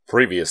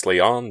Previously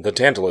on The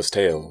Tantalus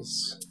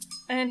Tales.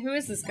 And who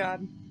is this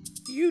god?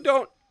 You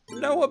don't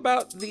know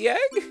about the egg?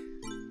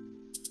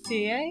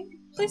 The egg?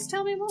 Please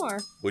tell me more.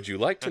 Would you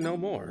like to know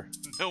more?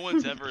 No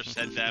one's ever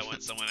said that when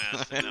someone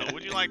asks to know.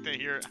 Would you like to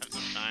hear have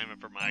some time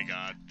for my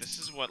god? This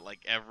is what like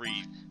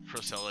every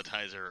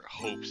proselytizer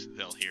hopes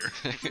they'll hear,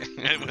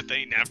 and what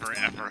they never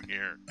ever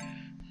hear.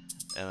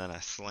 And then I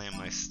slam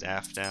my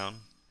staff down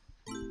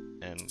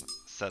and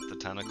set the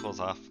tentacles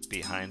off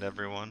behind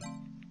everyone.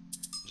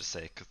 Just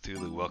say,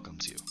 Cthulhu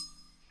welcomes you.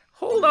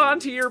 Hold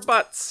on to your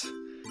butts.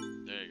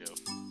 There you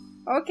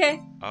go. Okay,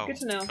 Oh. good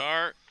to know.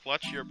 Car,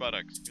 clutch your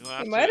buttocks. You'll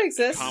have It to might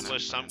exist.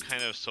 accomplish some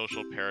kind of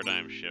social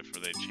paradigm shift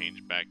where they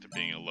change back to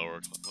being a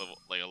lower level,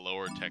 like a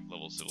lower tech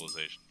level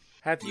civilization.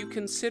 Have you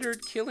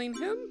considered killing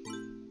him?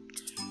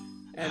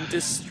 And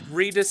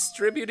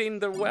redistributing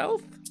the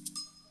wealth?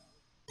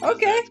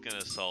 Okay. That's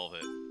gonna solve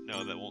it.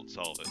 No, that won't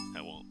solve it.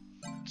 That won't.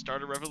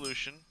 Start a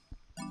revolution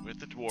with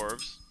the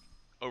dwarves,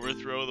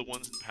 overthrow the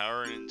ones in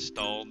power, and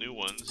install new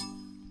ones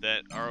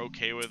that are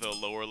okay with a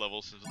lower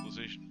level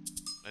civilization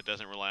that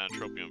doesn't rely on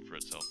tropium for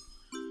itself.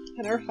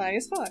 Terrifying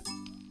as fuck.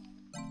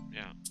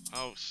 Yeah.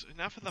 Oh,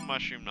 enough of the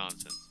mushroom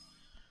nonsense.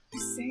 You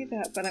say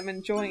that, but I'm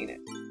enjoying it.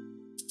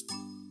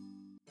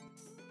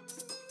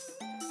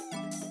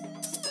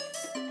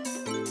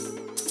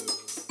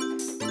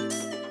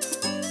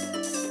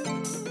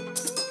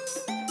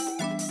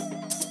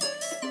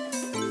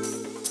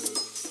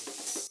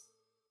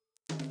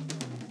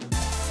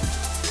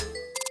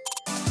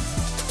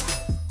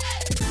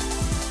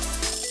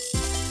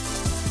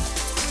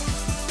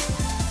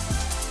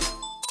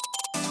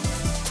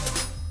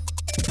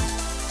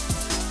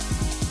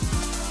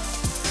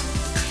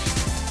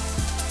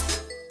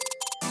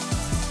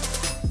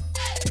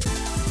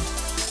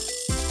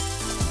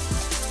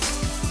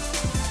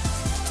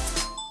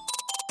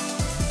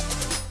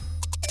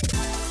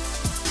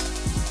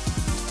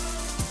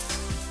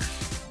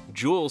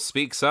 Jewel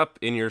speaks up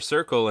in your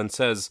circle and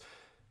says,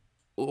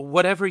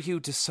 "Whatever you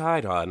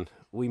decide on,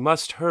 we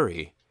must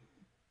hurry.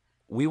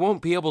 We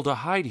won't be able to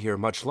hide here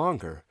much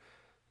longer.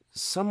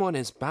 Someone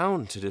is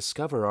bound to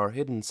discover our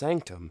hidden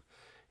sanctum.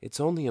 It's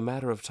only a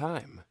matter of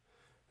time.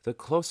 The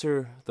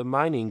closer the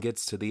mining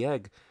gets to the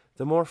egg,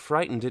 the more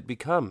frightened it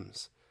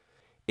becomes.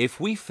 If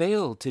we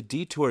fail to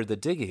detour the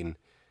digging,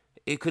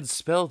 it could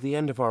spell the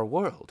end of our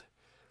world."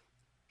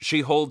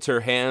 She holds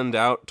her hand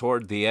out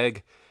toward the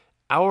egg.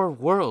 "Our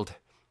world,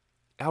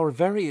 our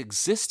very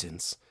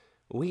existence,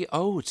 we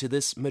owe to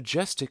this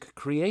majestic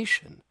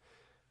creation.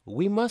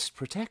 We must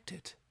protect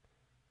it.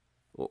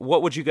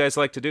 What would you guys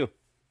like to do?"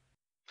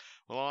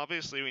 Well,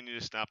 obviously we need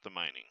to stop the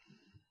mining,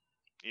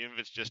 even if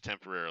it's just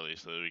temporarily,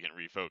 so that we can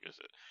refocus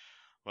it.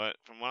 But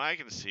from what I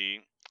can see,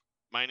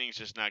 mining's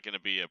just not going to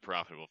be a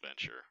profitable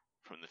venture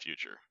from the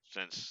future,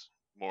 since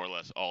more or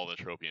less all the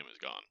tropium is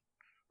gone,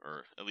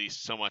 or at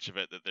least so much of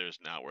it that there's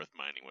not worth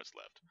mining what's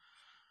left.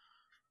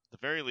 At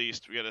the very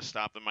least, we got to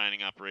stop the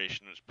mining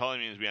operation, which probably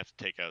means we have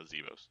to take out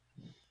Zevos.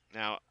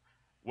 Now,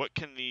 what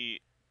can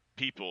the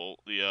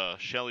people, the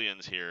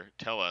Shellians here,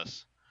 tell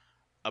us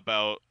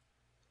about,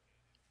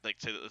 like,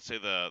 let's say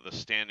the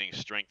standing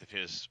strength of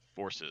his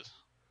forces?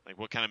 Like,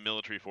 what kind of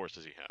military force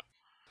does he have?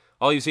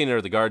 All you've seen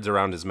are the guards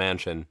around his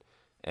mansion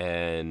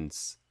and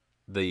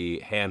the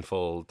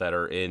handful that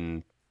are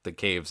in the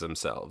caves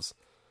themselves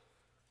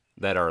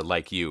that are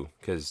like you,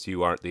 because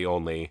you aren't the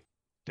only...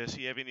 Does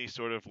he have any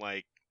sort of,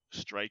 like,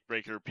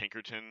 Strikebreaker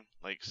Pinkerton,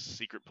 like,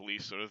 secret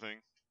police sort of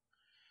thing?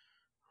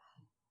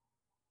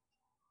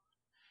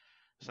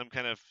 Some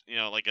kind of,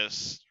 like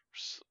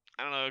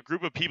a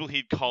group of people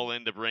he'd call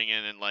in to bring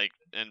in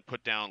and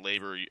put down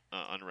labor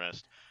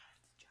unrest.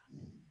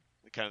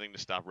 The kind of thing to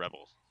stop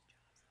rebels.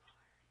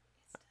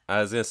 I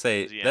was going to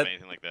say, Does he have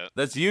anything like that?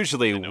 that's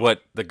usually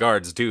what the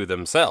guards do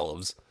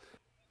themselves.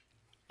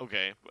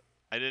 Okay, but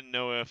I didn't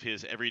know if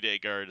his everyday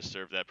guards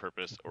served that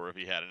purpose, or if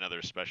he had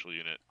another special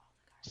unit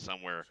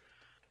somewhere.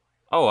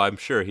 Oh, I'm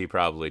sure he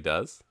probably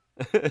does.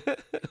 Oh,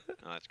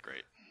 that's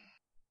great.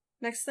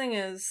 Next thing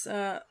is,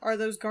 are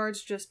those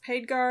guards just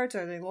paid guards?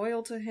 Are they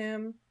loyal to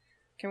him?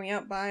 Can we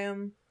outbuy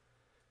them?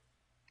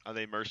 Are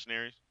they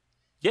mercenaries?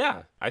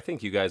 Yeah, I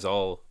think you guys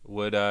all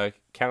would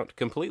count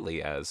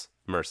completely as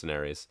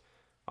mercenaries.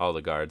 All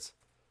the guards.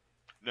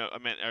 No, I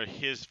meant are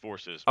his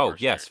forces Oh,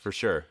 mercenaries? yes, for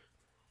sure.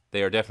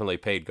 They are definitely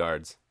paid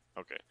guards.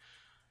 Okay.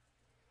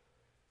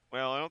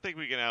 Well, I don't think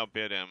we can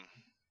outbid him.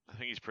 I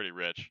think he's pretty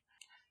rich.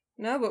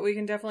 No, but we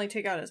can definitely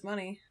take out his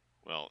money.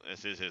 Well,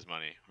 this is his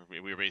money.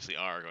 We basically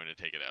are going to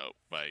take it out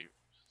by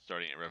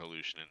starting a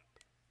revolution.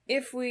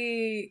 If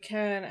we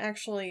can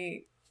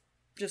actually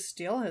just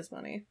steal his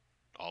money.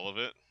 All of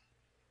it?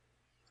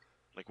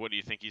 Like, what do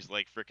you think? He's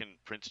like frickin'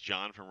 Prince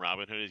John from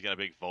Robin Hood? He's got a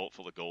big vault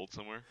full of gold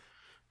somewhere?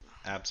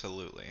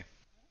 Absolutely.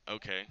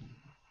 Okay.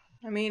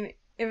 I mean,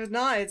 if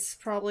not, it's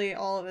probably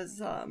all of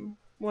his,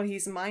 what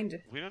he's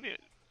mined. We don't need...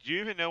 Do you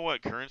even know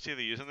what currency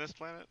they use on this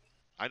planet?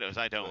 I don't.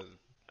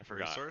 I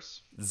forgot.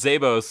 Resource?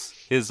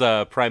 Zabos, his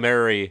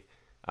primary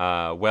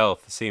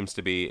wealth seems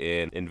to be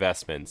in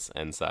investments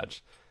and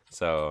such.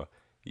 So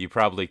you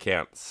probably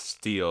can't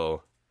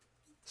steal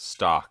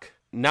stock.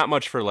 Not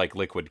much for like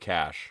liquid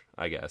cash,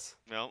 I guess.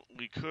 Well,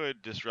 we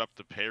could disrupt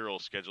the payroll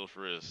schedule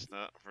for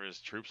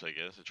his troops, I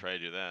guess, to try to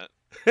do that.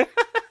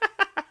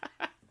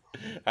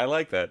 I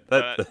like that.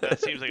 That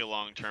seems like a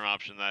long-term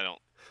option that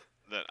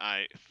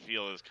I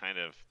feel is kind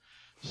of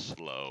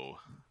slow.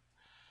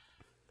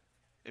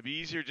 It'd be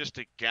easier just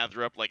to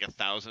gather up like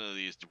 1,000 of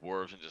these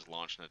dwarves and just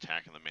launch an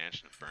attack on the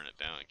mansion and burn it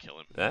down and kill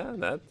him.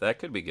 Yeah, that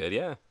could be good,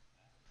 yeah.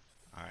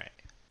 Alright,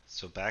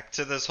 so back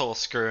to this whole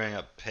screwing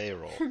up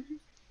payroll.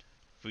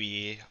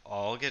 We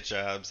all get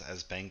jobs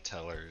as bank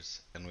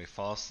tellers, and we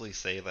falsely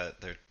say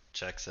that their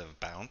checks have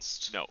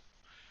bounced. No.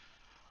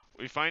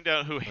 We find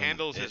out who and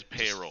handles his it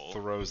just payroll,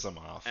 throws them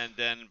off. and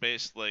then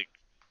basically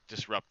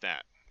disrupt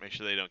that. Make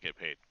sure they don't get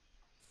paid.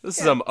 This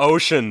is some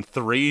Ocean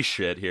 3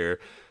 shit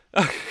here.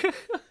 Yeah,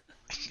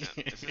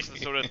 this is the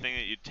sort of thing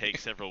that you'd take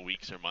several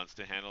weeks or months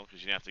to handle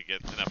because you'd have to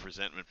get enough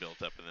resentment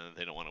built up, and then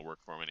they don't want to work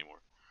for him anymore.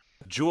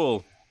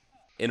 Jewel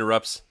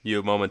interrupts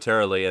you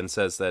momentarily and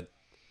says that,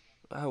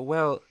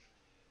 well,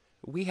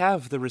 we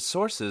have the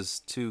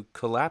resources to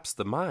collapse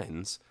the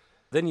mines.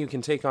 Then you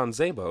can take on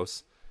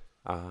Zabos,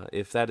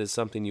 if that is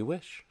something you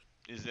wish.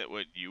 Is that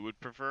what you would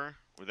prefer?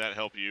 Would that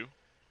help you?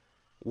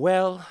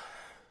 Well,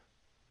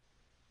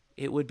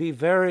 it would be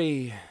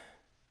very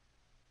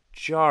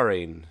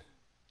jarring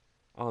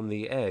on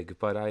the egg,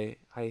 but I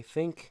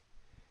think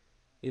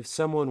if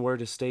someone were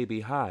to stay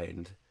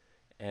behind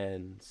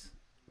and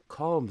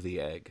calm the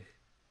egg,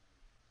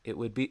 it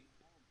would be...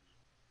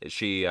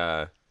 She,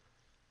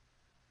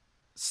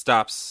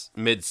 stops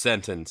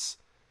mid-sentence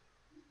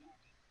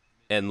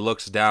and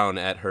looks down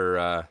at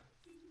her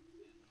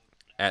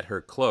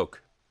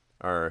cloak,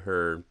 or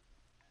her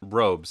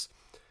robes.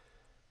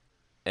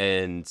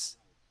 And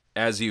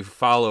as you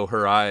follow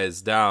her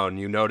eyes down,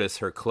 you notice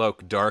her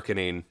cloak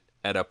darkening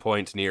at a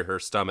point near her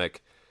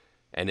stomach,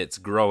 and it's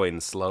growing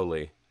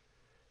slowly.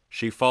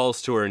 She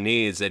falls to her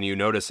knees, and you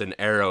notice an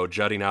arrow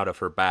jutting out of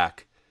her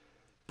back.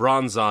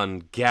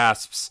 Bronzon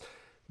gasps,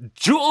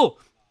 "Jewel!"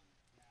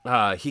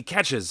 He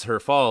catches her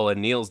fall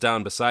and kneels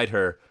down beside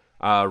her.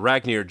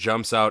 Ragnir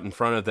jumps out in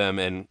front of them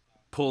and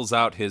pulls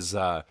out his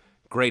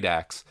great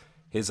axe,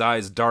 his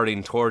eyes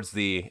darting towards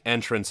the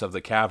entrance of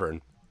the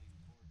cavern.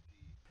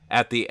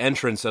 At the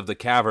entrance of the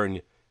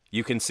cavern,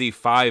 you can see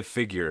 5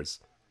 figures.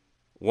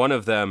 One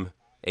of them,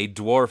 a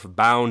dwarf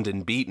bound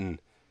and beaten.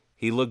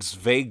 He looks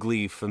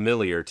vaguely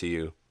familiar to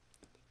you.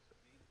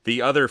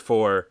 The other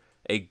 4,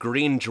 a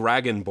green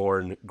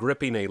dragonborn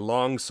gripping a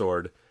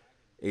longsword,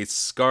 a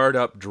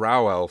scarred-up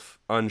drow elf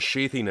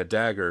unsheathing a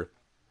dagger,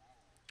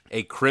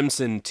 a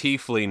crimson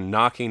tiefling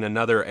knocking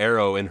another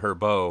arrow in her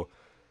bow,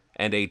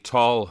 and a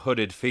tall,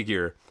 hooded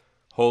figure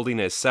holding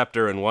a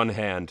scepter in one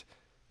hand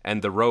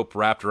and the rope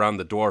wrapped around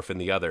the dwarf in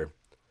the other.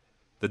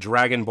 The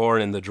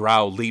dragonborn and the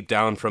drow leap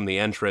down from the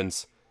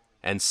entrance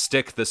and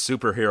stick the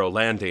superhero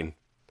landing.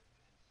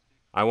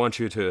 I want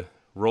you to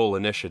roll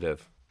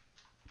initiative.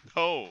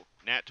 Oh,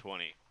 nat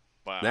 20.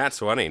 Wow. Nat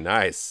 20,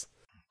 nice.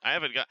 I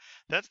haven't got...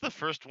 That's the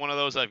first one of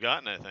those I've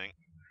gotten, I think.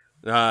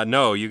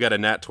 No, you got a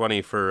nat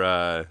 20 for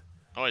Oh,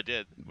 I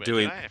did. Wait,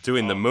 doing did I?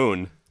 doing the Oh.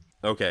 moon.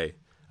 Okay.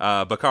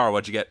 Bakar,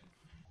 what'd you get?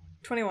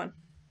 21.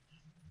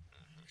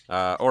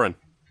 Oren.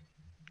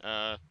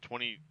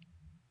 20...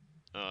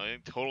 I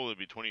think total would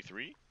be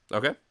 23.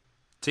 Okay.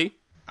 T?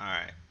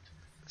 Alright,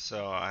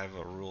 so I have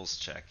a rules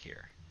check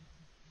here.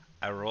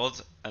 I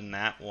rolled a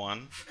nat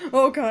 1,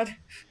 Oh god.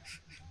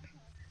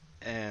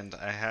 and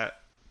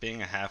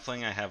being a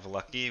halfling, I have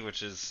lucky,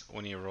 which is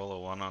when you roll a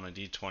 1 on a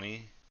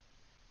d20,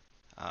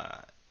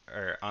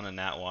 or on a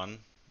nat 1,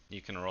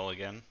 you can roll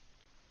again.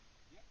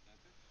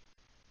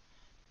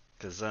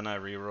 Because then I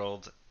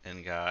re-rolled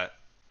and got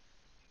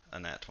a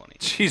nat 20.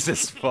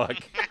 Jesus fuck.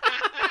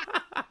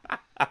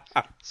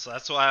 So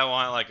that's why I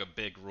want like a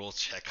big rule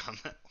check on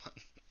that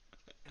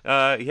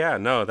one. Yeah,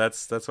 no,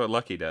 that's what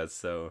Lucky does.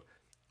 So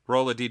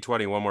roll a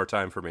d20 one more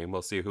time for me.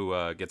 We'll see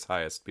who gets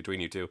highest between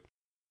you two.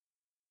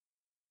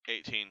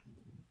 18.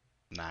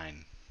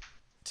 9.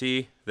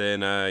 T,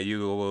 then you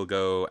will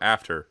go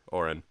after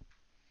Oren.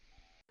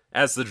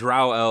 As the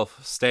drow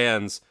elf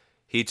stands,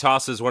 he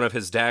tosses one of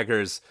his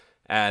daggers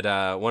at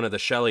one of the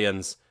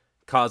Shellians,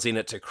 causing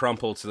it to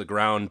crumple to the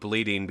ground,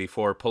 bleeding,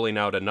 before pulling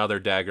out another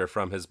dagger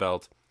from his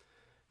belt.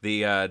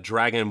 The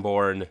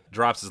Dragonborn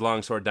drops his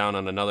longsword down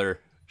on another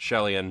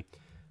Shellian,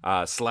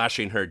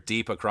 slashing her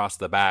deep across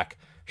the back.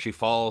 She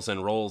falls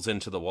and rolls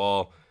into the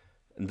wall.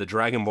 The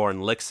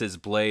Dragonborn licks his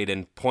blade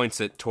and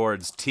points it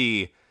towards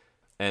T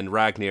and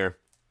Ragnir,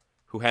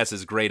 who has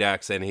his great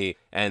axe, and the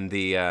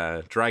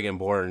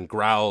Dragonborn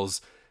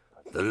growls,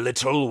 "The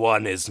little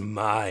one is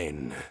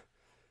mine."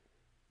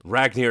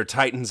 Ragnir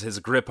tightens his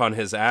grip on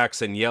his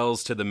axe and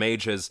yells to the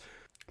mages,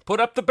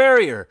 "Put up the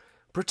barrier!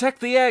 Protect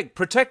the egg!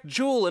 Protect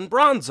Jewel and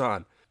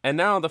Bronzon!" And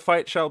now the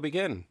fight shall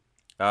begin.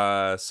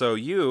 So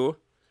you,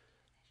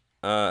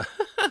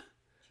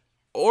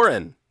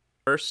 Oren,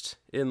 first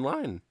in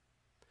line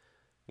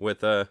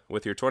with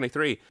your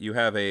 23. You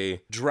have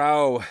a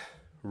drow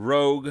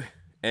rogue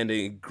and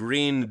a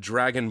green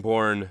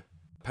dragonborn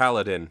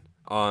paladin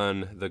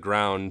on the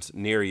ground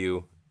near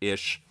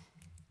you-ish,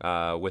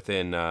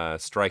 within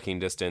striking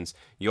distance.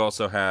 You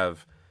also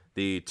have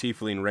the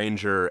Tiefling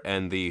Ranger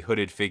and the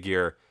hooded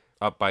figure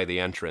up by the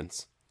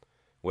entrance,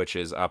 which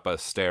is up a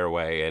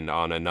stairway and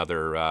on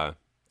another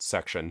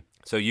section.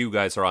 So you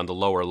guys are on the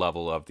lower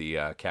level of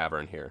the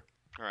cavern here.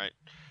 All right.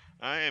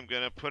 I am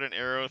going to put an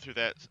arrow through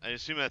that. I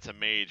assume that's a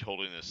mage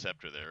holding the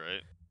scepter there,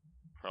 right?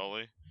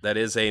 Probably. That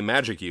is a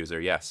magic user,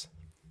 yes.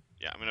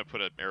 Yeah, I'm going to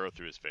put an arrow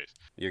through his face.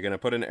 You're going to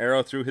put an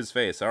arrow through his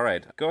face. All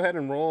right. Go ahead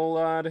and roll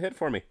to hit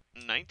for me.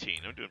 19.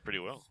 I'm doing pretty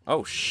well.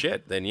 Oh,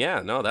 shit. Then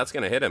yeah, no, that's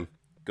going to hit him.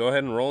 Go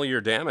ahead and roll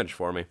your damage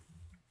for me.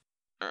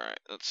 All right,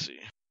 let's see.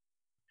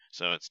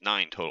 So it's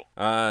 9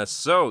 total.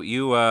 So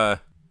you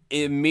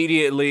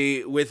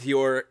immediately, with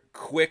your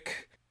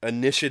quick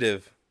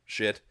initiative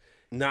shit,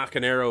 knock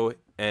an arrow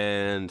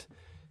and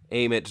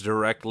aim it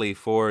directly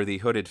for the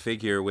hooded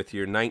figure. With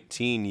your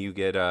 19, you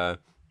get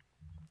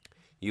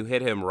you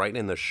hit him right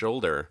in the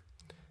shoulder,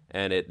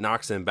 and it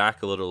knocks him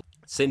back a little,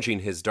 singeing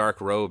his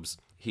dark robes.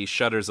 He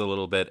shudders a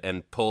little bit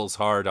and pulls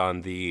hard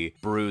on the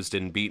bruised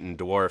and beaten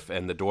dwarf,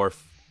 and the dwarf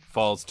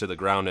falls to the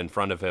ground in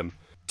front of him.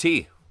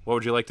 T, what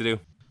would you like to do?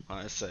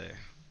 I say,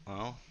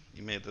 well,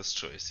 you made this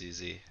choice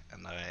easy,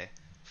 and I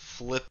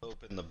flip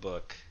open the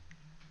book,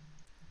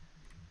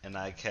 and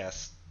I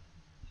cast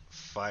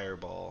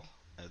Fireball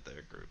at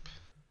their group.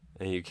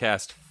 And you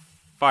cast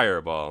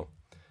Fireball.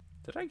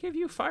 Did I give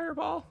you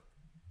Fireball?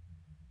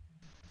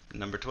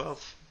 Number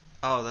 12.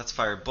 Oh, that's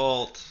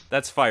Firebolt.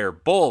 That's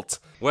Firebolt.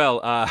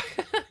 Well,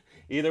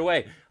 either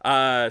way.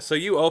 So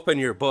you open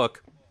your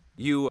book,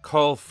 you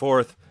call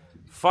forth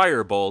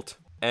Firebolt,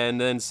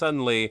 and then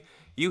suddenly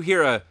you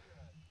hear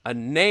a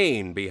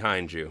neighing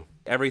behind you.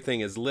 Everything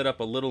is lit up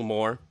a little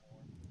more,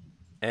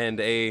 and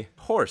a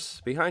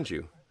horse behind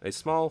you. A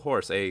small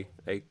horse, a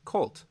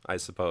colt, I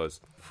suppose,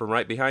 from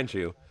right behind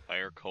you.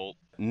 Fire Colt.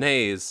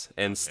 Neighs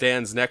and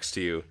stands next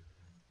to you.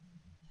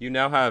 You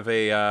now have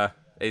a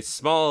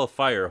small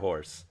fire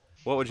horse.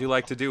 What would you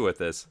like to do with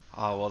this?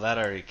 Oh, well, that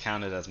already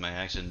counted as my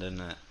action,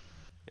 didn't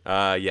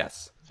it?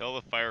 Yes. Tell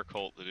the Fire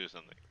Colt to do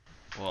something.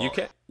 Well,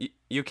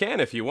 You can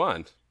if you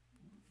want.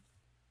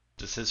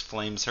 does his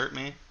flames hurt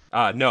me?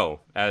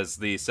 No. As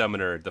the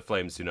summoner, the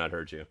flames do not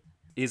hurt you.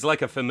 He's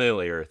like a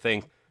familiar.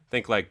 Think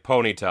like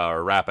Ponyta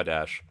or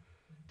Rapidash.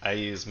 I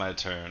use my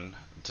turn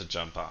to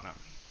jump on him.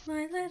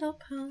 My little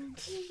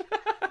pony.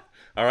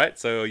 All right,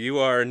 so you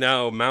are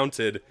now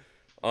mounted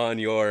on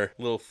your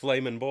little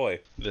flamin' boy.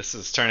 This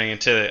is turning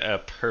into a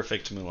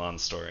perfect Mulan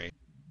story.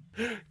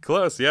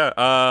 Close, yeah.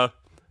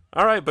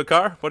 All right,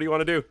 Bakar, what do you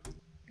want to do?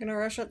 Gonna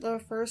rush at the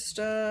first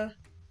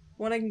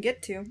one I can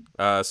get to.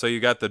 So you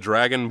got the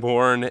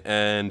Dragonborn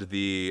and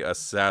the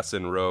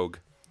Assassin Rogue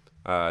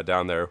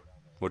down there.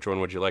 Which one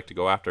would you like to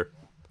go after?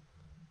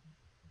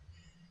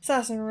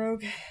 Assassin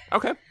Rogue.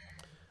 Okay.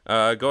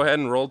 Go ahead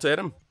and roll to hit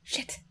him.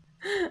 Shit.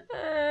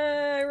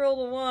 I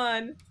rolled a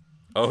 1.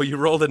 Oh, you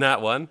rolled a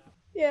nat 1?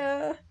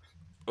 Yeah.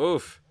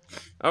 Oof.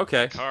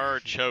 Okay. Car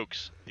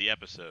chokes the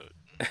episode.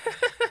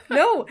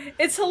 No,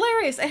 it's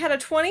hilarious. I had a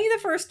 20 the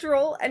first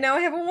roll, and now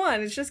I have a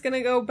 1. It's just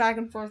gonna go back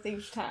and forth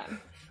each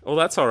time. Well,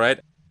 that's all right.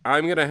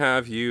 I'm gonna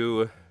have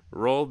you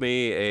roll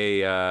me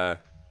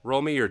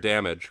your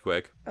damage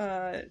quick.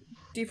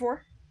 D4?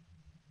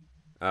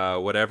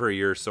 Whatever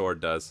your sword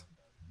does.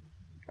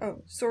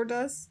 Oh, sword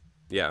does?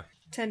 Yeah.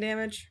 10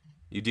 damage.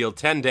 You deal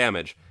 10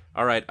 damage.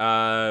 All right.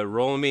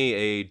 Roll me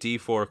a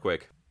D4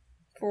 quick.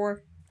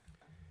 4.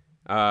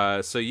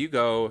 So you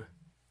go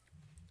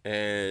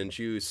and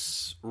you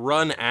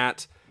run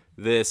at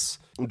this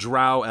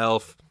drow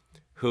elf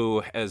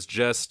who has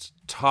just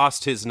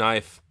tossed his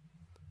knife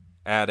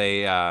at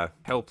a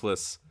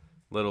helpless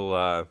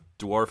little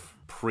dwarf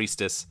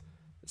priestess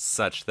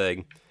such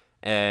thing.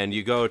 And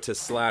you go to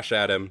slash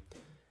at him,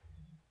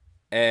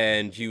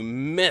 and you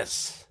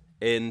miss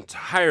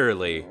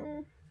entirely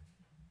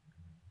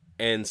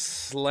and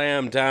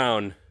slam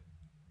down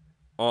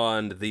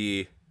on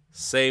the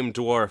same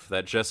dwarf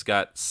that just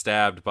got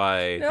stabbed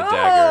by the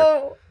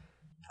dagger.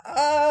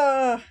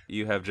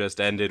 You have just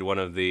ended one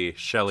of the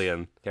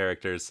Shellian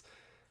characters.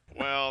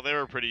 Well, they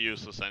were pretty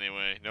useless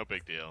anyway. No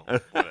big deal.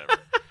 Whatever.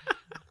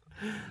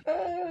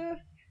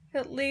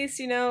 At least,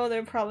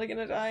 they're probably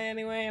gonna die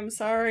anyway. I'm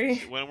sorry.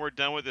 When we're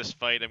done with this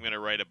fight, I'm going to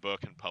write a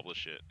book and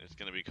publish it. It's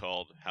going to be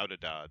called How to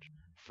Dodge.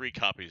 Free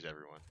copies,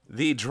 everyone.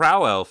 The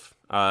drow elf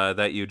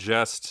that you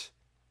just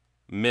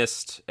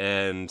missed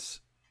and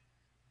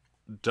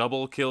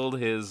double killed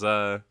his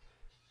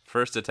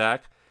first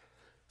attack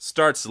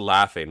starts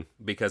laughing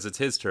because it's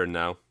his turn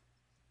now.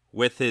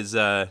 With his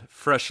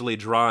freshly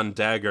drawn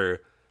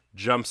dagger,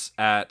 jumps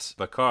at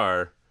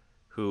Bakar,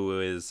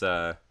 who is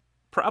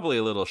probably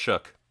a little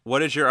shook.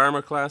 What is your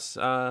armor class,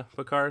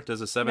 Bakar?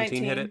 Does a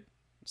 17 hit it?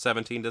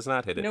 17 does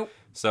not hit it. Nope.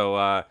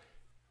 So,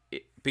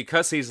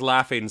 because he's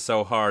laughing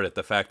so hard at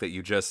the fact that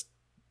you just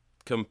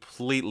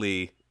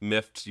completely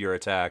miffed your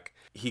attack,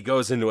 he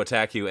goes in to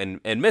attack you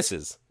and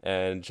misses.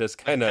 And just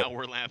kind of... Now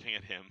we're laughing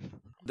at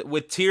him.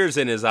 With tears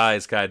in his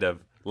eyes, kind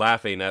of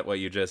laughing at what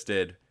you just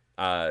did.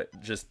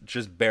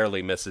 Just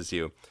barely misses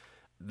you.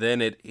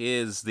 then it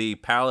is the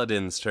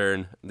Paladin's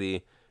turn,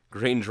 the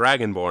Green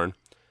Dragonborn,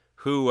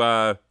 who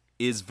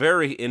is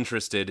very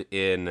interested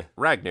in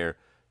Ragnar.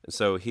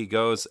 So he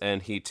goes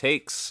and he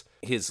takes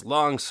his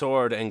long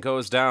sword and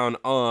goes down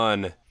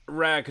on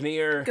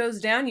Ragnar. Goes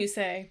down, you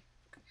say?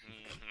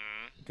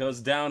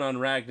 Goes down on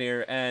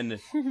Ragnar, and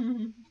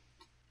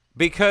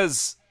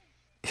because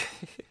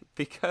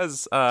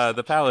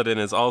the Paladin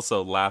is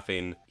also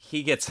laughing,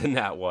 he gets a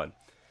nat 1.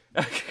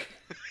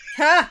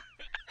 Ha!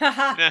 Ha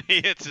ha! Now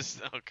he hits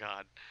his. Oh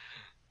god.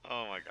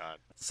 Oh my god.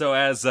 So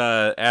as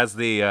the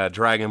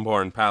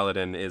Dragonborn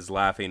Paladin is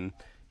laughing,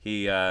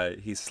 he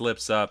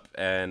slips up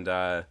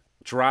and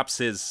drops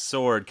his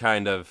sword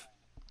kind of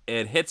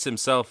and hits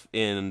himself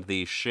in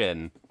the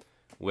shin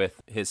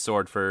with his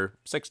sword for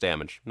 6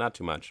 damage. Not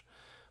too much.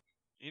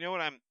 You know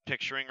what I'm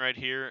picturing right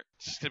here?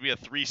 It's gonna be a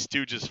Three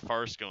Stooges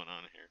farce going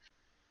on here.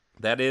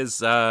 That is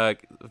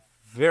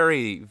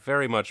very,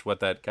 very much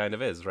what that kind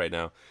of is right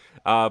now.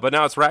 But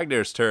now it's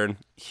Ragnar's turn.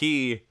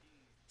 He,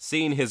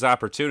 seeing his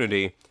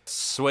opportunity,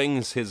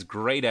 swings his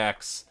great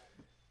axe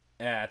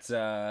at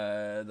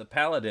the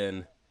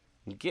Paladin,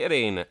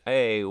 getting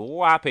a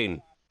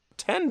whopping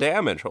 10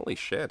 damage. Holy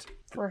shit.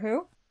 For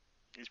who?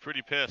 He's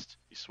pretty pissed.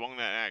 He swung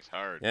that axe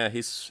hard. Yeah,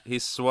 he's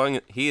swung.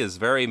 He is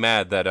very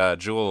mad that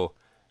Jewel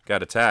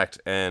got attacked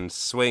and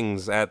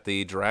swings at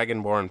the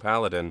Dragonborn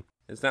Paladin.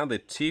 It's now the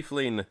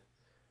Tiefling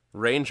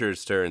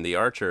Ranger's turn, the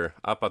archer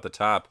up at the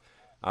top.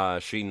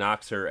 She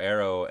knocks her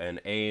arrow and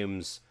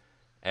aims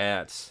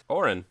at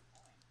Orin.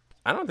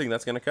 I don't think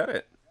that's going to cut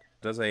it.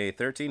 Does a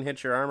 13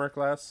 hit your armor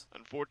class?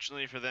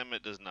 Unfortunately for them,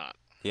 it does not.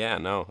 Yeah,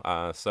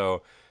 no.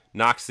 So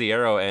knocks the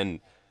arrow, and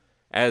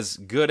as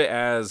good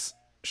as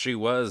she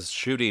was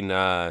shooting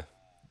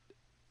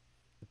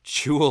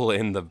Jewel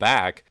in the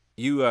back,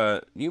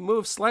 you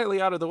move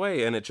slightly out of the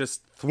way, and it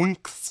just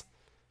thwinks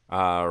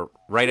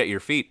right at your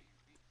feet.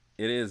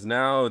 It is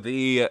now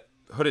the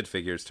hooded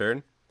figure's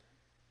turn.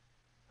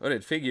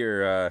 Hooded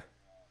figure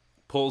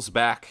pulls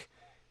back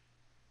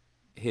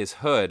his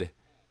hood,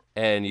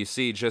 and you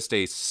see just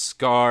a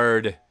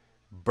scarred,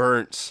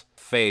 burnt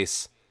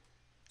face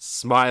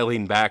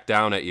smiling back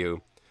down at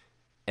you.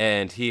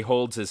 And he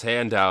holds his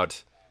hand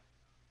out,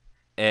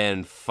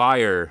 and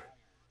fire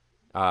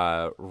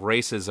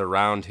races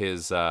around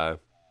his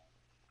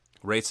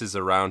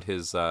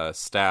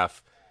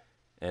staff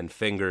and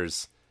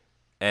fingers,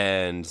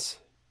 and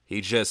he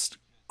just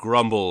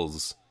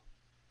grumbles,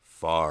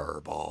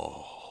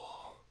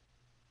 "Fireball,"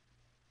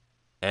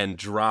 and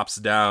drops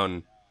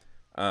down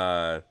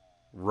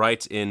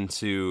right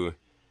into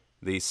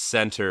the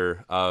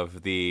center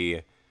of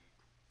the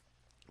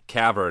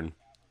cavern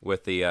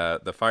with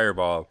the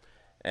fireball.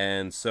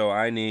 And so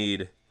I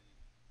need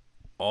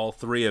all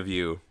 3 of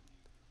you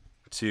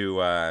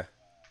to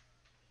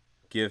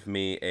give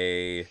me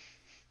a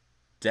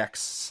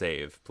dex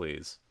save,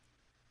 please.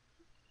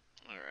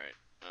 All right.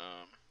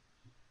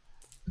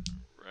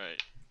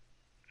 Right.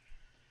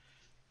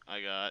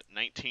 I got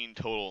 19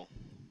 total.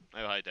 I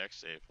have a high dex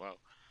save. Wow.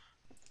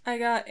 I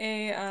got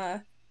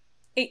a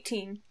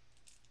 18.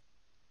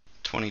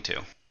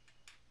 22.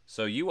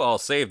 So you all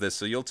save this,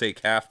 so you'll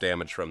take half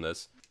damage from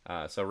this.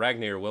 So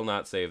Ragnar will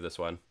not save this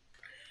one.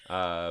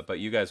 But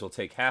you guys will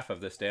take half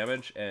of this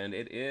damage, and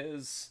it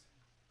is...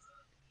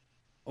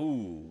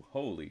 Ooh,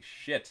 holy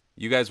shit.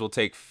 You guys will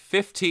take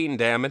 15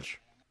 damage.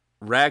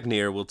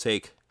 Ragnar will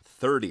take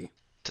 30.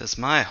 Does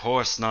my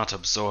horse not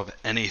absorb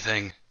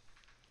anything?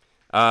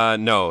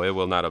 No, it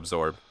will not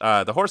absorb.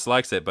 The horse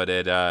likes it, but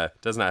it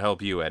does not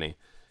help you any.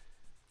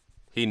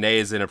 He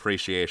neighs in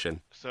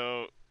appreciation.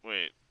 So,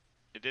 wait.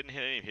 It didn't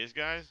hit any of his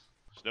guys?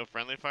 There's no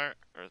friendly fire?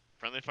 Or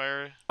friendly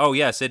fire? Oh,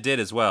 yes, it did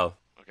as well.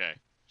 Okay.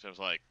 So I was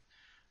like,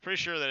 pretty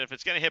sure that if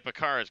it's going to hit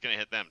Bakar, it's going to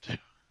hit them too.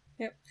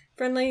 Yep.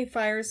 Friendly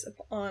fires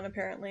on,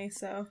 apparently,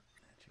 so.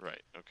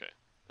 Right, okay.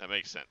 That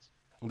makes sense.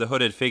 The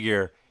hooded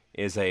figure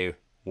is a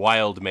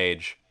wild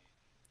mage.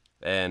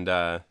 And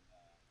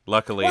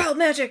luckily... Wild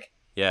magic!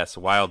 Yes,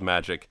 wild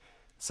magic.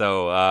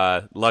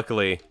 So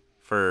luckily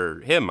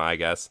for him, I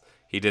guess,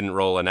 he didn't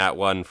roll a nat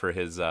 1 for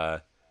his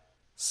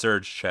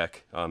surge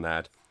check on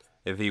that.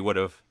 If he would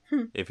have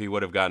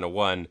gotten a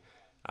 1,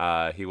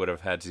 he would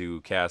have had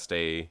to cast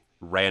a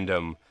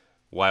random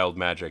wild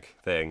magic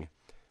thing,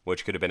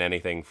 which could have been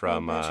anything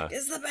from Magic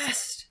is the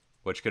best!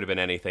 which could have been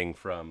anything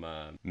from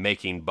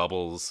making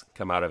bubbles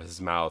come out of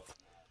his mouth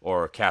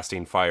or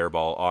casting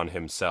fireball on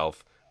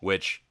himself,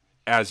 which,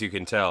 as you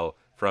can tell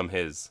from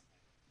his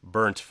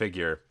burnt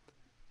figure,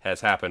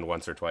 has happened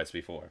once or twice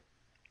before.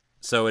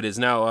 So it is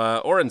now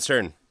Orin's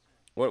turn.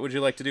 What would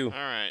you like to do?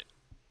 Alright.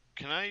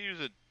 Can I use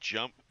a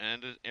jump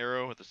and an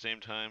arrow at the same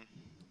time?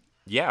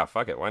 Yeah,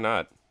 fuck it, why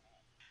not?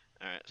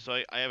 Alright, so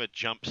I have a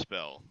jump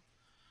spell.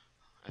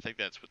 I think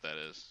that's what that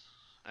is.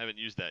 I haven't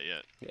used that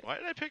yet. Yeah. Why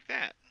did I pick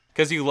that?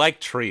 Because you like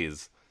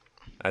trees,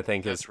 I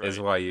think That's right. is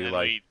why you then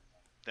like...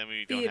 Then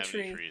we Be don't a have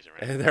tree. any trees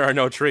around. There are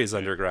no trees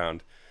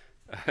underground.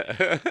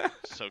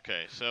 It's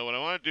okay. So what I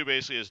want to do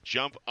basically is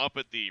jump up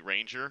at the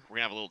ranger. We're going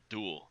to have a little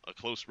duel. A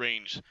close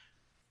range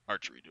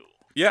archery duel.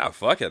 Yeah,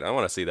 fuck it. I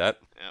want to see that.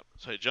 Yep.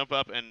 So I jump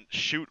up and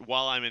shoot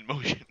while I'm in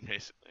motion,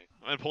 basically.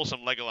 I'm gonna pull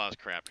some Legolas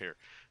crap here.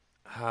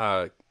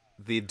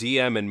 The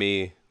DM in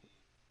me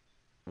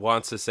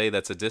wants to say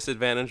that's a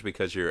disadvantage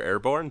because you're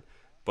airborne,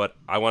 but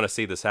I want to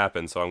see this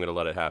happen, so I'm going to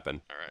let it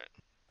happen. All right.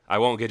 I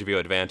won't give you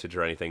advantage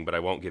or anything, but I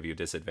won't give you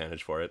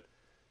disadvantage for it.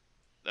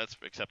 That's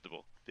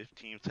acceptable.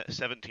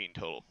 17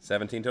 total.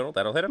 17 total?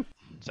 That'll hit him.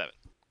 7.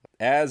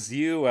 As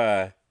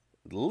you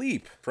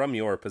leap from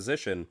your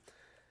position,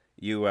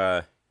 you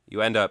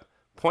end up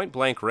point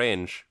blank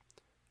range,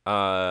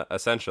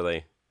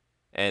 essentially,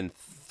 and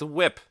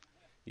thwip.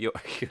 You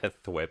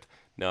thwip.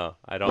 No,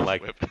 I don't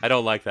like. Whip. I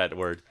don't like that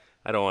word.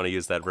 I don't want to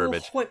use that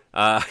verbiage. whip.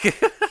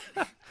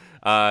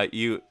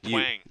 You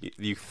Twang.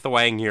 you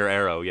thwang your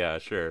arrow. Yeah,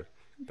 sure,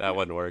 that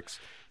one works.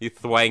 You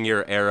thwang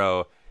your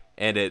arrow,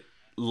 and it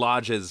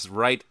lodges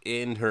right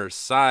in her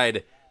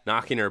side,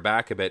 knocking her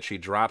back a bit. She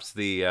drops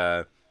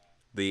the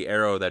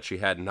arrow that she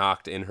had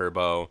knocked in her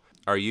bow.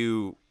 Are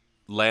you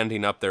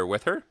landing up there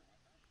with her?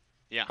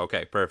 Yeah.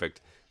 Okay,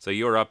 perfect. So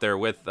you're up there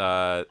with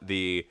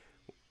the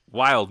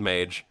wild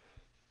mage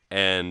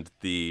and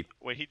the...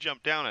 Wait, he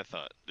jumped down, I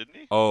thought, didn't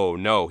he? Oh,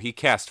 no, he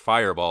cast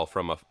fireball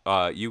from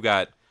a... you've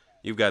got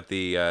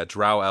the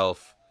drow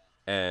elf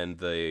and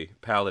the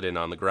paladin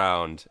on the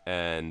ground,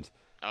 and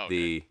Oh, okay.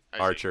 the I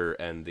see. archer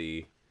and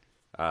the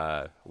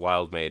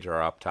wild mage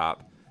are up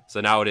top.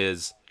 So now it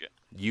is Okay.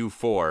 you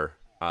four,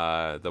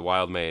 the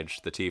wild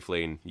mage, the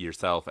tiefling,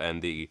 yourself,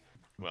 and the...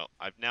 Well,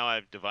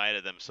 I've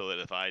divided them so that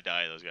if I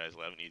die, those guys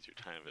will have an easier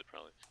time of it,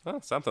 probably.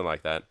 Well, something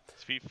like that.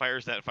 If he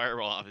fires that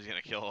fireball off, he's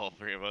gonna kill all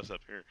 3 of us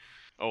up here.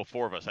 Oh,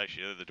 4 of us,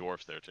 actually. There are the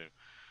dwarfs there, too.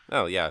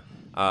 Oh, yeah.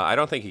 I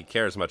don't think he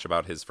cares much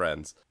about his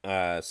friends.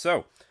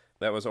 So,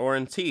 that was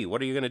Orin T.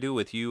 What are you going to do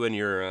with you and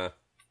your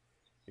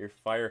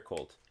fire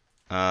cult?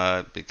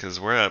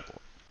 Because we're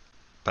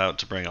about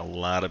to bring a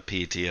lot of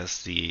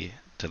PTSD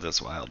to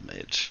this wild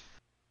mage.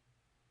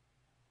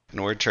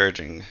 And we're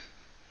charging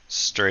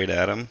straight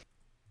at him.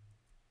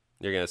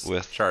 You're going to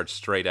With- charge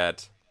straight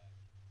at...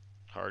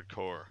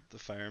 Hardcore. The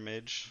fire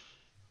mage.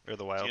 Or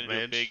the He's wild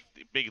gonna do a mage.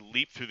 big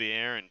leap through the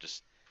air and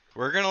just...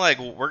 We're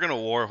gonna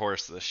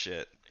warhorse this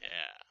shit.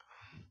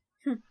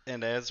 Yeah.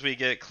 And as we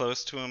get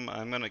close to him,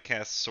 I'm gonna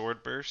cast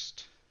Sword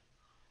Burst.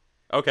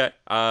 Okay.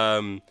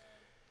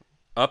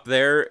 Up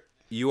there,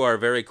 you are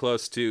very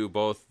close to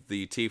both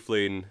the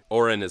tiefling...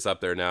 Orin is up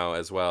there now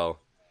as well,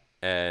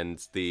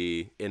 and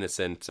the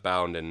innocent,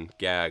 bound, and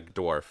gagged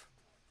dwarf.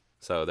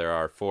 So there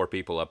are 4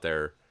 people up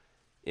there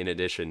in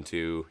addition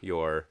to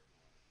your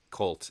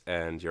cult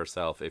and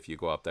yourself if you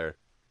go up there.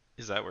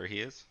 Is that where he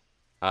is?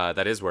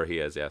 That is where he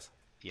is, yes.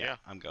 Yeah.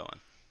 I'm going.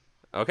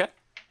 Okay.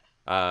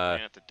 You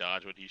have to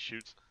dodge what he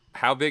shoots.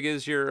 How big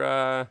is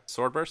your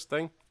sword burst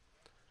thing?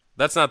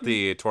 That's not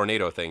the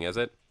tornado thing, is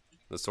it?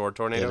 The sword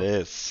tornado? It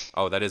is.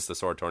 Oh, that is the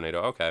sword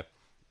tornado. Okay.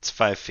 It's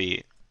 5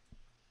 feet.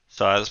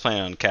 So I was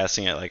planning on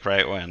casting it like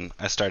right when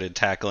I started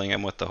tackling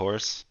him with the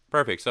horse.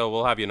 Perfect. So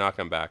we'll have you knock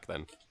him back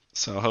then.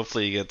 So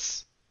hopefully he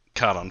gets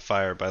caught on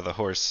fire by the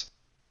horse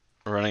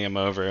running him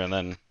over and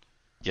then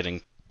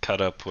getting cut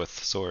up with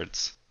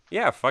swords.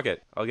 Yeah, fuck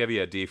it. I'll give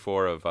you a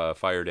d4 of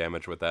fire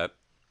damage with that.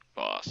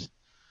 Boss.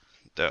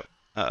 Dope.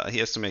 He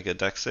has to make a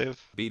dex save.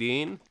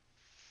 Beadine?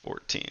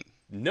 14.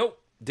 Nope.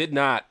 Did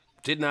not.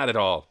 Did not at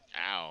all.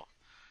 Ow.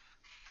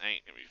 That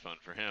ain't gonna be fun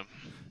for him.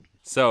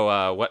 So,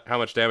 how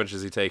much damage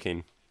is he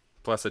taking?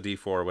 Plus a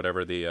d4,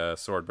 whatever the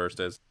sword burst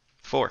is.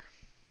 4.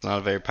 It's not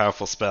a very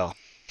powerful spell.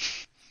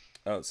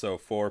 Oh, so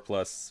 4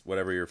 plus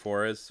whatever your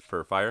 4 is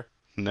for fire?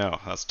 No,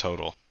 that's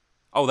total.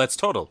 Oh, that's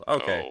total.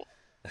 Okay.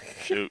 Oh.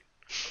 Shoot.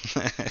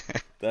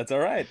 That's all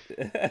right.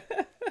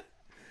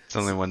 It's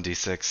only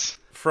 1d6.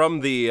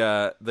 From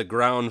the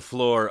ground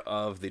floor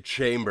of the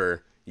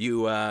chamber,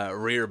 you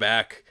rear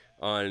back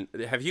on...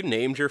 Have you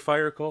named your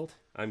fire cult?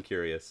 I'm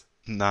curious.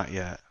 Not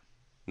yet.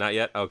 Not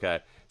yet? Okay.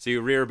 So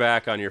you rear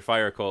back on your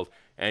fire cult,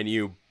 and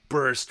you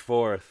burst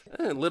forth.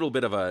 A little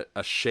bit of a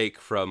shake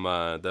from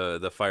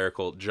the fire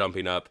cult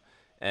jumping up,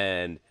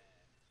 and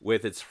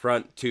with its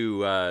front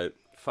 2...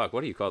 fuck,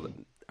 what do you call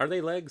them? Are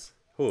they legs?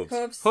 Hooves.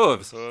 Hooves.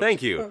 Hooves. Hooves.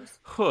 Thank you. Hooves.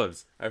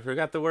 Hooves. I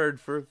forgot the word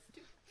for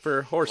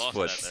horse Lost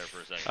foot. that there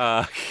for a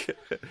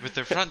second. With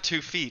their front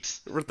 2 feet.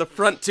 With the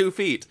front 2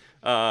 feet.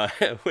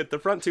 With the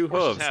front 2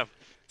 Horses hooves. have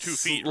 2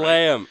 feet, right?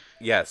 Slam.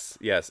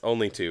 Yes,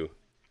 only 2.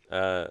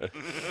 That's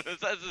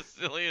the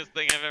silliest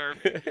thing I've ever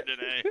figured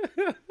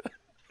today.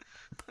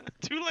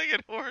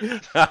 2-legged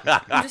horse.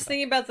 I'm just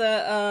thinking about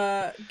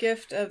the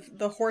gift of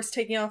the horse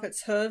taking off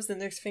its hooves and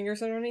there's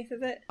fingers underneath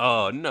of it.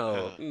 Oh,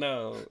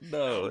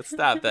 no.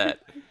 Stop that.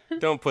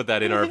 Don't put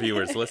that in our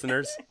viewers,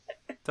 listeners.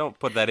 Don't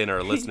put that in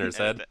our listeners'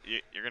 head.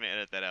 You're gonna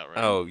edit that out,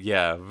 right? Oh,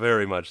 yeah,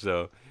 very much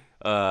so.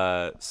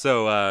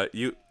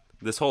 You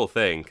this whole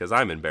thing, because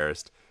I'm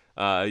embarrassed,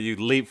 you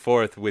leap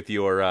forth with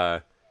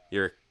your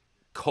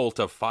cult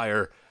of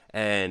fire,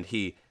 and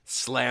he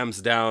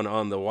slams down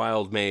on the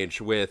wild mage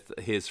with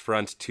his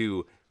front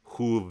 2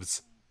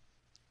 hooves,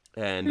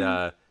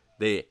 and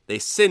they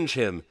singe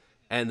him,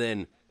 and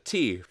then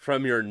T,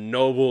 from your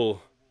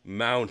noble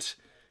mount,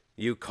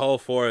 you call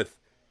forth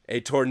a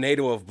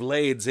tornado of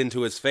blades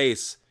into his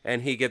face,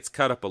 and he gets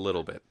cut up a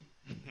little bit.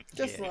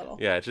 Just a little.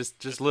 Yeah,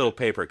 just little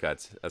paper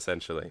cuts,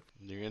 essentially.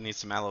 You're gonna need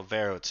some aloe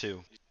vera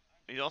too.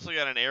 He's also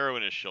got an arrow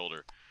in his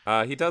shoulder.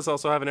 He does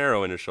also have an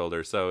arrow in his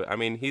shoulder, so I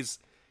mean he's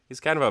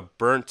kind of a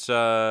burnt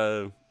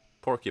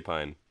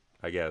porcupine,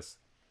 I guess.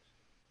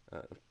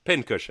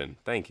 Pincushion,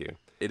 thank you.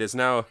 It is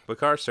now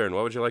Bakar's turn.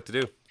 What would you like to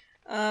do?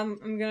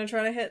 I'm gonna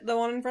try to hit the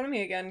one in front of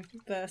me again,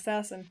 the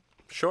assassin.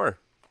 Sure.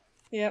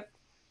 Yep.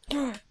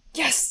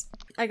 Yes!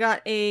 I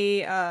got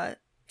a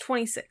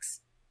 26.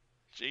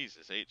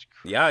 Jesus H.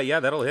 Christ. Yeah,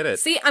 that'll hit it.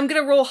 See, I'm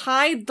gonna roll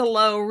high the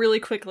low really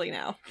quickly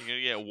now. You're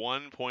gonna get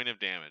 1 point of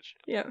damage.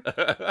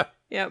 Yep.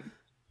 Yep.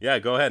 Yeah,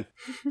 go ahead.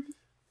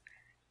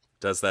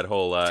 Does that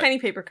whole Tiny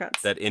paper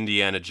cuts. that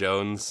Indiana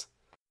Jones?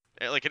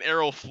 Like an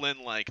Errol Flynn,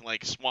 like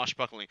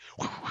swashbuckling.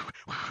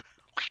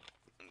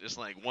 Just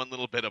like one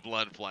little bit of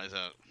blood flies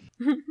out.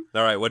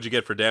 All right, what'd you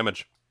get for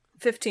damage?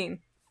 15.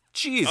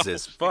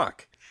 Jesus,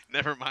 fuck.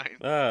 Never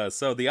mind.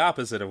 So the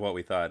opposite of what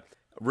we thought.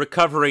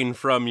 Recovering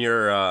from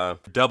your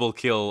double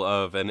kill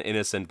of an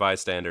innocent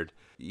bystander,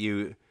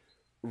 you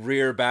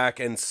rear back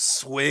and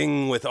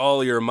swing with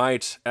all your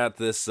might at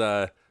this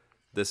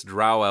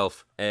drow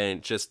elf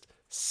and just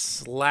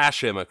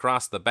slash him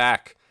across the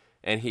back,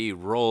 and he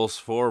rolls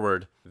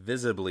forward,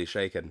 visibly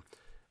shaken,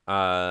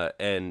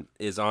 and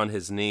is on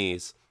his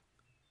knees.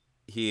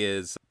 He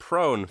is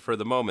prone for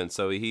the moment,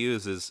 so he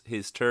uses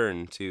his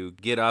turn to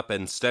get up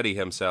and steady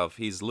himself.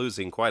 He's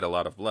losing quite a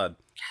lot of blood.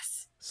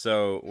 Yes.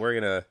 So we're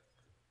going to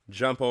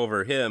jump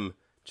over him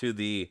to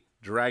the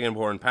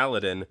Dragonborn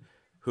Paladin,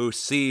 who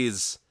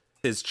sees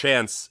his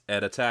chance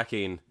at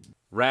attacking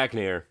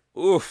Ragnar.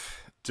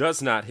 Oof.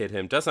 Does not hit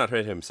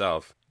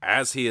himself.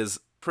 As he is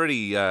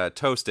pretty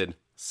toasted,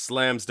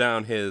 slams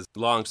down his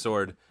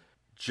longsword,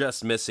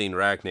 just missing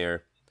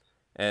Ragnar.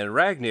 And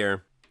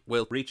Ragnar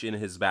will reach in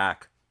his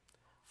back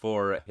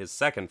for his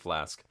second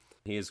flask.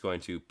 He is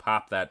going to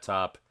pop that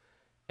top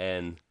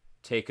and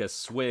take a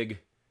swig,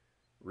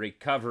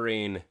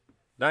 recovering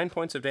 9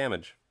 points of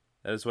damage.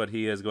 That is what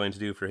he is going to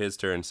do for his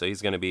turn, so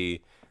he's going to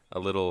be a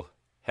little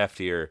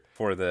heftier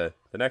for the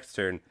next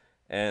turn.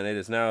 And it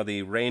is now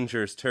the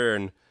ranger's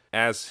turn.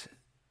 As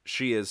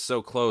she is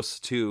so close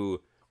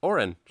to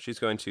Orin, she's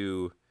going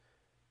to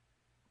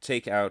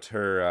take out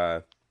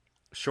her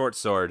short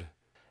sword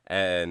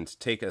and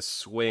take a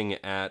swing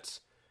at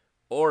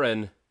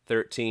Orin.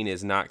 13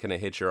 is not going to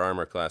hit your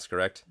armor class,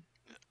 correct?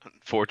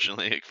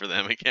 Unfortunately for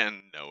them,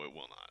 again, no, it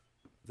will not.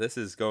 This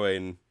is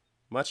going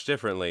much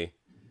differently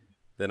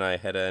than I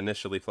had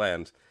initially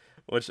planned,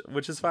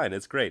 which is fine.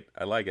 It's great.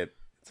 I like it.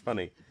 It's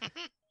funny.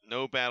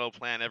 No battle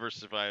plan ever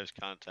survives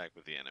contact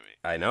with the enemy.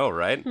 I know,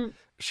 right?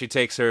 She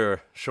takes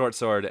her short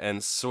sword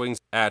and swings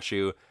at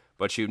you,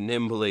 but you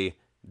nimbly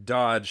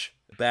dodge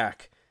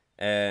back,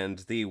 and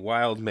the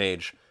wild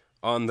mage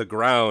on the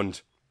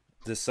ground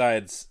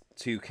decides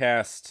to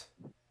cast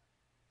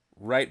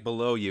right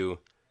below you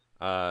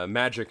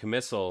magic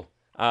missile.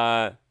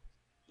 You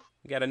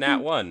got a nat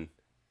 1.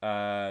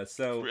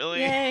 So Really?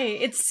 Yay!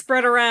 It's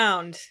spread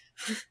around.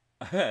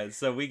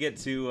 so we get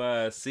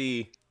to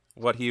see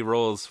what he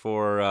rolls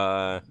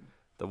for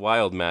the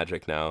wild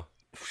magic now.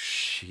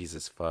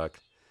 Jesus fuck.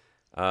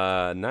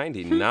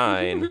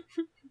 99.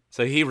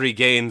 So he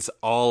regains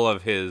all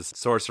of his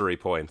sorcery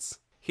points.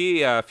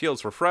 He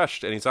feels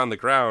refreshed, and he's on the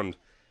ground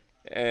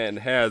and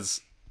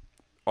has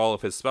all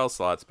of his spell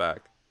slots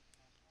back.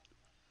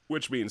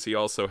 Which means he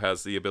also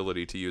has the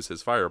ability to use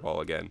his fireball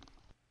again.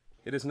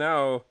 It is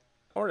now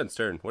Orin's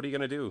turn. What are you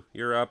going to do?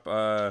 You're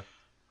up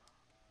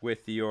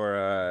with your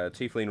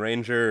Tiefling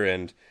Ranger,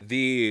 and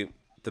the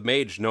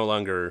mage no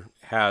longer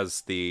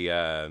has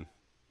the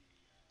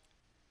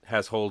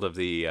has hold of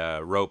the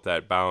rope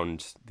that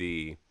bound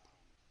the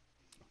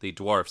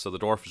dwarf. So the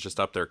dwarf is just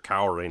up there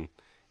cowering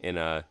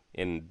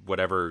in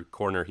whatever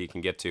corner he can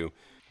get to.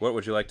 What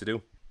would you like to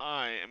do?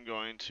 I am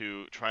going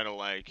to try to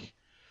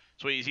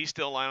So wait, is he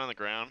still lying on the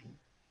ground?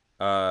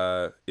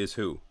 Is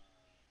who?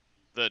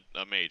 The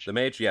mage. The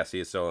mage? Yes, he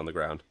is still on the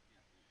ground.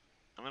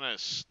 I'm gonna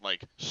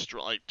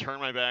turn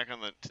my back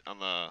on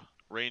the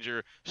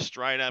ranger,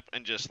 stride up,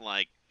 and just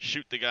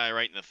shoot the guy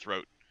right in the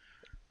throat.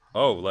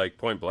 Oh, like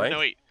point blank? No,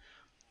 wait.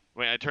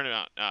 I turn it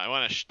out. I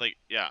want to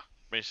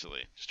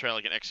basically just try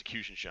an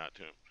execution shot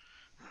to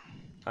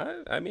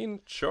him. I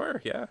mean,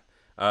 sure, yeah.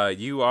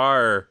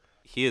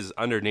 He is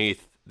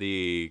underneath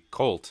the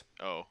colt.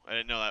 Oh, I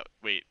didn't know that.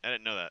 Wait, I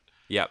didn't know that.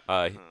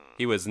 Yeah,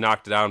 he was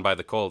knocked down by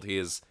the colt.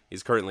 He's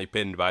currently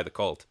pinned by the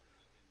colt.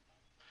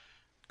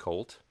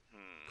 Colt?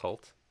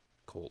 Colt?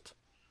 Colt.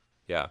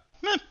 Yeah.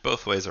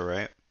 Both ways are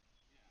right.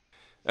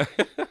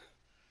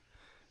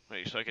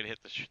 Wait, so I can hit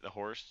the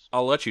horse?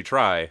 I'll let you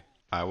try.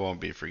 I won't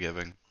be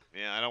forgiving.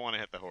 Yeah, I don't want to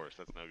hit the horse.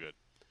 That's no good.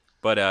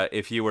 But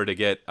if you were to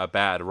get a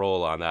bad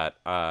roll on that,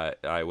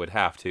 I would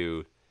have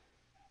to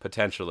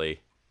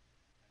potentially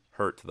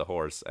hurt the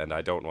horse, and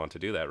I don't want to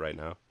do that right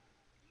now.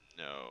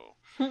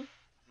 No.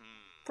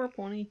 Poor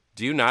pony.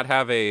 Do you not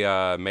have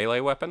a melee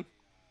weapon?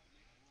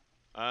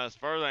 As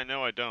far as I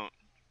know, I don't.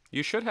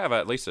 You should have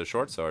at least a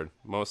short sword.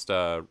 Most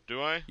Do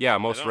I? yeah, I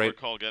most don't right.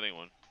 recall getting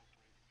one.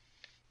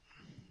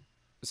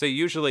 So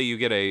usually you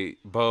get a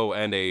bow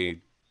and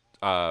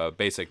a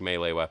basic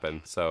melee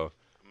weapon. So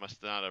I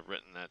must not have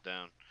written that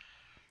down.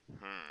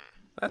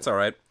 that's all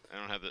right. I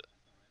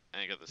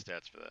ain't got the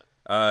stats for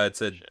that.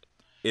 Shit.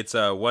 It's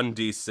a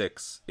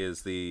 1d6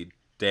 is the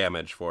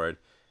damage for it,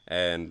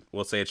 and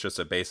we'll say it's just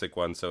a basic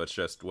one, so it's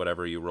just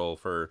whatever you roll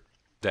for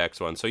dex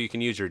one. So you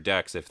can use your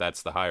dex if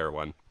that's the higher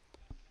one.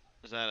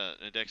 Is that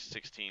a dex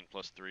 16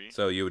 plus 3?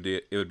 So it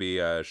would be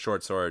a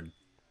short sword.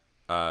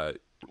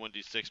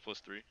 1d6 plus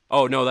 3?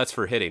 Oh no, that's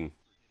for hitting.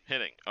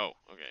 Hitting. Oh,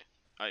 okay.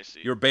 I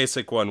see. Your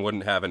basic one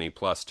wouldn't have any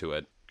plus to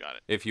it. Got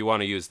it. If you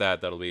want to use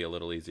that, that'll be a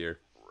little easier.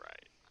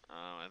 Right.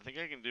 I think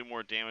I can do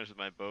more damage with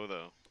my bow,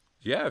 though.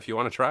 Yeah, if you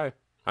want to try.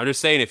 I'm just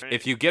saying,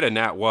 if you get a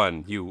nat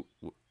 1,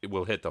 it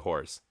will hit the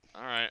horse.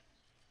 All right.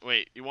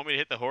 Wait, you want me to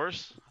hit the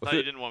horse? I thought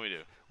you didn't want me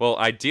to. Well,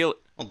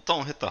 Well,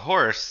 don't hit the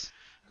horse.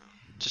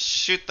 Just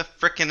shoot the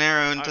frickin'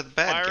 arrow into the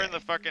bad guy. Firing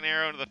the fucking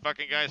arrow into the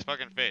fucking guy's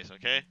fucking face,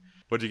 okay?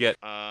 What'd you get?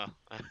 I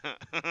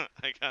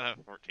got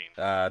a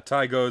 14.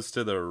 Ty goes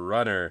to the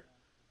runner.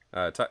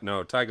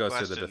 Ty goes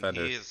to the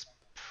defender. He is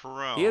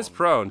prone. He is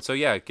prone, so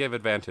yeah, give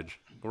advantage.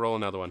 Roll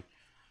another one.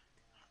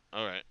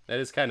 All right. That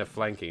is kind of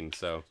flanking,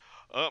 so.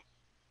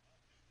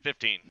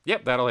 15.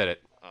 Yep, that'll hit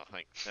it. Oh,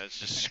 that's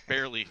just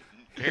barely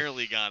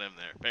got him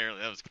there. Barely.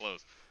 That was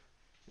close.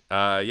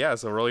 Yeah,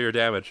 so roll your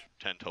damage.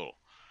 10 total.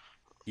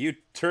 You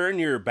turn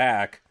your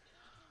back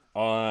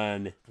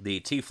on the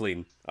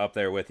tiefling up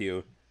there with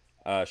you.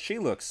 She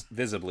looks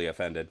visibly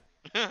offended.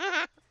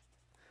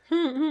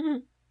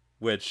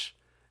 Which,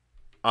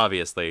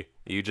 obviously,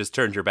 you just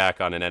turned your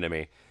back on an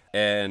enemy.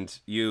 And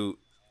you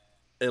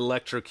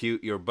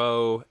electrocute your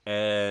bow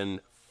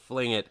and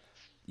fling it.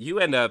 You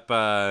end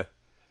up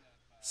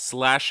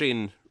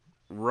slashing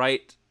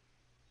right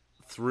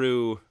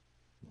through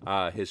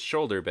his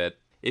shoulder bit.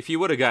 If you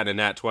would have gotten a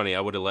nat 20, I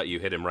would have let you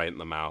hit him right in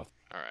the mouth.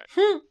 All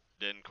right.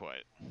 Didn't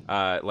quite.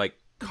 Like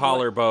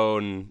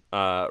collarbone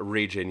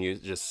region, you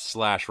just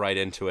slash right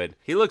into it.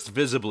 He looks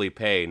visibly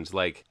pained.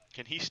 Like,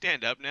 Can he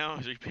stand up now?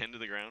 Is he pinned to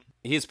the ground?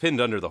 he's pinned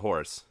under the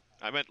horse.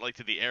 I meant like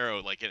to the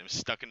arrow, like get him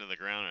stuck into the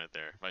ground right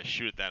there. If I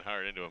shoot it that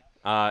hard into him.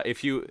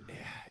 If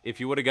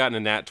you would have gotten a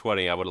nat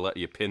 20, I would have let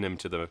you pin him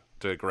to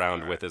the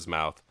ground with his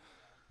mouth.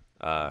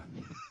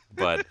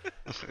 But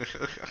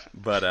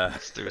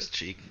Just through his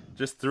cheek.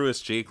 just through his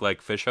cheek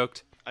like fish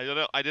hooked. I don't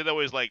know. I did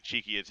always like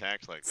cheeky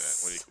attacks like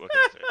that. What can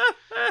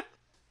I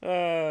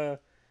say?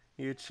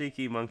 You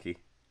cheeky monkey.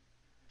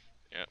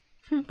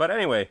 Yep. But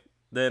anyway,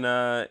 then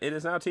it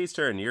is now T's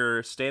turn.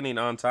 You're standing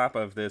on top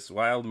of this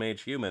wild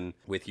mage human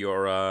with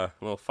your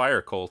little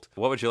fire colt.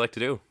 What would you like to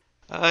do?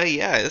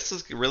 Yeah, this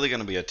is really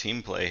going to be a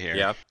team play here.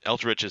 Yeah.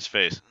 Eldritch's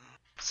face.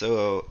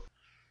 So,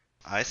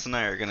 Ice and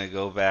I are going to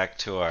go back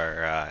to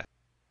our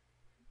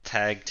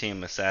tag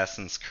team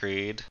Assassin's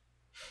Creed,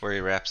 where he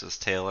wraps his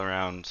tail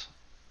around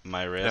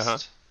my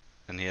wrist,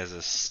 and he has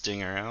his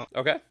stinger out.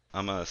 Okay.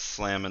 I'm going to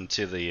slam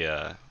into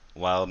the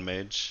wild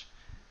mage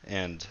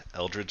and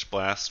Eldritch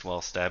Blast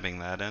while stabbing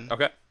that in.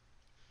 Okay.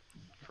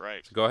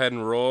 Right. So go ahead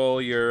and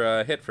roll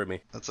your hit for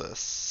me. That's a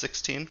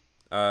 16.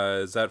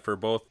 Is that for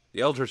both?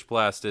 The Eldritch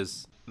Blast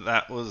is...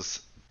 That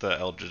was the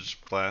Eldritch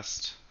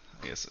Blast.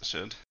 I guess it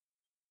should.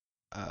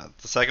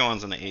 The second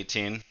one's an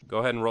 18. Go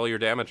ahead and roll your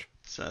damage.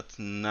 So that's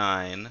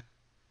 9.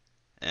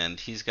 And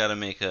he's got to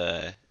make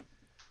a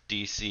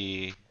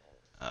DC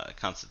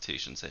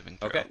Constitution saving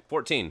throw. Okay.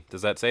 14.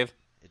 Does that save?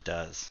 It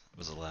does. It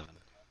was 11.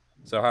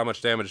 So how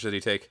much damage did he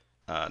take?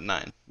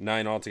 9.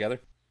 9 altogether?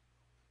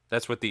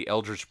 That's with the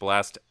Eldritch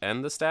Blast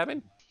and the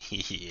stabbing?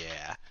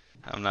 Yeah.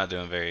 I'm not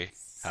doing very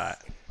hot.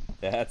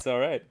 That's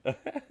alright.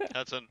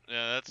 That's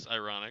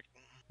ironic.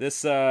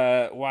 This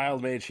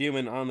wild mage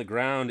human on the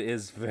ground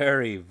is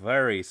very,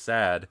 very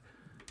sad.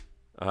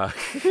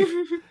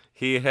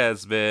 He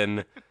has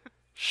been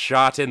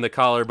shot in the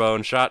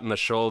collarbone, shot in the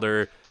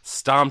shoulder,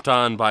 stomped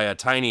on by a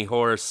tiny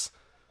horse.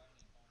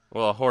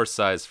 Well, a horse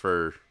size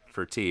for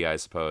T, I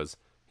suppose.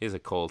 He's a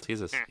colt.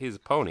 He's a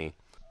pony.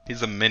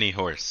 He's a mini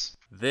horse.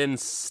 Then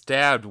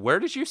stabbed. Where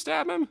did you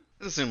stab him?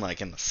 I assume like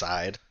in the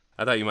side.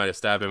 I thought you might have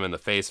stabbed him in the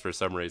face for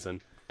some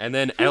reason. And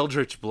then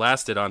Eldritch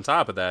blasted on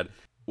top of that.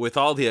 With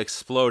all the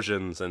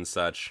explosions and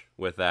such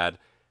with that,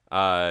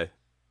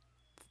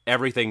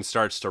 everything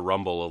starts to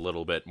rumble a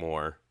little bit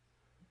more.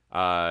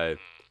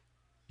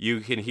 You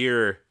can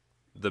hear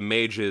the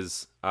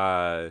mages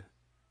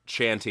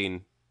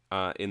chanting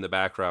in the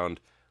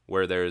background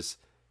where there's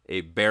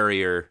a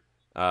barrier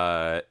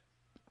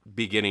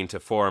beginning to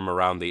form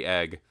around the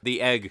egg.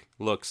 The egg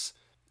looks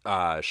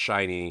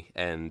shiny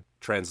and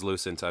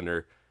translucent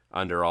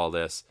under all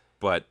this,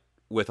 but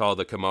with all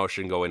the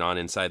commotion going on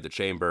inside the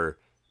chamber,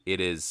 it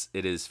is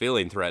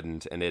feeling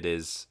threatened, and it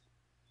is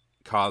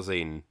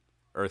causing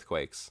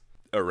earthquakes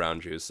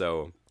around you.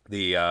 So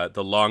the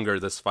longer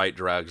this fight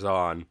drags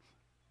on,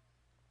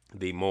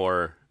 the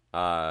more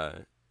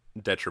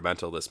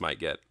detrimental this might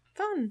get.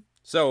 Fun.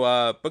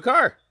 So,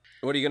 Bakar,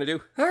 what are you gonna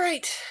do? All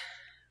right.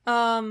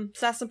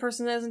 Assassin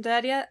person isn't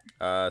dead yet?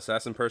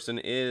 Assassin person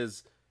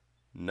is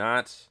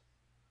not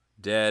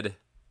dead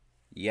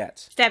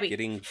yet.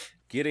 Stabby.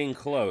 Getting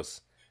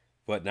close,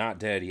 but not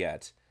dead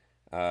yet.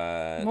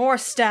 More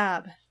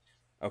stab.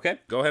 Okay,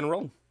 go ahead and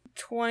roll.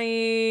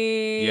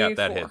 20. Yeah,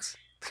 that hits.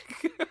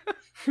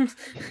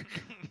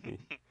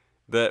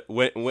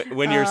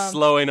 When you're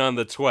slowing on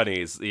the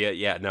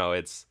 20s, no,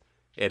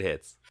 it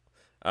hits.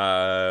 Go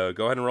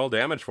ahead and roll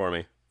damage for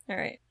me. All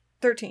right,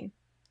 13.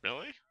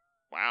 Really?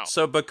 Wow.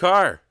 So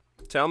Bakar,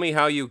 tell me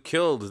how you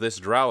killed this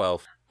drow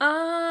elf.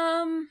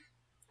 I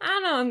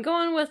don't know. I'm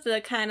going with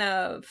the kind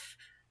of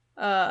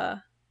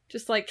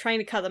just like trying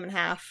to cut them in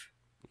half.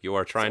 You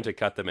are trying to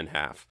cut them in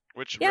half.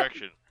 Which Yep.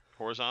 direction?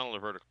 Horizontal or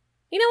vertical?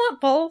 You know what?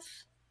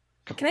 Both.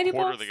 Can I do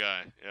Quarter both? the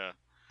guy. Yeah.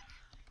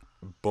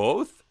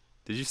 Both?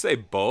 Did you say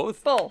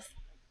both? Both.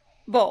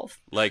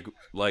 Like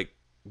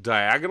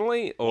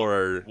diagonally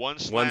or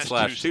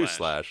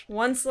 1/2/2/? 1/2/?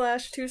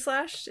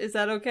 1/2/? Is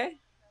that okay?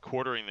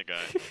 Quartering the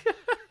guy.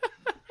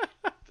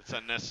 That's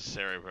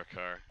unnecessary,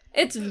 Bakar.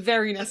 It's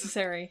very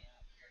necessary.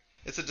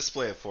 It's a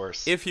display of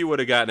force. If you would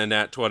have gotten a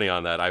nat 20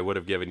 on that, I would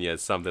have given you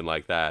something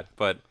like that.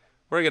 But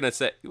we're gonna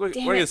say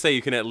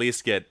you can at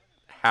least get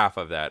half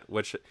of that.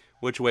 Which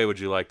way would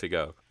you like to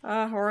go?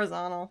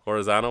 Horizontal.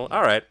 Horizontal?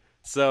 All right.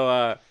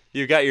 So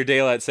you got your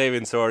daylight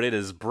saving sword. It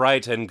is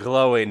bright and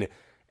glowing.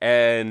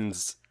 And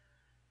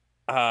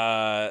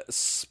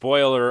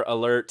spoiler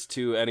alert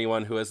to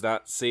anyone who has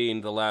not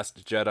seen The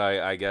Last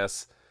Jedi, I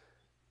guess.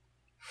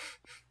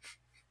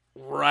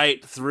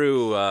 Right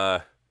through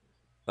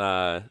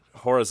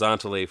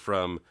horizontally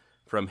from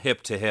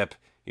hip to hip,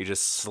 you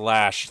just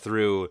slash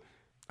through.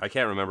 I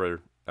can't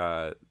remember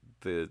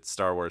the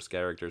Star Wars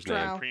character's name.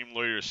 Drow. Supreme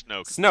Lawyer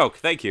Snoke. Snoke,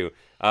 thank you.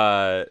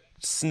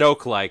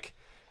 Snoke-like,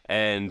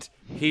 and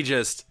he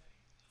just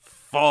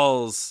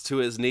falls to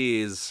his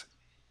knees,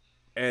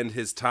 and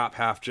his top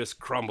half just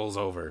crumbles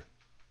over.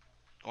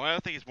 Well, I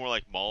think it's more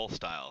like Maul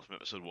style from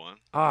episode 1.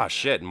 Ah,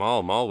 shit,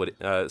 Maul would...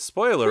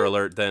 spoiler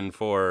alert, then,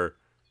 for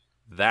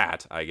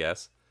that, I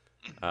guess.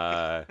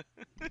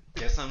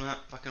 Guess I'm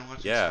not fucking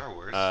watching Star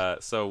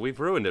Wars. So we've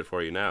ruined it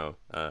for you now,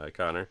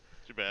 Connor.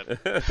 Too bad.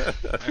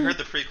 I heard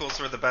the prequels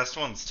were the best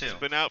ones, too. It's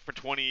been out for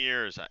 20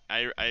 years.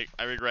 I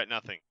regret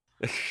nothing.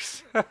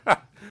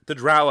 The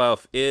drow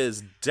elf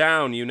is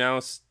down. You now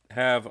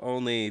have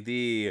only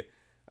the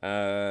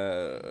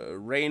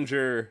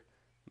ranger,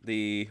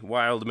 the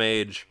wild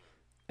mage,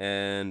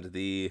 and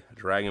the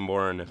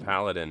dragonborn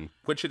paladin,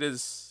 which it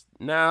is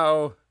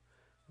now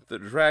the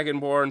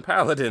dragonborn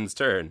paladin's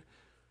turn.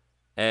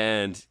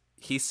 And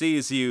he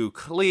sees you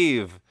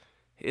cleave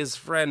his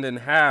friend in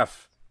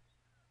half,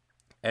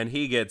 and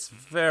he gets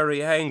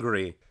very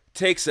angry,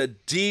 takes a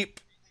deep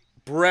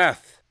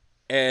breath,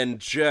 and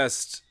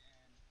just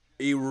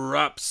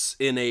erupts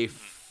in a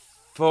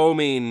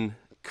foaming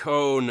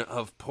cone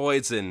of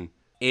poison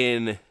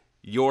in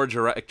your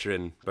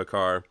direction,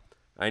 Bakar.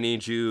 I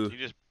need you... Did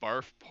you just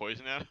barf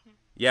poison at him?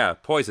 Yeah,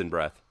 poison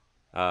breath.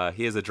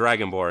 He is a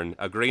dragonborn,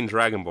 a green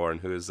dragonborn,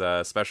 whose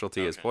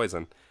specialty is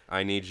poison.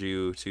 I need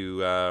you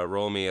to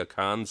roll me a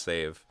con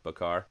save,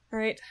 Bakar.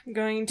 Alright, I'm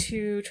going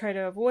to try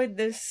to avoid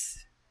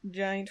this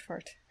giant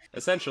fart.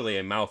 Essentially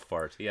a mouth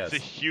fart, yes.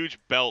 It's a huge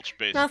belch,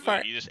 basically. Not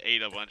fart. You just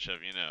ate a bunch of,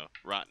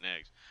 rotten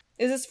eggs.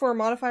 Is this for a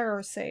modifier or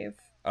a save?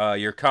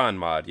 Your con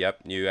mod, yep.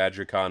 You add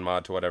your con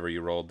mod to whatever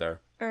you rolled there.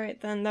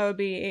 Alright, then that would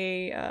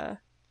be a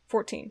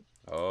 14.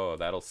 Oh,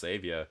 that'll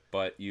save you.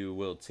 But you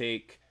will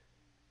take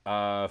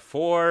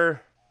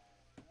 4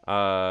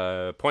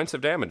 points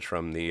of damage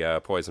from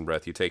the poison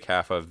breath. You take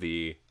half of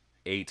the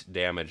 8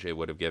 damage it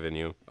would have given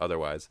you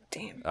otherwise.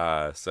 Damn.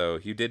 So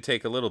you did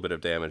take a little bit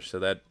of damage, so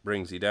that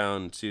brings you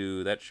down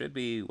to, that should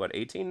be,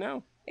 18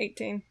 now?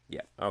 18.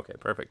 Yeah, okay,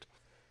 perfect.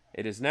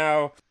 It is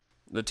now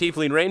the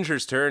Tiefling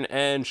Ranger's turn,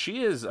 and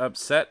she is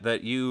upset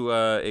that you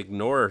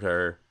ignored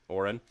her,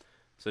 Oren.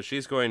 So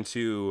she's going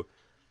to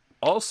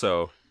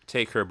also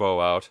take her bow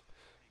out,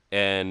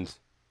 and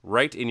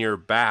right in your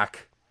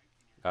back,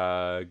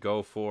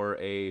 go for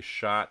a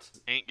shot.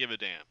 Ain't give a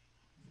damn.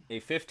 A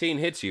 15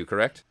 hits you,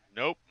 correct?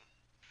 Nope.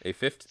 A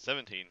 15?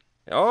 17.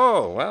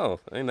 Oh, well,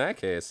 in that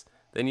case,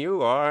 then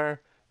you are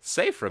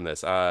safe from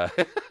this. No,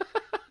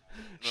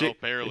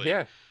 barely.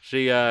 Yeah,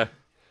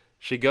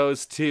 she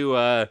goes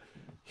to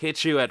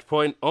hit you at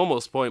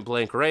almost point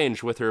blank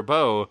range with her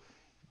bow,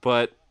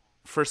 but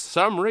for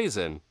some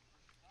reason,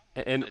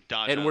 and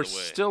dodge out we're of the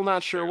way. still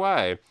not sure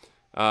why,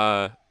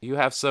 you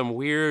have some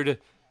weird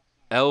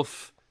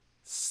elf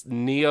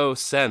neo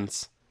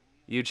sense.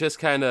 You just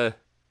kind of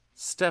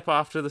step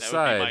off to the That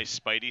side. would be my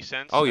spidey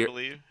sense, Oh, I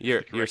believe.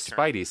 your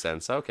spidey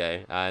sense,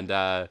 okay.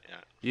 And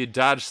you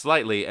dodge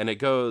slightly, and it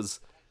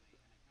goes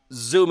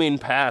zooming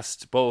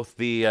past both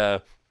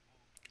the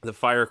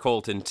fire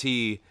colt and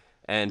T,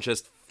 and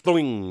just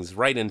flings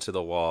right into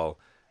the wall.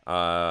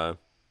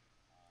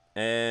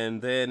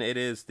 And then it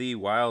is the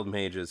wild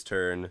mage's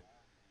turn.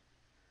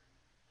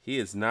 He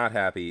is not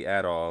happy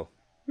at all.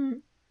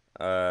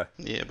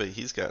 Yeah, but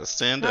he's got to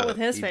stand Not up. with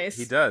his face.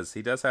 He does.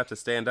 He does have to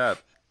stand up.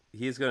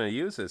 he's going to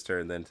use his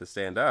turn then to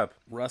stand up.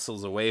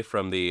 Rustles away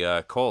from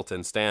the Colt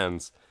and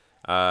stands.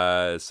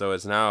 So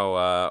it's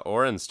now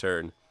Oren's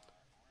turn.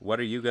 What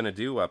are you going to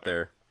do up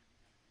there?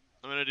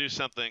 I'm going to do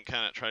something,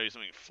 try to do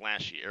something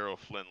flashy, Errol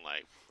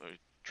Flynn-like.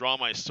 Draw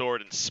my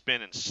sword and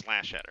spin and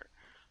slash at her.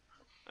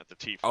 At the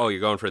tiefling. Oh,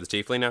 you're going for the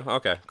tiefling now?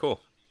 Okay,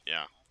 cool.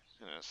 Yeah.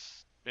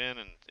 Spin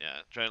and,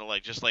 try to,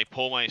 just,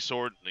 pull my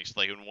sword,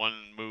 in one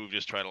move,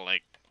 just try to,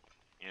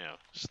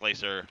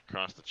 slice her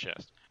across the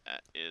chest.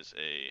 That is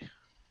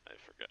I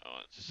forgot. Oh,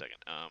 it's a second.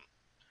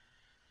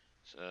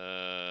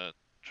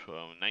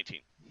 19.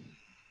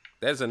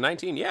 That's a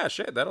 19. Yeah,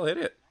 shit, that'll hit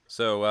it.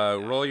 So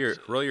roll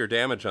your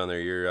damage on there.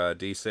 Your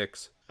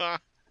D6.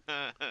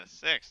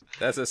 6.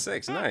 That's a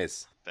 6.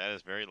 Nice. That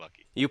is very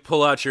lucky. You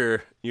pull out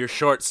your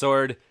short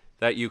sword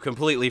that you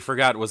completely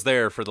forgot was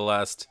there for the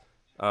last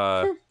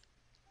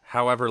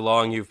however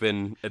long you've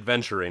been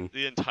adventuring.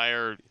 The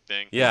entire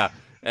thing. Yeah,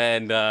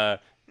 and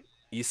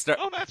you start.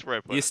 Oh, that's where I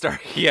put it. You start.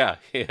 Yeah,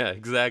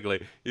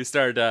 exactly. You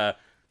start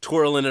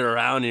twirling it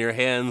around in your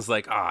hands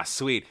like,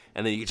 sweet,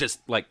 and then you just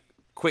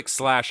quick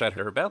slash at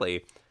her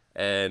belly,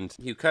 and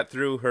you cut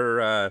through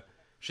her.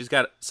 She's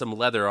got some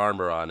leather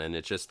armor on, and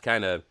it just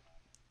kind of.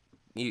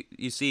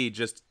 You see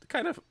just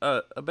kind of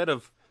a bit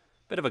of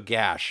a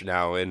gash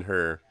now in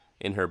her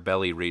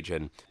belly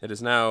region. It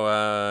is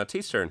now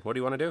T's turn. What do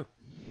you want to do?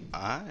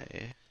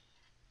 I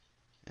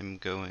am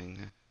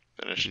going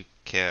Finish. to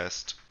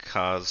cast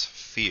Cause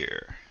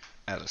Fear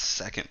at a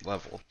 2nd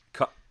level.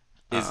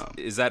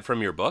 Is that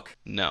from your book?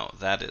 No,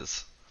 that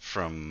is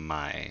from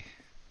my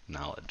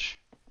knowledge.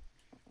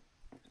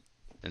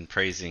 And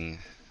praising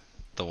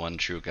the one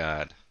true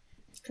God.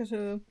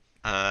 Cthulhu.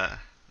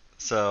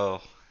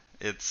 So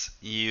it's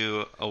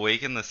you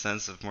awaken the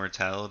sense of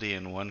mortality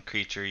in one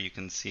creature you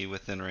can see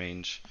within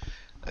range.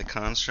 A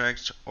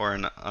construct or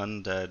an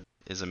undead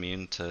is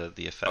immune to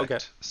the effect. Okay.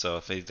 So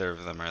if either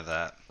of them are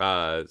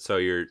that. So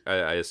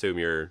I assume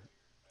you're.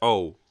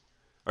 Oh,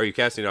 are you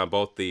casting on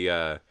both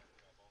the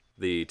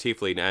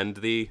tiefling and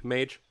the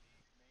mage?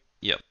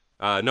 Yep.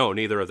 No,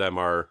 neither of them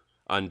are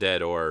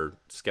undead or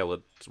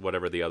skeletons,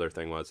 whatever the other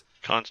thing was.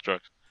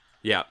 Construct.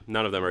 Yeah,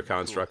 none of them are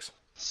constructs.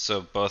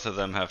 So both of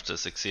them have to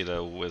succeed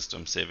a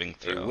wisdom saving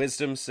throw. A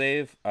wisdom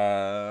save.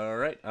 All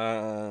right.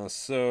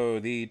 So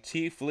the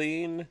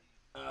tiefling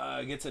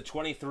gets a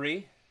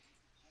 23.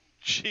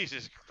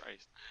 Jesus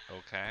Christ.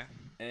 Okay.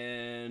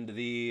 And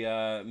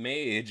the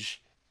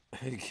mage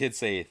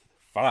gets a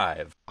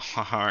 5.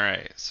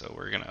 Alright, so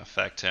we're going to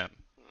affect him.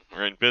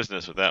 We're in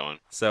business with that one.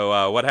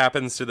 So what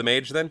happens to the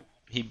mage then?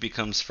 He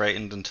becomes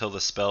frightened until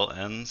the spell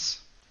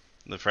ends.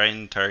 The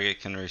frightened target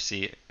can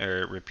repeat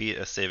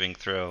a saving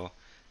throw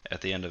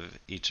at the end of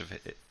each of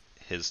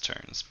his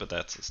turns, but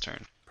that's his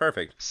turn.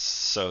 Perfect.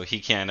 So he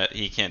can't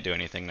do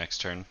anything next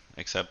turn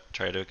except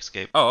try to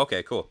escape. Oh,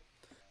 okay, cool.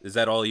 Is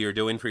that all you're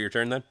doing for your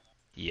turn then?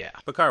 Yeah.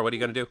 Bakar, what are you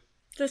going to do?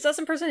 The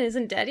assassin person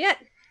isn't dead yet?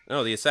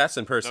 No, the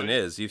assassin person No,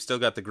 is. You've still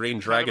got the green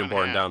cut him in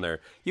dragonborn half. down there.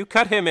 You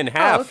cut him in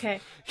half. Oh,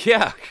 okay.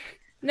 Yeah.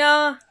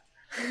 No.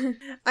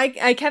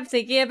 I kept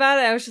thinking about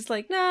it. I was just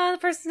like, no, the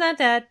person's not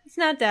dead. It's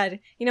not dead.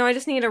 I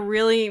just need to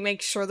really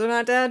make sure they're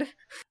not dead.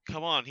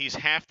 Come on, he's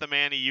half the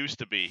man he used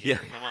to be. Yeah.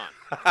 Come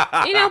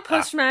on.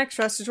 Post-traumatic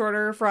stress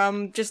disorder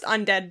from just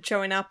undead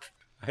showing up.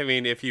 I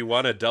mean, if you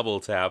want to double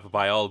tap,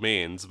 by all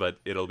means, but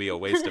it'll be a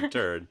waste of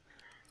turn.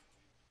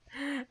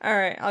 All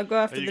right, I'll go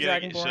after Are you the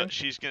gonna- dragonborn.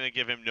 she's going to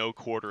give him no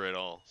quarter at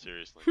all.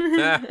 Seriously.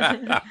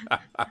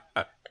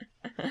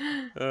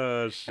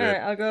 Oh, shit. All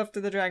right, I'll go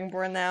after the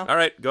dragonborn now. All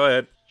right, go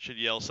ahead. Should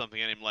yell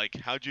something at him like,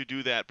 "How'd you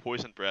do that,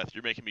 poison breath?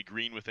 You're making me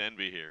green with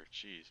envy here."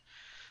 Jeez.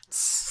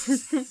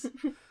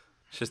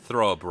 Just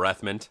throw a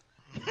breath mint.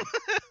 Even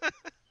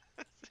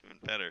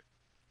better.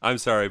 I'm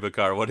sorry,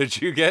 Bakar. What did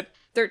you get?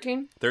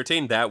 13.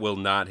 13? That will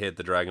not hit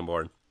the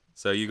dragonborn.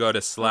 So you go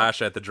to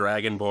slash at the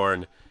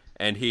dragonborn,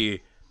 and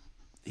he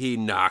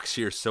knocks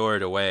your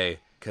sword away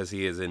because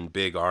he is in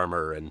big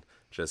armor and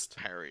just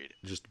Parried.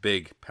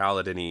 big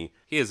paladin-y.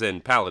 He is in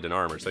paladin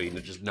armor, so he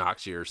just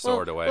knocks your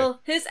sword away.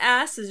 Well, his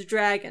ass is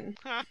dragon.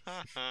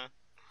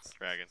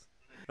 Dragon.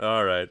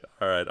 All right,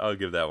 I'll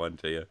give that one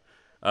to you.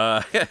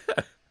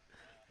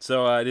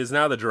 So it is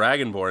now the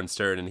Dragonborn's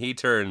turn, and he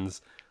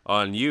turns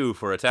on you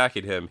for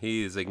attacking him.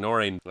 He's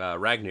ignoring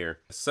Ragnir.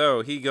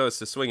 So he goes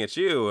to swing at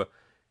you.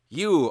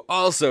 You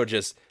also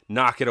just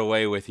knock it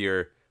away with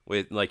your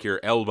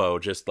elbow,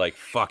 just like,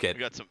 fuck it.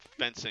 We got some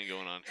fencing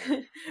going on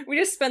here. We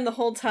just spend the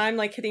whole time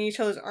hitting each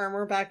other's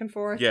armor back and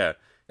forth. Yeah.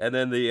 And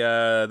then the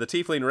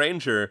Tiefling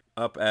Ranger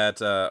up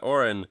at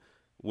Oren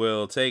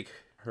will take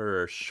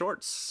her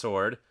short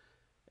sword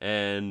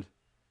and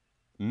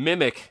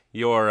mimic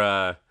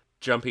your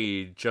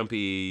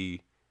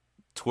jumpy,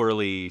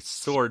 twirly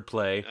sword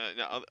play.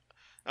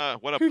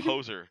 What a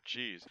poser.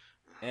 Jeez.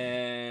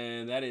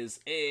 And that is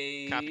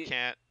a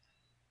Copycat.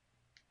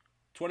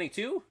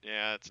 22?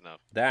 Yeah, that's enough.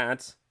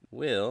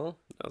 That'll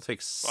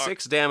take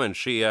 6 damage.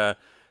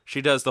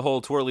 She does the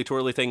whole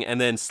twirly thing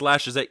and then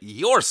slashes at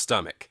your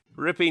stomach,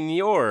 ripping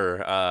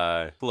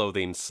your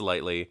clothing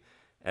slightly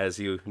as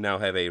you now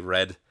have a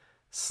red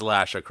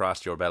slash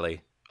across your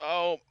belly.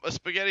 Oh, a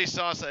spaghetti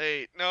sauce I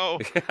ate. No,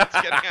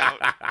 it's getting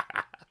out.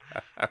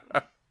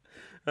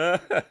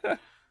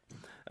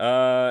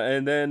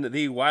 And then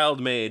the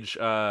wild mage,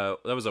 that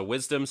was a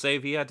wisdom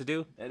save he had to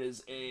do. That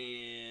is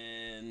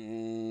a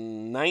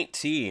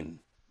 19.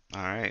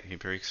 All right, he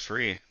breaks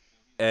free.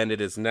 And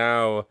it is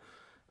now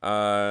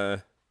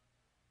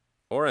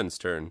Oren's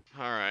turn.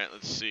 All right,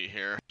 let's see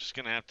here. Just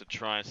gonna have to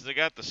try. Since I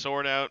got the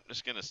sword out,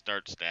 just gonna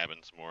start stabbing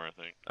some more, I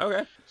think.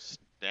 Okay.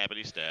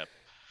 Stabbity stab.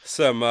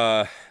 Some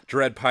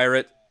Dread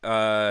Pirate,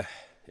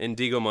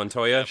 Indigo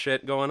Montoya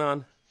shit going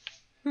on.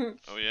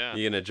 Oh, yeah.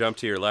 You gonna jump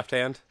to your left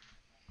hand?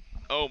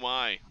 Oh,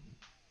 my.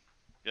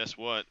 Guess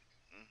what?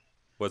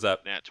 What's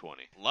up? Nat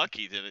 20.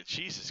 Lucky did it.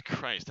 Jesus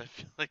Christ. I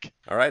feel like...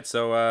 All right,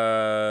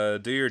 so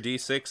do your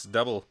D6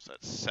 double. So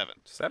that's 7.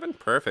 7?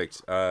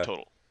 Perfect.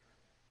 Total.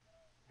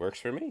 Works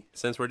for me.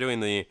 Since we're doing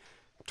the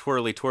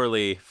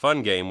twirly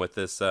fun game with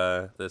this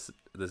this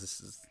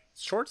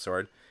short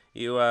sword,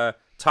 you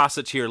toss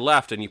it to your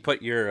left and you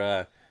put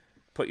your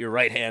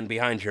right hand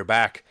behind your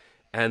back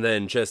and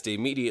then just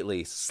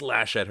immediately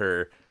slash at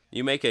her.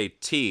 You make a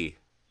T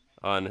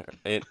on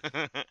it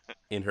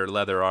in her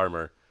leather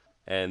armor,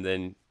 and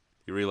then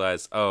you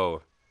realize,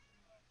 O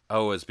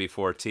is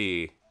before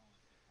T.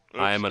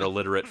 I am an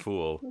illiterate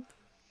fool.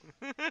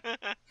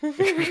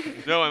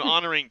 No, I'm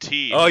honoring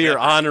T. Oh, you're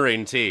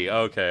honoring T.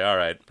 Okay, all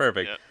right,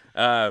 perfect.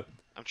 Yep.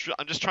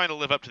 I'm just trying to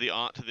live up to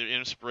the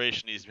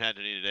inspiration he's had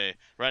to me today.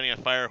 Riding a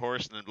fire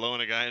horse and then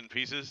blowing a guy in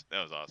pieces.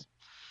 That was awesome.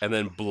 And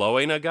then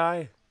blowing a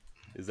guy?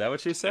 Is that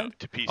what you said? No,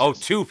 to pieces. Oh,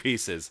 2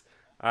 pieces.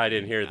 I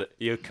didn't hear that.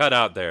 You cut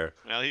out there.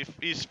 Well,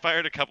 he's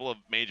fired a couple of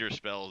major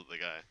spells at the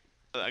guy.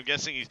 I'm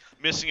guessing he's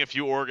missing a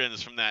few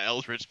organs from that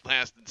Eldritch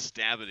Blast and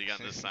stab that he got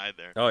on the side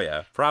there. Oh,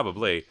 yeah,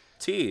 probably.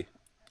 T,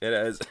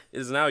 it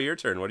is now your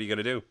turn. What are you going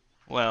to do?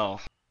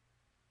 Well,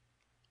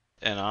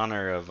 in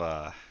honor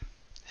of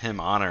him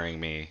honoring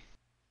me,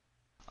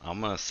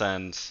 I'm going to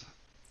send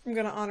I'm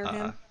gonna honor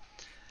him.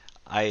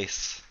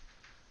 Ice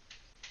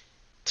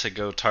to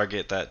go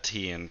target that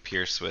T and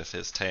pierce with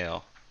his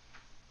tail.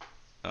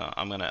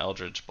 I'm going to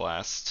Eldritch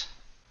Blast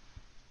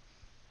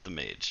the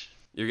mage.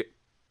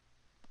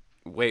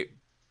 Wait,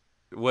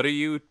 what are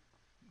you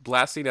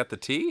blasting at the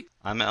T?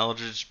 I'm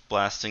Eldritch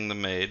Blasting the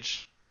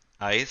mage.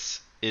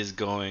 Ice is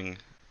going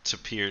to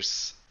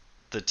pierce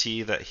the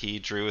T that he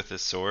drew with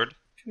his sword.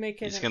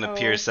 He's going to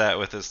pierce that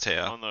with his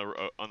tail.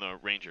 On the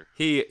ranger.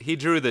 He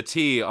drew the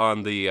T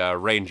on the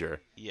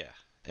ranger. Yeah.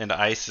 And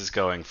Ice is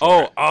going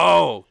for it.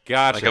 Oh,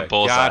 gotcha. Like a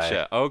bullseye.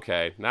 Gotcha.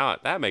 Okay, now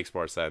that makes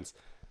more sense.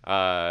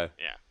 Yeah.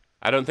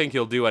 I don't think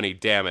you'll do any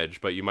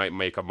damage, but you might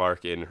make a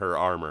mark in her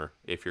armor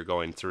if you're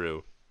going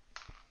through.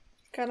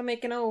 Gotta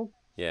make an O.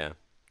 Yeah,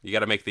 you got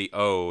to make the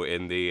O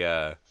in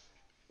the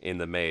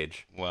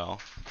mage. Well,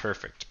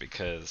 perfect,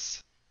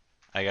 because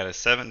I got a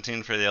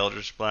 17 for the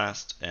Eldritch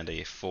Blast and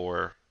a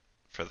 4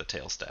 for the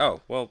tail stab.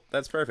 Oh, well,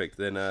 that's perfect.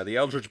 Then the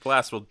Eldritch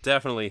Blast will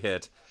definitely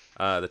hit.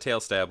 The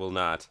tail stab will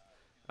not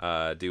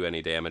do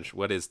any damage.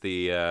 What is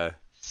the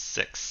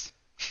 6.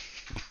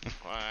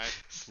 What?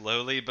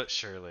 Slowly but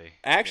surely.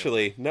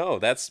 Actually, no,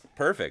 that's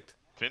perfect.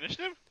 Finished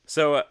him?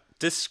 So,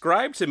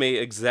 describe to me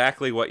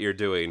exactly what you're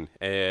doing.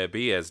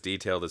 Be as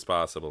detailed as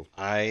possible.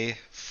 I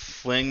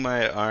fling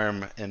my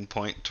arm and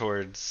point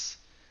towards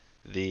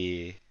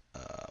the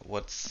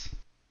what's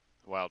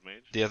Wild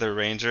mage. the other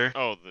ranger?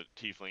 Oh, the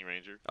tiefling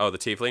ranger. Oh, the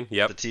tiefling?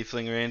 Yep. The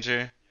tiefling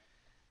ranger.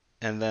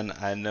 And then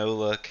I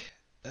no-look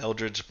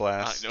Eldritch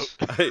Blast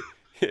Nope.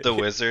 the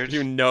wizard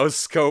You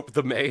no-scope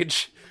the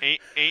mage?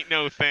 Ain't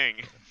no thing.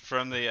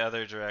 from the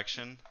other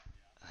direction.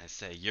 I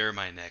say, "You're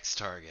my next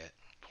target."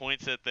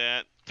 Points at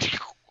that.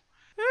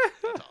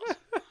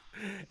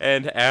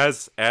 And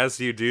as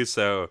you do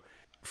so,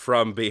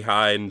 from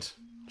behind,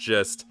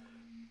 just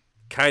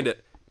kind of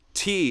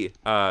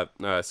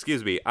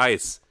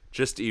ice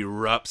just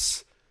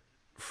erupts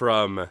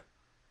from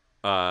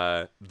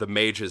the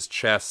mage's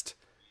chest,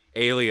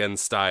 alien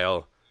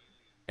style,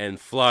 and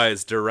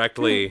flies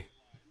directly,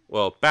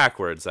 well,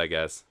 backwards, I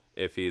guess,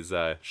 if he's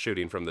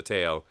shooting from the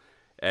tail,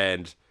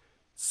 and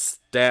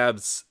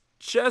stabs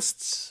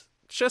just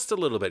a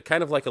little bit,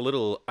 kind of like a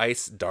little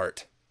ice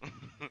dart.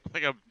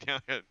 like a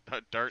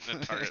dart in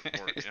a target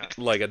board. Yeah.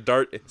 Like a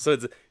dart. So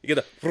you get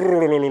a.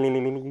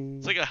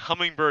 It's like a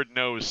hummingbird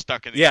nose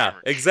stuck in the Yeah,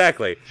 armor.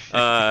 exactly.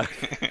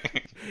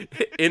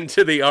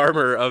 Into the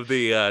armor of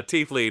the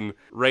tiefling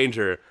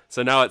ranger.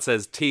 So now it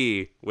says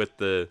T with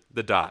the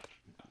dot.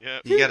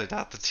 Yep. You gotta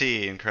dot the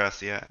T and cross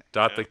the I.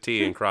 Dot the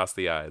T and cross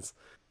the I's.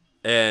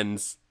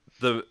 And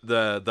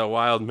the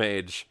wild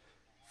mage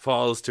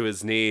falls to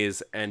his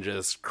knees and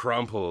just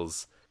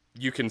crumples.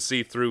 You can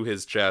see through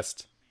his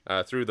chest,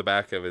 through the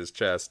back of his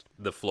chest,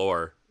 the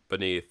floor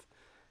beneath.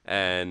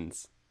 And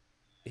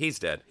he's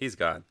dead. He's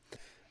gone.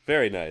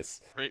 Very nice.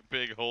 Great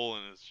big hole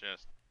in his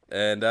chest.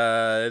 And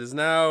it is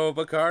now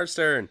Bakar's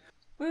turn.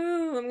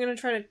 Woo! I'm gonna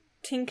try to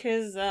tink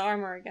his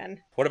armor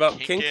again. What about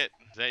Kink Kink? it.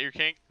 Is that your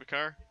kink,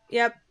 Bakar?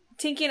 Yep.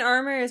 Tinking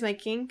armor is my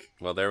kink.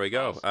 Well, there we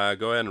go.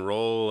 Go ahead and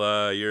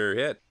roll your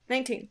hit.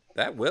 19.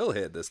 That will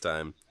hit this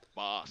time.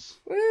 boss.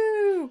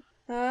 Woo!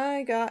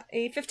 I got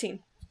a 15.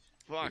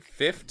 Fuck.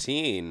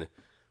 15.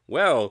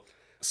 Well,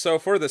 so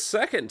for the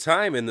second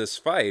time in this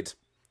fight,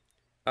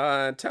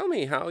 tell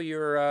me how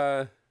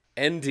you're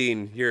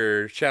ending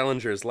your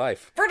challenger's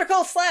life.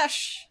 Vertical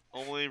slash!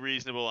 Only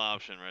reasonable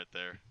option right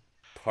there.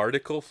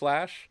 Particle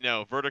flash?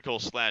 No, vertical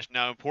slash.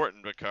 Now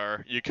important,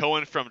 Bakar. You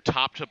going from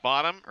top to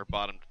bottom or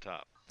bottom to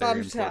top? Bottom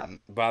Very to top.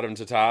 important. Bottom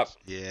to top?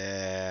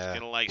 Yeah.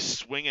 Gonna like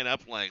swing it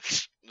up like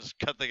just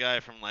cut the guy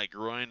from like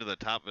groin to the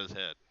top of his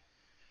head.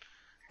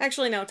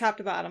 Actually, no, top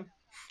to bottom.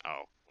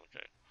 Oh,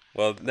 okay.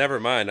 Well, never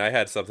mind. I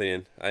had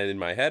something in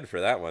my head for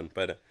that one,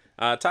 but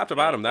top to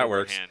bottom, that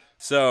works. Overhand.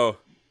 So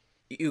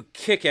you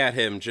kick at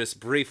him just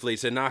briefly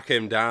to knock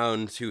him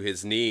down to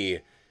his knee,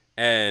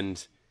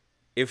 and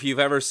if you've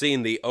ever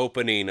seen the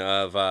opening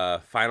of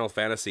Final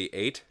Fantasy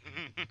VIII,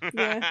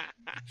 Yeah.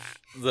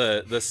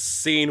 the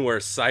scene where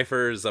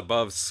Cypher's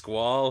above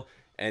Squall,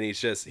 and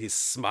he's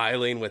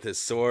smiling with his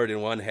sword in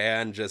one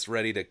hand, just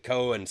ready to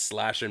go and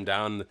slash him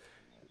down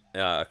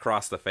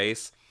across the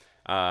face.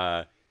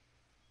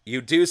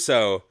 You do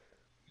so,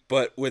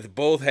 but with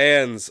both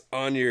hands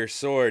on your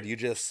sword, you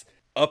just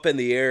up in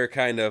the air,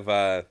 kind of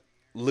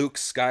Luke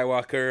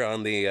Skywalker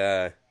on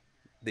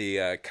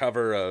the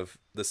cover of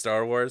the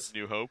Star Wars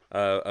New Hope.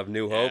 of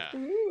New Hope, Yeah.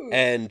 Ooh.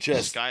 and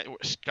just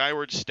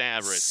Skyward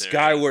stab right there.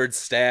 skyward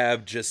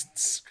stab, just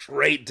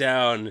straight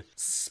down,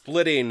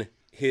 splitting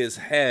his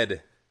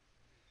head,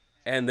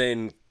 and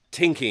then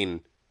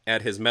tinking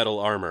at his metal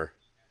armor.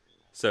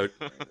 So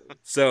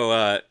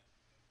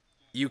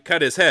you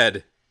cut his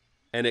head,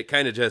 and it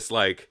kind of just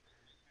like,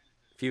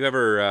 if you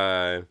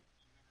ever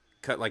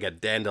cut like a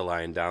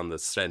dandelion down the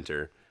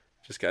center,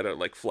 just kind of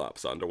like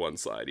flops onto one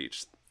side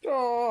each.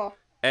 Oh.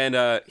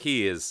 And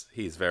he's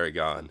very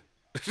gone.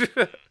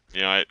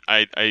 You know,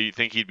 I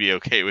think he'd be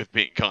okay with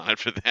being gone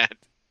after that.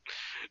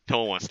 No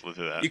one wants to live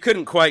through that. You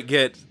couldn't quite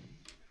get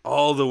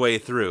all the way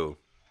through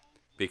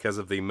because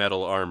of the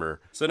metal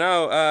armor. So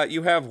now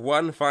you have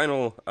one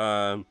final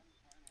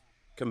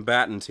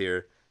combatant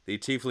here. The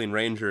Tiefling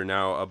Ranger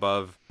now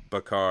above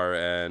Bakar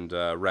and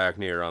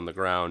Ragnir on the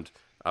ground,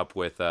 up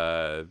with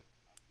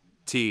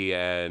T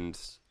and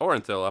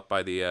Orenthal up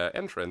by the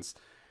entrance.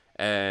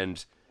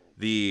 And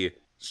the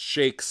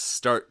shakes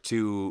start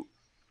to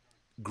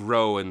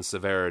grow in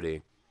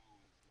severity.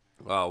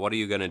 Well, what are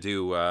you going to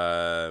do?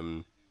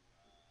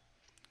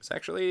 It's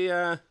actually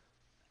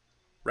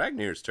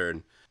Ragnir's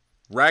turn.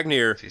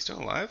 Ragnir, Is he still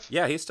alive?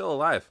 yeah, he's still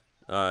alive.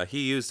 He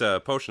used a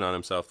potion on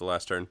himself the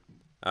last turn.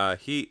 I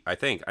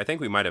think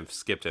we might have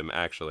skipped him,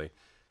 actually,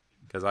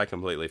 because I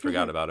completely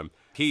forgot about him.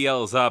 He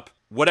yells up,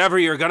 "Whatever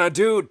you're gonna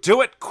do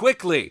it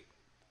quickly!"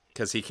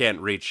 Because he can't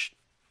reach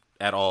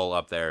at all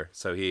up there,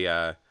 so he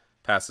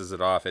passes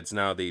it off. It's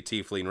now the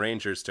Tiefling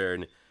Ranger's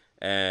turn,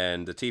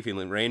 and the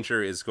Tiefling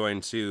Ranger is going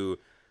to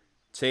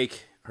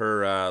take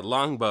her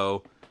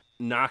longbow,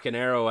 knock an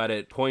arrow at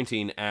it,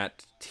 pointing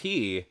at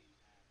T,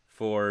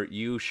 for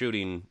you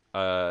shooting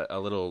a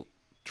little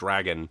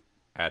dragon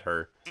at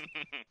her.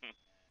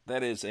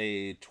 That is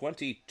a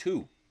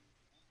 22.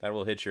 That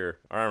will hit your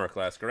armor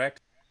class,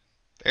 correct?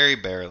 Very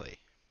barely.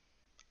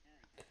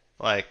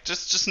 Like,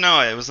 just know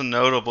it was a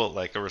notable,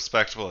 like, a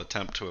respectable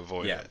attempt to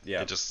avoid Yeah, it.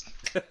 yeah. It just,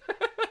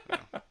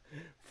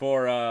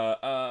 For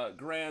a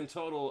grand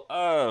total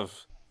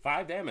of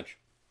 5 damage.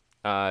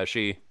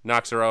 She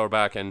knocks her arrow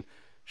back and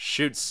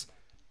shoots.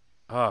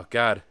 Oh,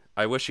 God.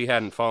 I wish she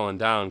hadn't fallen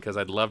down, because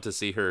I'd love to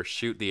see her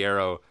shoot the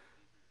arrow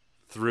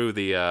through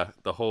the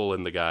hole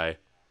in the guy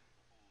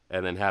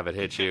and then have it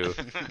hit you.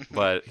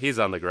 But he's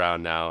on the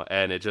ground now,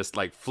 and it just,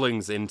 like,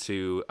 flings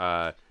into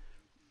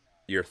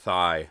your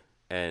thigh,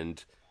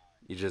 and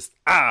you just,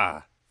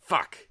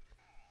 fuck.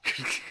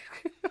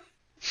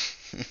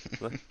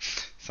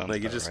 sounds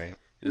Like, you about just, right.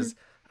 you just,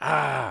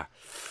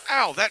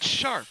 Ow, that's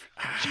sharp.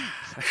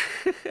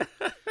 Jeez.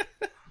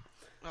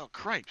 Oh,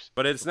 cripes.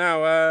 But it's now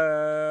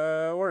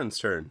Oren's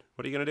turn.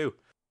 What are you going to do?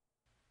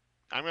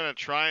 I'm going to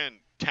try and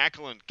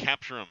tackle and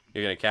capture him.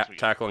 You're going to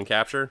tackle and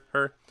capture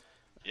her?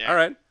 Yeah. All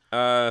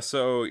right.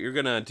 So you're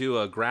going to do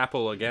a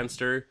grapple against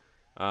her.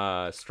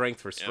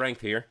 Strength for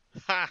strength here.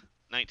 Ha!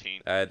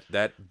 19.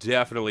 That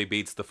definitely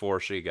beats the 4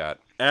 she got.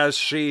 As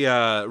she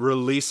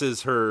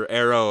releases her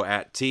arrow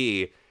at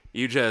T,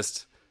 you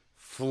just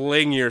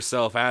fling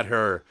yourself at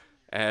her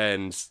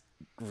and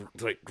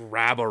like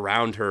grab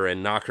around her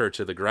and knock her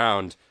to the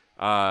ground.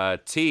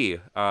 T,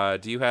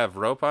 do you have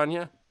rope on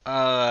you?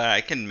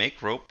 I can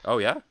make rope. Oh,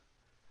 yeah?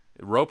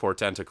 Rope or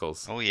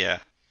tentacles? Oh, yeah.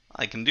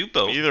 I can do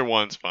both. Either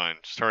one's fine.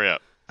 Just hurry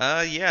up.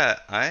 Yeah,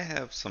 I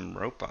have some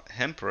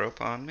hemp rope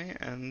on me,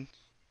 and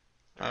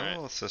I Alright.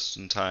 will assist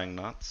in tying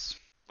knots.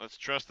 Let's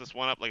truss this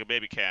one up like a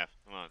baby calf.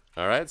 Come on.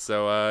 All right,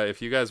 so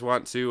if you guys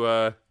want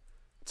to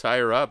tie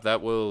her up,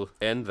 that will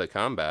end the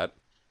combat.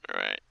 All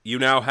right. You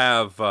now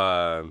have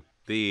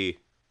the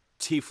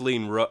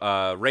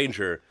Tiefling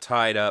Ranger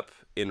tied up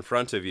in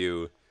front of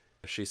you.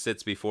 She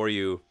sits before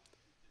you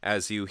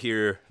as you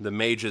hear the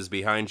mages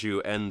behind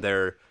you and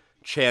their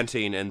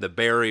chanting, and the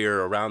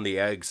barrier around the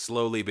egg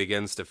slowly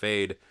begins to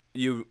fade.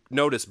 You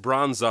notice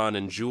Bronzon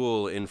and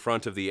Jewel in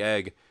front of the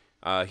egg.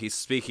 He's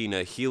speaking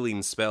a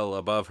healing spell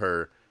above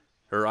her.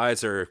 Her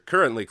eyes are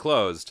currently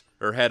closed,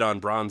 her head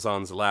on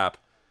Bronzon's lap.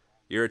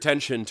 Your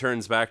attention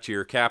turns back to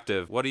your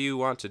captive. What do you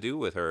want to do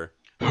with her?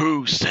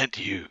 Who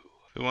sent you?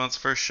 Who wants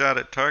first shot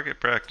at target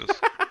practice?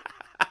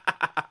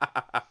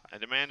 I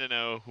demand to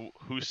know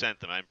who sent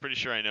them. I'm pretty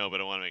sure I know, but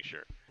I want to make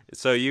sure.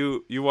 So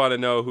you want to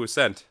know who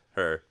sent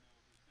her?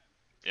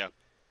 Yeah.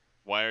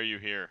 Why are you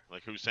here?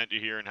 Like, who sent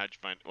you here and how'd you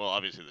find... Well,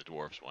 obviously the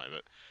dwarves why,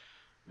 but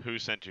who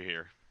sent you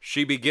here?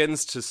 She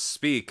begins to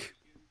speak,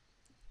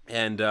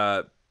 and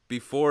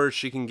before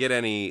she can get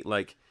any,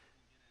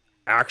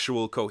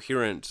 actual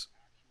coherent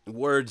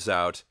words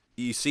out,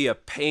 you see a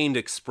pained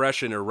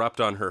expression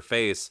erupt on her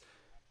face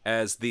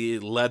as the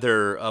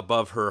leather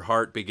above her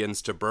heart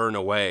begins to burn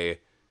away,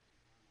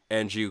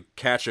 and you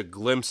catch a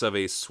glimpse of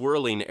a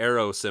swirling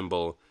arrow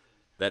symbol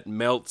that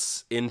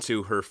melts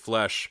into her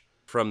flesh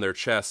from their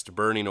chest,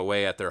 burning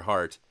away at their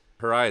heart.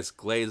 Her eyes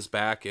glaze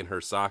back in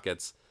her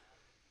sockets,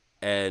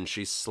 and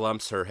she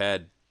slumps her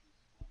head.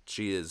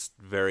 She is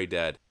very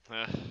dead.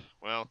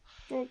 Well,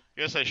 I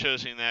guess I should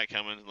have seen that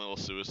coming. A little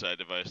suicide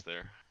device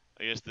there.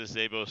 I guess this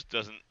Zabos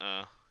doesn't,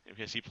 I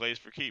guess he plays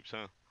for keeps,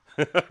 huh?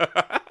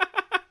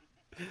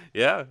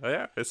 Yeah,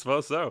 I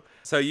suppose so.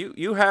 So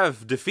you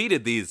have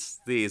defeated these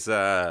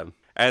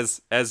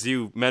as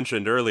you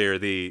mentioned earlier,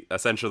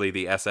 essentially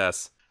the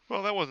SS.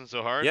 Well, that wasn't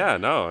so hard. Yeah,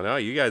 no,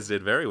 you guys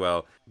did very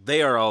well.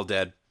 They are all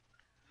dead.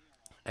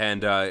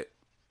 And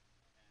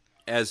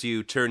as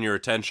you turn your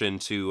attention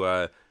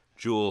to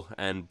Jewel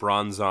and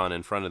Bronzon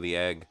in front of the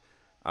egg,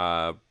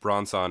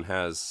 Bronzon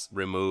has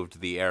removed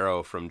the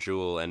arrow from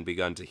Jewel and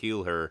begun to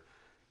heal her.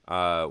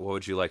 What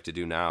would you like to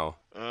do now?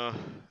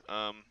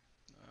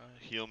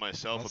 Heal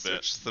myself a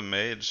bit. Switch the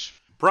mage.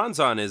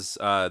 Bronzon is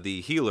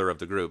the healer of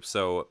the group,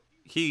 so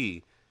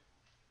he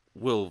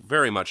will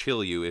very much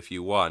heal you if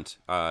you want.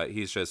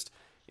 He's just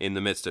in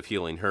the midst of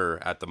healing her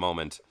at the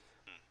moment.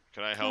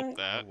 Could I help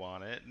that? I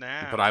want it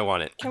now. But I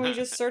want it. Can we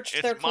just search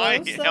It's their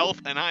clothes? my though?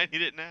 health, and I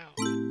need it now.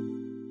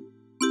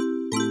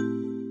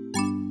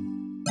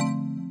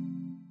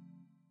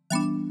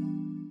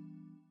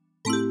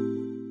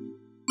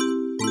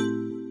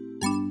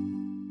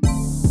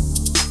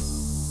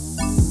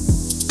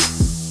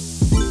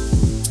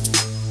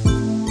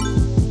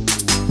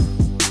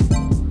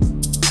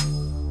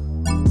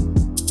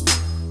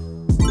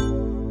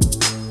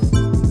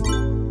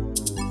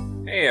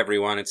 Hey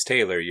everyone, it's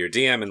Taylor, your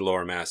DM and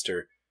lore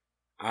master.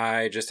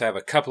 I just have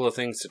a couple of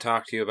things to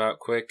talk to you about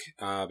quick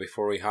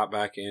before we hop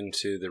back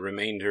into the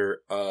remainder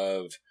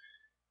of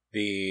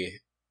the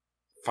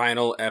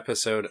final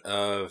episode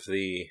of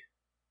the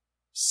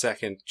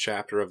second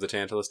chapter of the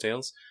Tantalus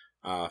Tales.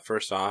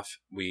 First off,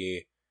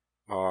 we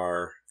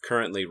are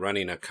currently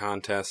running a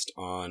contest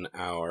on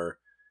our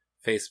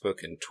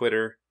Facebook and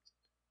Twitter.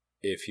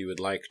 If you would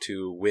like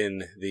to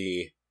win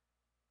the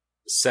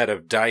set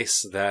of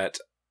dice that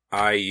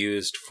I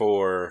used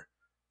for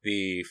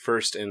the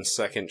first and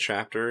second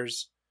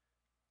chapters,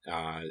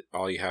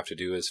 all you have to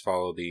do is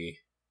follow the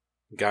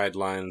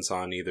guidelines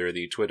on either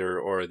the Twitter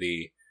or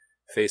the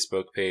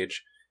Facebook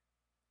page.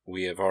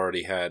 We have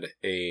already had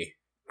a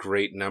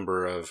great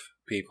number of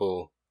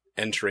people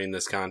entering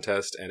this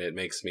contest, and it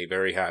makes me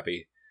very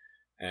happy.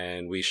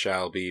 And we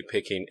shall be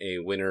picking a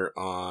winner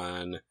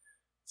on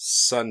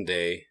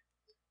Sunday,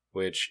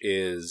 which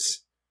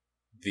is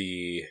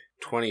the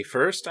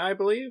 21st, I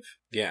believe?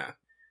 Yeah.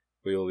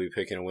 We will be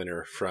picking a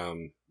winner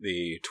from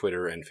the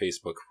Twitter and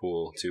Facebook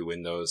pool to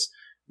win those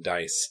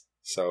dice.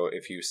 So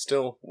if you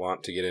still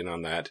want to get in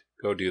on that,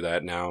 go do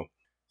that now.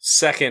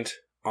 Second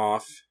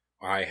off,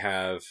 I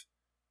have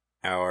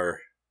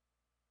our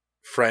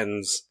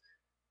friends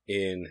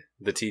in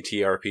the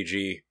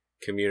TTRPG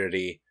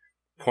community,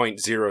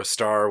 0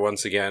 star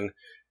once again.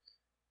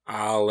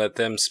 I'll let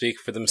them speak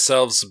for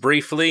themselves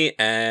briefly,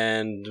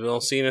 and we'll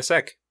see you in a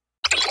sec.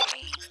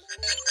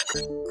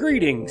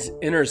 Greetings,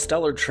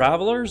 interstellar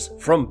travelers,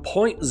 from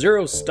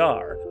 0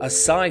 Star, a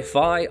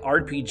sci-fi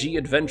RPG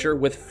adventure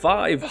with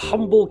 5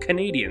 humble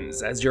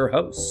Canadians as your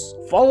hosts.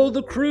 Follow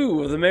the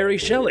crew of the Mary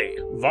Shelley,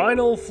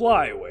 Vinyl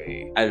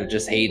Flyway. I would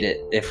just hate it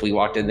if we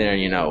walked in there,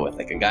 with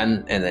like a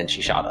gun, and then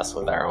she shot us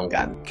with our own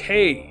gun.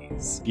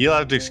 Kays. You'll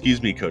have to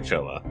excuse me,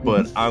 Coachella,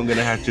 but I'm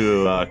gonna have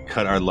to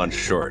cut our lunch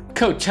short.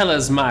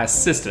 Coachella's my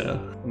sister.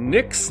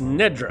 Nyx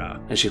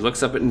Nedra. And she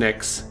looks up at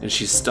Nyx, and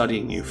she's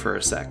studying you for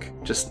a sec,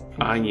 just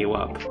eyeing you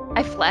up.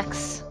 I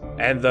flex.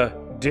 And the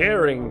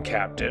daring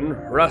captain,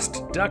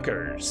 Rust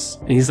Duckers.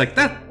 And he's like,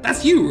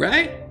 that's you,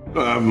 right?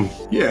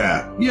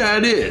 Yeah,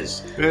 it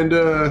is. And,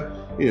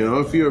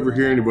 if you ever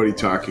hear anybody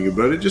talking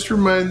about it, just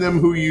remind them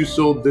who you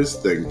sold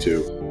this thing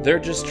to. They're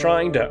just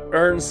trying to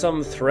earn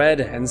some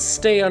thread and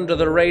stay under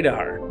the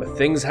radar, but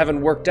things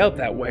haven't worked out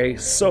that way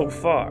so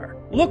far.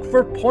 Look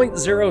for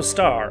 0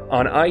 Star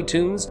on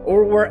iTunes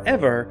or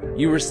wherever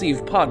you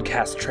receive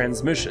podcast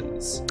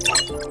transmissions.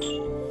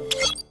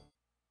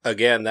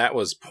 Again, that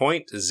was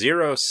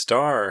 0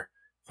 Star.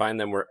 Find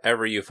them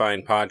wherever you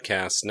find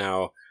podcasts.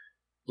 Now,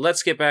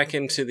 let's get back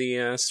into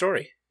the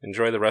story.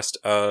 enjoy the rest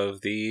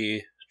of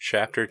the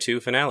Chapter 2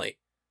 finale.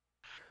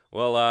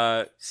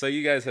 Well, so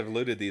you guys have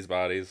looted these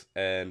bodies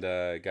and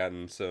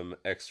gotten some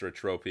extra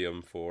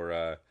tropium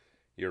for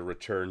your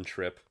return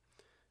trip.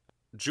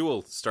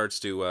 Jewel starts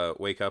to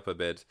wake up a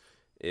bit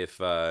if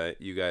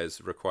you guys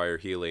require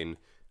healing.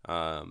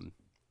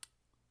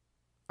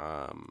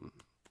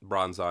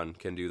 Bronzon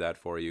can do that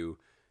for you,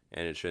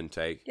 and it shouldn't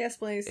take. Yes,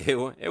 please. It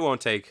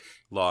won't take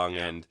long,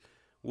 and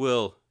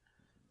we'll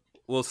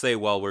say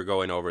while we're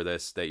going over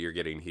this that you're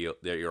getting healed.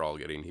 That you're all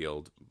getting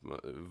healed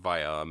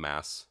via a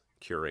mass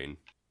curing.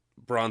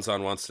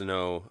 Bronzon wants to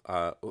know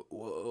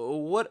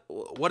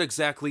what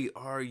exactly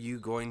are you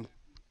going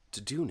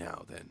to do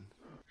now then?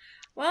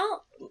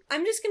 Well,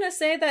 I'm just gonna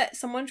say that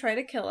someone tried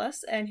to kill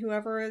us, and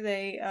whoever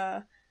they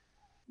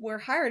were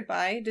hired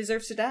by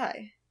deserves to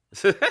die.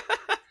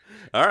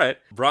 All right.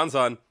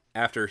 Bronzon,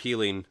 after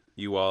healing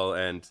you all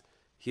and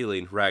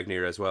healing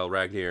Ragnir as well,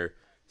 Ragnir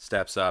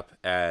steps up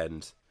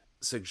and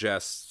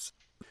suggests,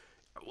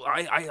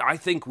 I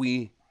think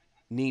we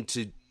need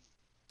to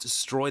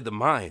destroy the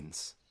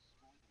mines.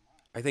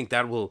 I think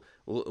that will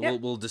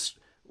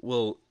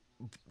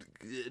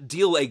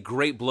deal a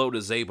great blow to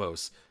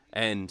Zabos,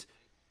 and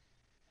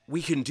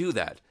we can do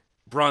that.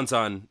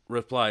 Bronzon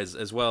replies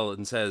as well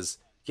and says,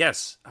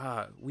 yes,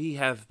 we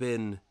have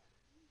been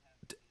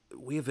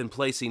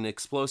placing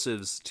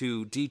explosives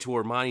to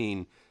Detour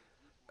Mining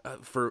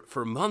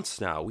for months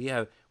now.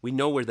 We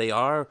know where they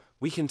are.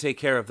 We can take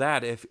care of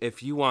that.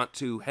 If you want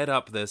to head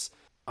up this,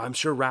 I'm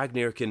sure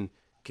Ragnir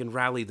can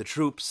rally the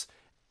troops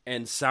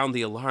and sound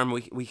the alarm.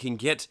 We can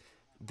get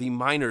the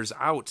miners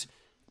out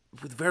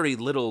with very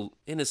little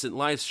innocent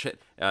lives.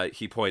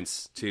 He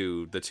points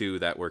to the two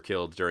that were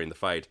killed during the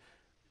fight.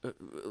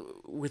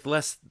 With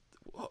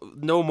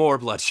no more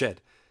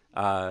bloodshed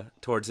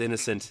towards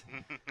innocent.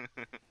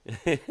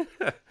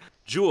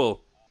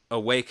 Jewel,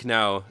 awake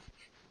now,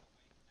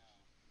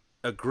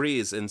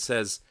 agrees and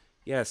says,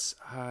 "Yes,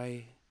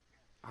 I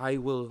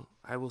will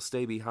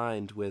stay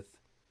behind with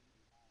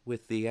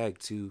the egg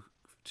to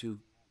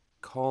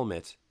calm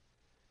it,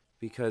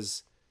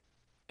 because,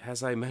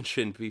 as I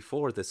mentioned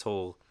before, this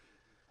whole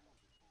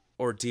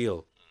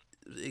ordeal,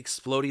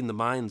 exploding the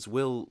mines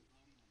will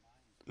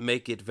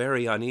make it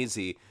very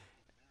uneasy.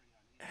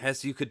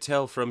 As you could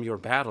tell from your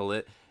battle,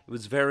 it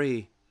was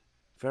very,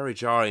 very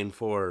jarring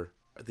for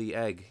the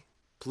egg.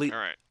 Please." All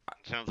right.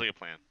 Sounds like a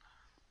plan.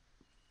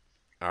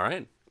 All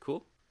right.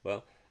 Cool.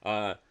 Well,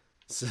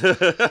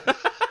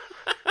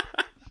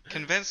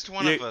 Convinced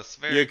one of us.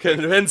 You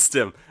convinced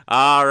him.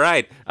 All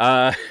right.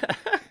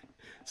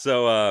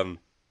 So,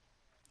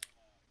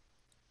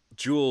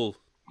 Jewel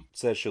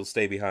says she'll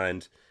stay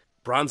behind.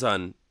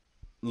 Bronzon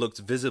looks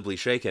visibly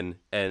shaken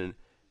and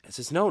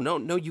says, No,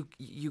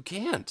 you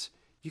can't.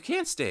 You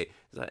can't stay.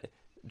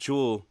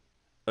 Jewel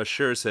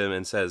assures him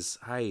and says,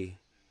 I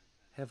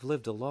have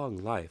lived a long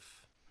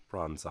life,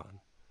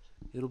 Bronzon.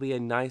 It'll be a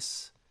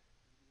nice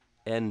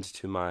end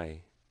to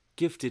my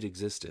gifted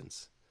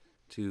existence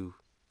to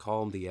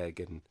calm the egg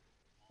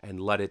and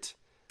let it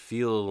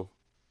feel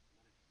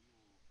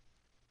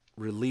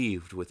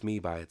relieved with me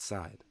by its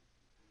side.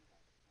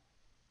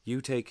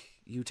 You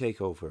take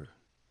over.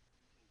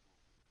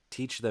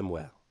 Teach them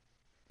well.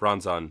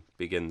 Bronzon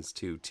begins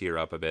to tear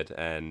up a bit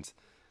and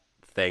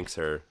thanks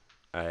her,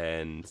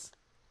 and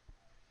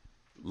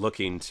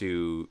looking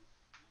to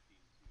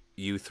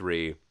you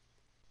three,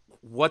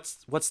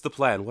 what's the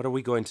plan? What are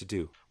we going to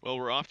do? Well,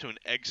 we're off to an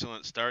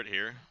excellent start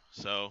here,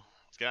 so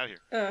let's get out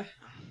of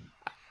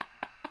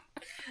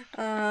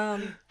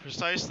here.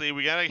 Precisely,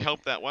 we gotta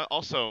help that one.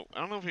 Also, I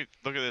don't know if we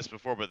looked at this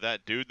before, but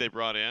that dude they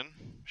brought in,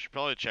 we should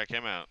probably check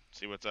him out,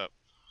 see what's up.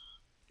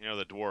 You know,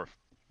 the dwarf.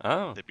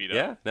 Oh, they beat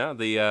yeah, up. No,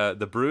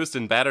 the bruised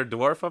and battered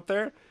dwarf up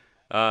there.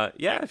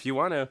 Yeah, if you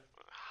want to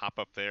hop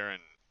up there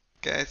and.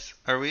 Guys,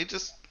 are we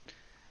just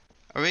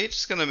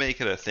gonna make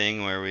it a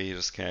thing where we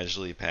just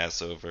casually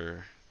pass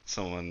over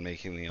someone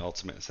making the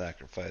ultimate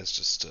sacrifice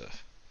just to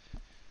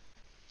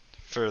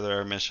further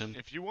our mission?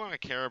 If you want to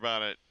care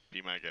about it,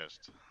 be my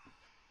guest.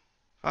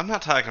 I'm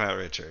not talking about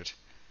Richard.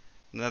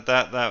 That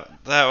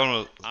one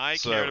was. I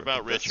cared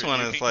about Richard. This one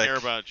you is can like, care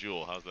about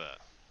Jewel. How's that?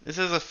 This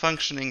is a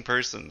functioning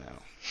person now.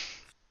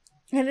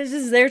 And it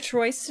is their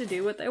choice to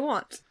do what they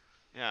want.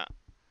 Yeah.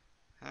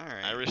 All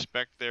right. I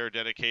respect their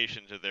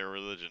dedication to their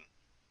religion.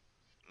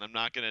 And I'm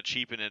not going to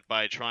cheapen it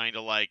by trying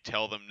to,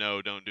 tell them,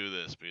 no, don't do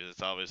this, because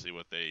it's obviously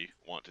what they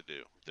want to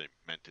do, they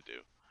meant to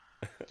do.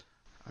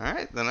 All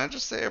right, then I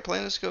just say our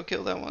plan is to go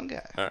kill that one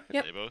guy. All right.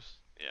 Yep. Zabos?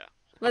 Yeah.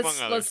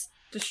 Let's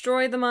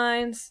destroy the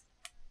mines,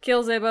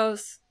 kill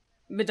Zabos,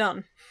 be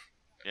done.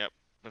 Yep.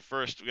 But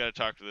first, we got to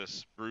talk to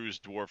this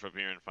bruised dwarf up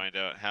here and find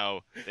out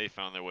how they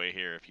found their way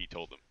here, if he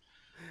told them.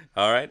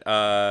 All right.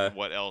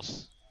 What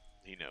else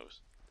he knows.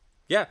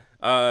 Yeah.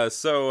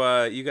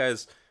 So you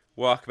guys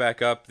walk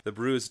back up. The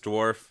bruised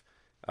dwarf,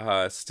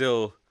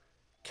 still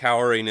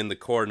cowering in the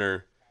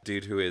corner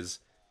due to his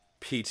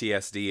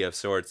PTSD of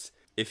sorts.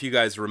 If you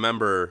guys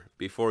remember,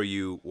 before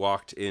you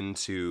walked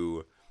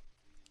into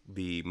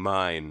the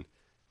mine,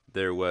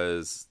 there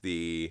was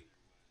the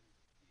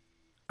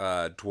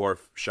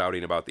dwarf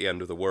shouting about the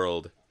end of the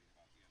world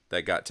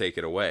that got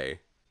taken away.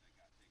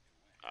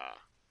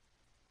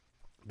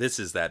 This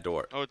is that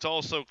dwarf. Oh, it's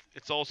all so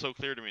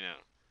clear to me now.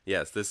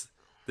 Yes, this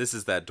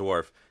is that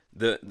dwarf.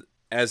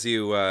 As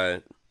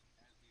you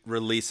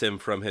release him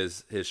from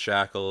his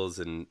shackles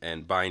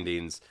and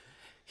bindings,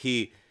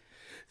 he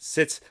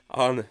sits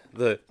on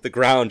the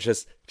ground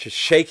just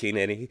shaking,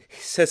 and he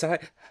says,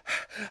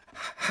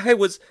 I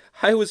was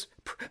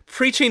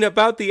preaching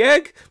about the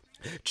egg.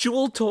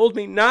 Jewel told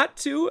me not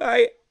to.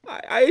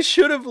 I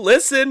should have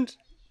listened.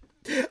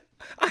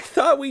 I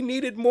thought we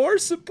needed more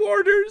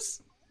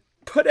supporters,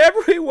 but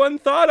everyone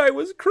thought I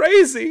was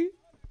crazy.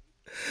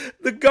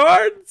 The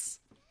guards,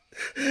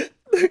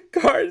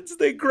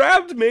 they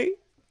grabbed me,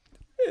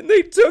 and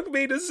they took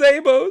me to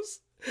Zabos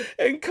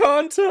and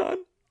Kanton,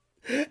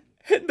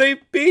 and they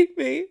beat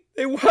me.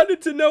 They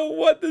wanted to know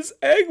what this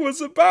egg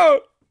was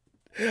about.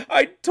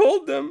 I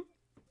told them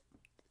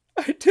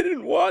I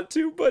didn't want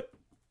to, but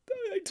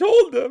I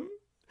told them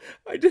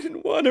I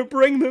didn't want to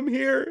bring them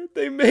here.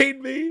 They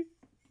made me.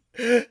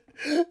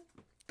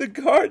 The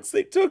guards,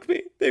 they took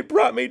me. They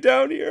brought me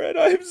down here, and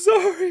I'm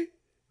sorry.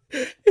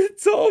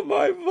 It's all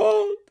my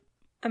fault.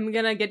 I'm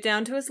gonna get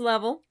down to his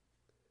level.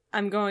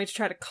 I'm going to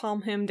try to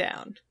calm him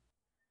down.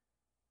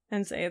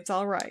 And say it's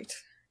all right.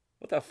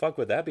 What the fuck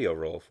would that be a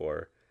roll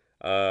for?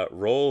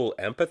 Roll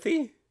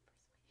empathy?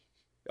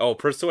 Oh,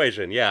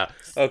 persuasion, yeah.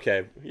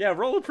 Okay. Yeah,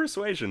 roll a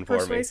persuasion for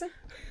Persuasion?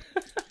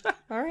 Me.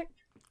 All right.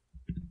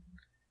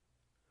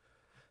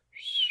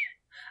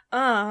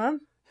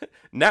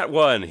 Nat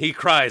 1, he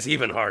cries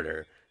even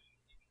harder.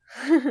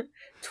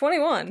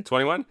 21.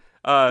 21?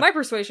 My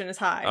persuasion is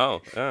high.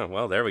 Oh,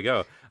 well, there we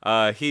go.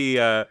 He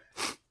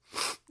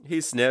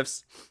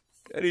sniffs,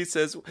 and he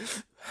says,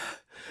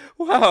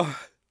 wow,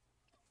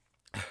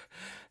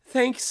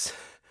 thanks,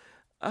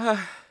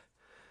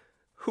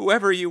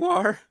 whoever you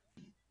are.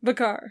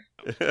 Bakar.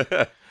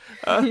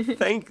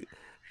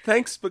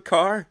 Thanks,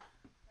 Bakar.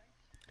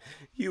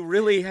 You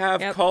really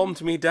have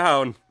calmed me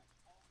down.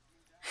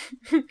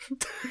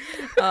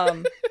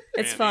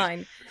 It's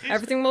fine.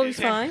 Everything will be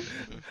fine.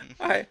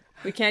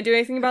 We can't do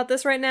anything about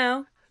this right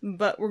now,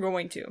 but we're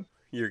going to.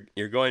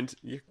 You're going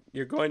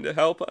to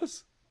help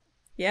us?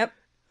 Yep.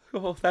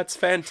 Oh, that's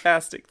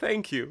fantastic.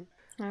 Thank you.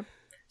 Yep.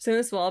 Soon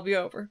this will all be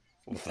over.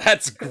 Well,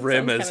 that's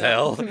grim as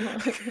hell.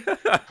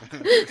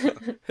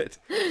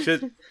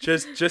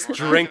 just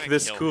drink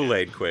this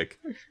Kool-Aid quick.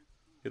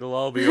 It'll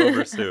all be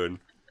over soon.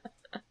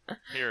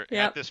 Here,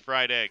 have this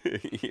fried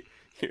egg.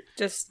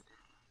 Just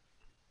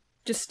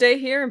stay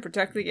here and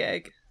protect the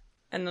egg,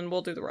 and then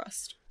we'll do the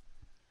rest.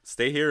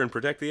 Stay here and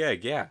protect the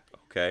egg, yeah.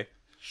 Okay.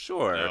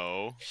 Sure.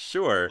 No.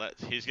 Sure.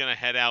 He's going to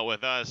head out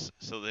with us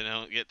so they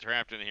don't get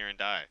trapped in here and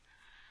die.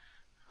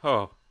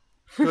 Oh.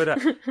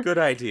 Good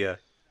idea.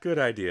 Good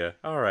idea.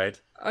 All right.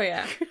 Oh,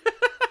 yeah.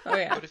 Oh,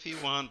 yeah. But if you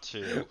want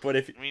to.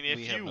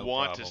 If you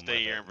want to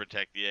stay here and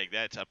protect the egg,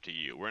 that's up to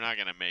you. We're not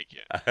going to make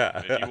you.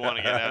 If you want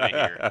to get out of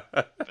here,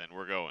 then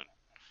we're going.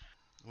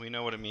 We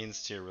know what it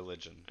means to your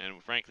religion.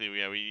 And frankly, we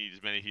need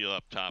as many heal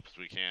up tops as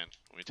we can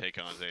when we take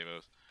on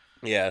Zavos.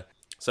 Yeah.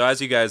 So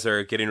as you guys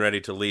are getting ready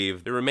to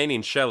leave, the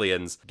remaining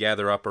Shellians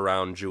gather up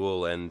around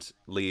Jewel and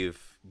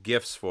leave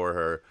gifts for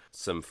her.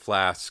 Some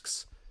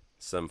flasks,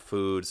 some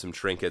food, some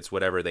trinkets,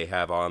 whatever they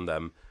have on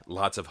them.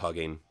 Lots of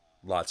hugging,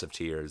 lots of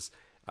tears.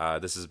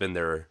 This has been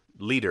their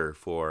leader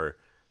for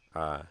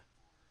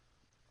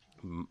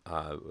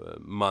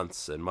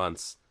months and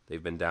months.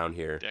 They've been down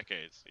here.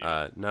 Decades.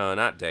 No,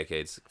 not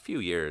decades. A few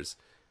years.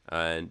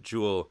 And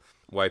Jewel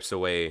wipes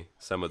away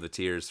some of the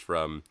tears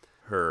from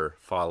her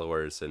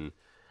followers and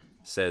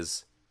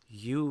says,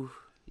 You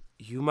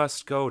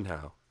must go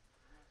now.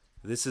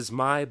 This is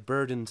my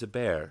burden to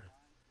bear.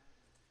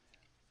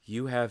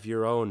 You have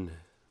your own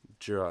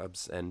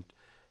jobs and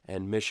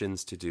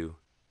missions to do.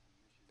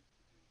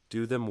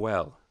 Do them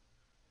well,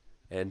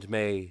 and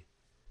may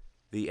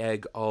the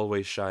egg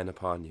always shine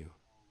upon you.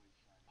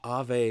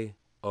 Ave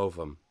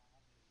Ovum.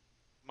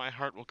 My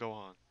heart will go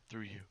on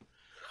through you.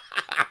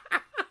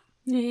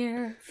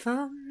 Near,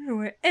 far,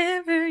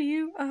 wherever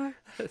you are.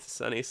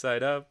 Sunny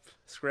side up,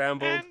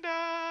 scrambled. And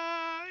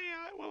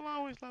I will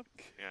always love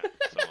you. Yeah,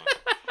 so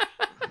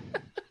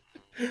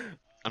on.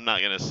 I'm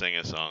not going to sing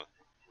a song.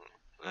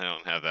 I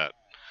don't have that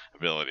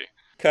ability.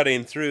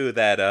 Cutting through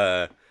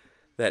that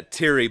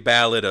teary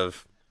ballad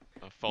of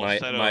my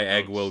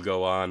egg notes. will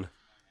go on.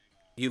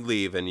 You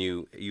leave and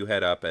you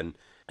head up, and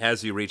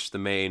as you reach the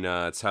main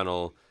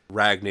tunnel,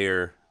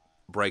 Ragnir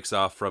breaks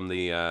off from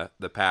the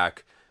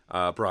pack.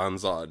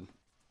 Bronzod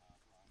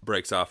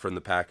breaks off from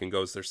the pack and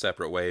goes their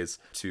separate ways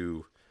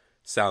to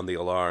sound the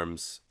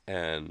alarms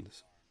and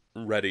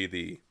ready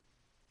the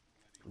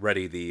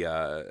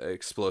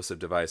explosive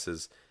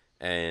devices.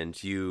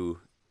 And you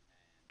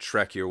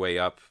trek your way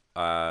up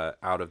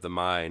out of the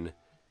mine.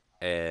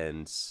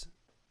 And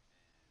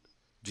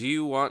do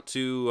you want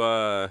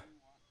to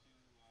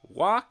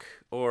walk,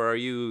 or are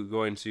you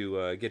going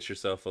to get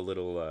yourself a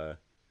little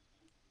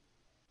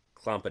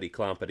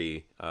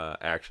clompity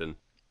action?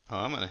 Oh,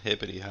 I'm gonna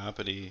hippity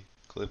hoppity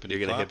Clippity You're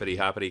gonna clop. hippity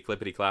hoppity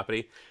clippity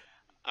cloppity.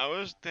 I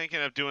was thinking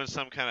of doing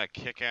some kind of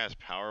kick-ass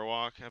power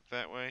walk up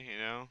that way, you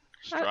know?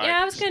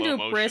 I was gonna slow do a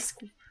motion, brisk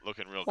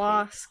looking real cool.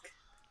 walk.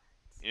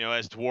 You know,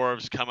 as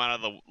dwarves come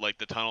out of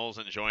the tunnels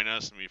and join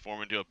us, and we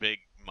form into a big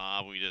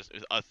mob. We just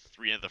us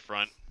three at the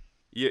front.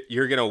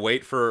 You're gonna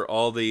wait for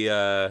all the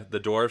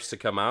dwarves to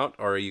come out,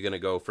 or are you gonna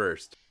go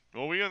first?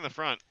 Well, we're in the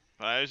front,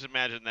 but I just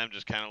imagine them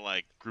just kind of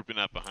like grouping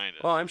up behind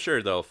us. Well, I'm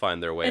sure they'll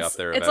find their way up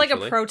there. It's eventually.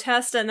 like a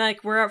protest, and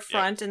like we're up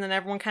front, and then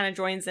everyone kind of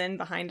joins in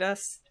behind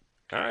us.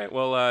 All right.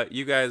 Well,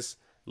 you guys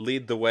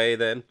lead the way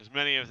then. As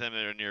many of them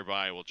that are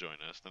nearby will join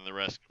us, then the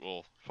rest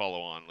will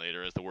follow on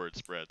later as the word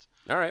spreads.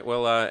 All right.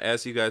 Well,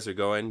 as you guys are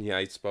going,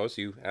 I suppose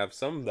you have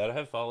some that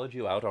have followed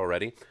you out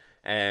already,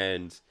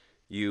 and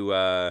you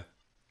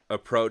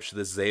approach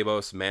the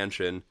Zabos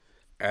mansion.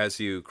 As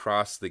you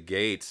cross the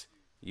gate,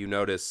 you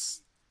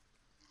notice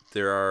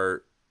there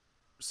are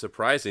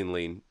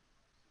surprisingly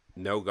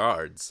no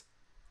guards.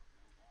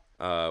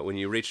 When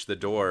you reach the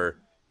door,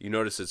 you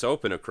notice it's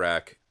open a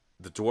crack.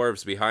 The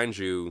dwarves behind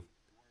you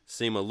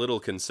seem a little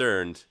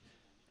concerned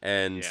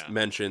and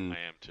mention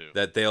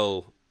that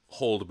they'll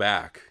hold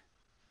back.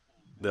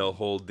 They'll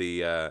hold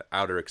the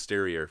outer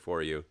exterior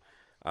for you.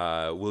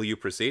 Will you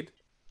proceed?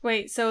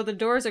 Wait, so the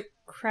door's a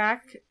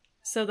crack,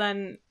 so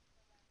then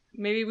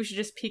maybe we should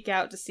just peek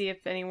out to see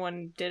if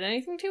anyone did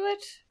anything to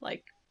it?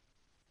 Like,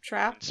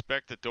 trap?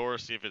 Inspect the door,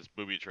 see if it's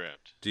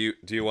booby-trapped. Do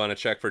you want to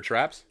check for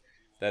traps?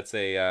 That's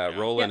a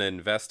roll an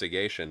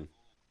investigation.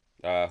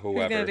 Whoever.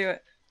 Who's gonna do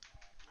it?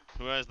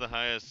 Who has the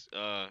highest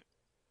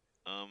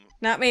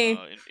Not me.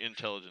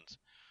 Intelligence?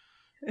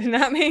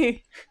 Not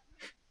me.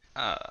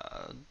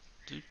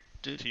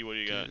 T, what do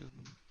you got?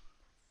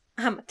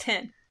 I'm a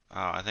 10.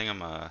 Oh, I think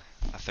I'm a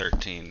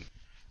 13.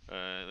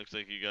 It looks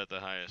like you got the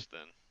highest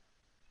then.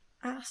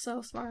 Ah,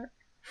 so smart.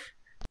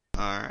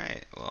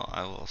 Alright, well,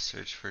 I will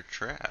search for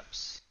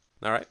traps.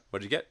 All right,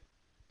 what'd you get?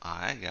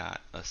 I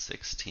got a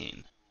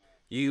 16.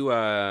 You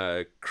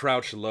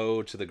crouch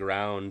low to the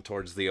ground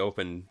towards the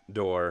open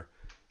door,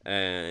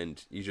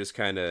 and you just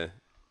kind of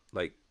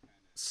like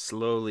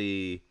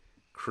slowly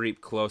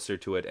creep closer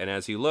to it. And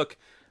as you look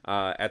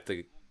at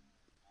the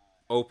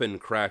open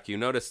crack, you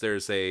notice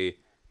there's a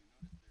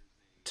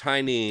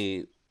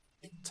tiny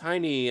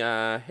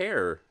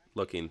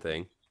hair-looking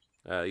thing.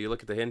 You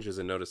look at the hinges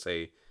and notice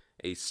a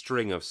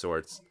string of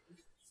sorts.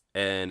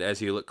 And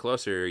as you look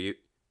closer, you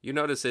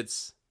notice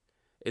it's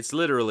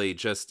literally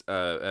just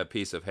a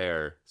piece of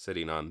hair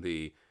sitting on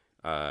the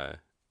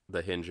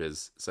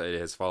hinges. So it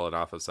has fallen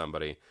off of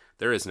somebody.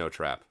 There is no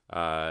trap.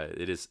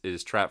 It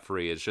is trap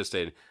free. It's just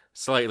a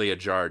slightly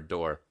ajar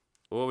door.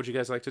 What would you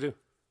guys like to do?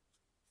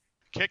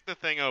 Kick the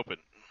thing open.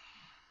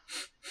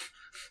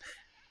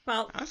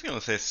 Well, I was going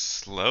to say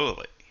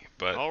slowly,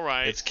 but all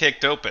right. It's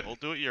kicked open. We'll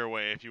do it your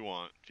way if you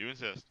want. If you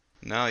insist.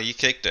 No, you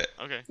kicked it.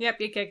 Okay.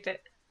 Yep, you kicked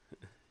it.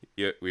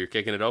 You're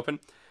kicking it open?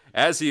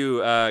 As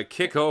you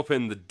kick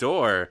open the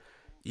door,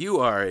 you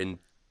are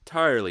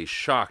entirely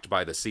shocked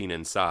by the scene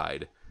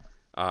inside.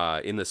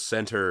 In the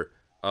center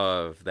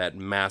of that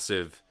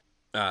massive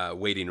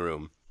waiting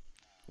room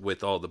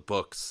with all the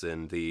books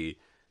and the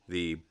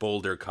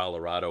Boulder,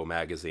 Colorado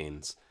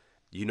magazines,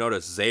 you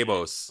notice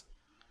Zabos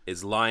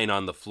is lying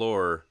on the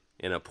floor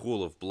in a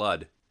pool of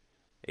blood,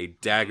 a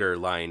dagger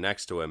lying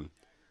next to him,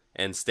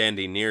 and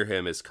standing near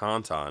him is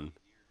Kanton,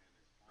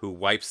 who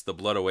wipes the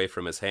blood away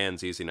from his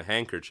hands using a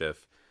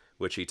handkerchief,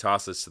 which he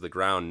tosses to the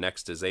ground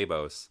next to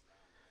Zabos.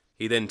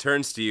 He then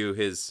turns to you.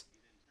 His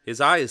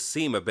eyes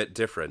seem a bit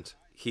different.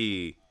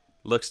 He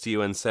looks to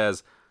you and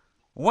says,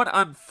 "What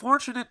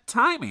unfortunate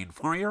timing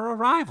for your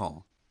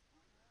arrival.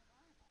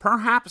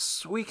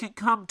 Perhaps we can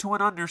come to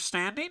an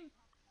understanding?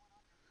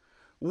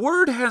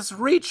 Word has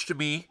reached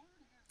me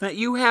that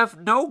you have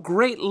no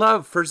great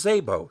love for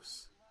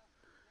Zabos.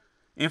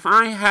 If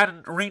I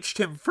hadn't reached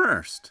him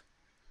first,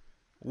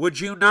 would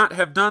you not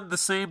have done the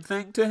same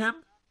thing to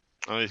him?"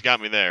 Oh, he's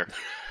got me there.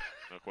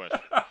 No question.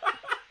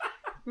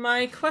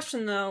 My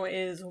question, though,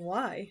 is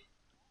why?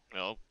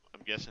 Well,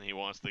 I'm guessing he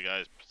wants the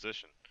guy's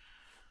position.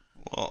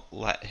 Well,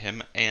 let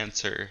him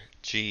answer.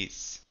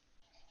 Jeez.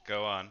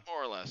 Go on.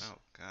 More or less. Oh,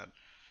 God.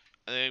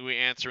 I think we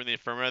answer in the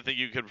affirmative. I think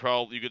you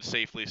could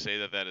safely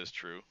say that is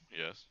true.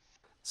 Yes.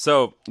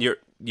 So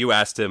you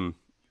asked him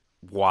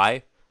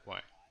why?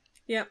 Why?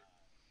 Yep.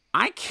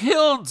 I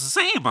killed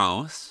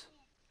Zabos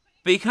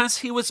because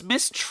he was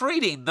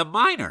mistreating the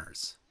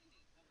miners.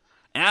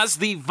 As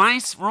the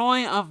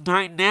Viceroy of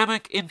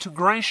Dynamic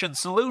Integration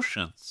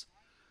Solutions,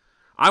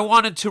 I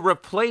wanted to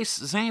replace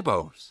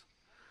Zabos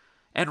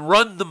and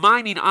run the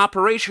mining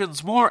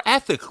operations more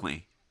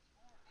ethically.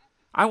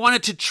 I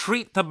wanted to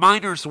treat the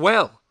miners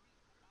well,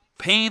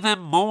 pay them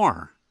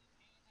more,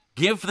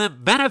 give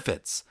them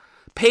benefits,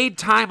 paid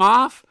time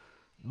off,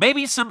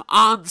 maybe some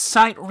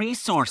on-site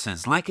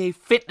resources like a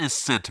fitness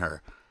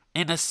center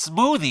and a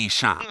smoothie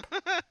shop.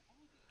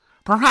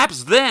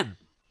 Perhaps then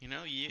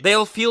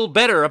they'll feel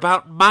better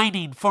about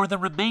mining for the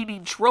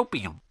remaining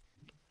tropium.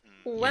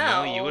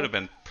 Well, you would have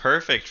been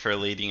perfect for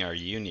leading our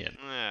union.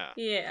 Yeah.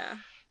 Yeah.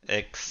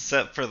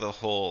 Except for the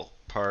whole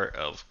part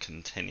of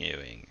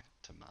continuing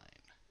to mine.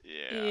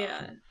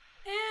 Yeah.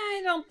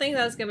 I don't think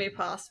that's gonna be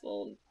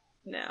possible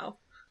now.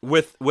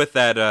 With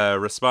that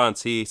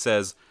response, he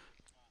says,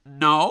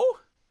 No?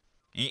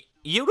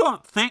 You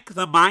don't think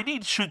the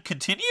mining should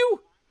continue?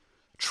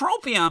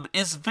 Tropium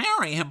is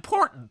very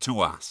important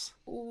to us.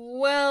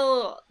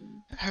 Well,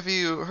 Have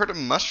you heard of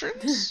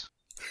mushrooms?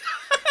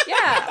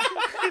 yeah.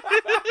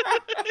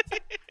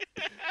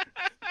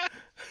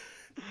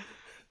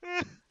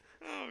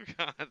 Oh,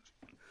 God.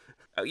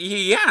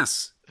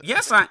 Yes,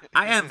 I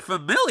am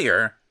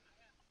familiar.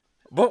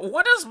 But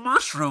what does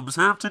mushrooms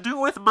have to do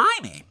with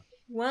mining?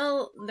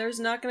 Well, there's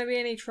not going to be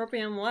any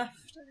tropium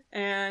left,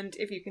 and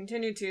if you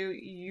continue to,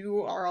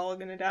 you are all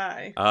going to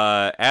die.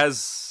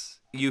 as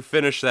you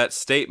finish that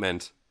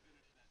statement,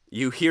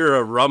 you hear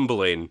a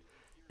rumbling,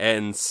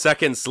 and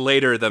seconds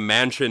later the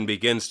mansion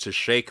begins to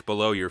shake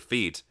below your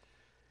feet.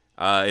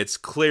 It's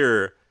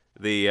clear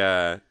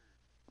the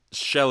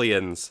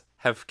Shellians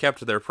have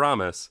kept their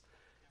promise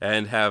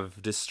and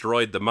have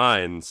destroyed the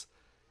mines.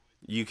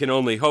 You can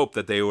only hope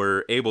that they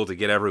were able to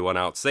get everyone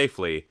out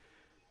safely.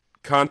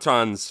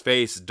 Kanton's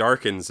face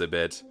darkens a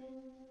bit.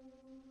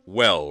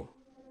 Well,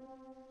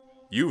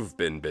 you've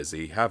been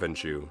busy,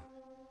 haven't you?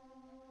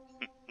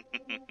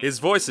 His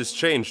voice has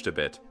changed a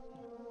bit.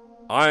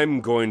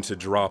 I'm going to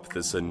drop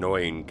this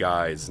annoying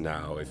guise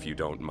now, if you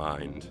don't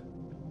mind.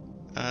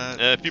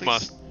 If you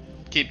must.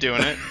 Keep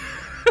doing it.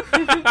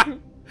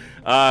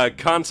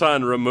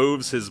 Kanton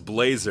removes his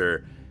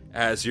blazer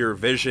as your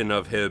vision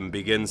of him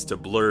begins to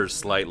blur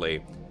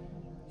slightly.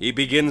 He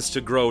begins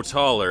to grow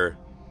taller.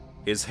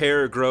 His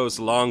hair grows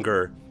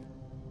longer.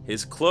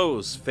 His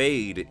clothes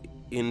fade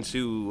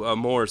into a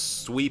more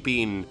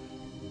sweeping,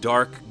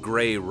 dark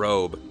gray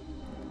robe.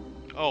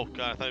 Oh,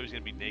 God, I thought he was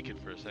going to be naked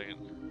for a second.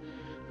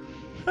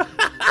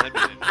 That'd be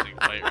an interesting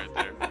fight right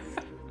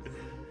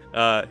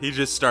there. He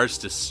just starts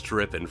to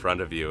strip in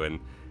front of you and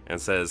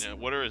says, Yeah,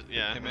 what are his...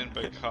 Yeah. Him and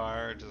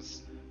Bakar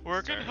just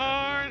Working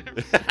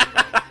hard!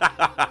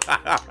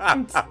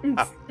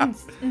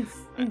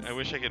 I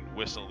wish I could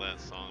whistle that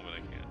song, but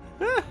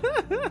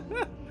I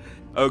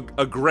can't.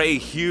 A gray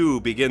hue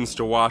begins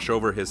to wash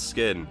over his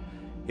skin.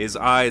 His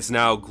eyes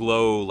now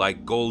glow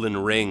like golden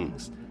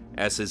rings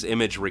as his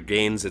image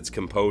regains its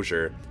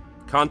composure.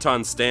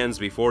 Kanton stands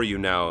before you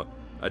now,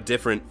 a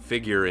different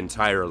figure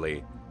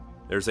entirely.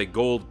 There's a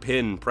gold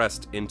pin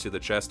pressed into the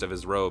chest of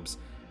his robes.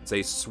 It's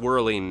a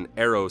swirling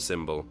arrow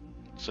symbol.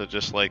 So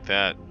just like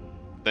that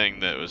thing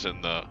that was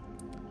in the...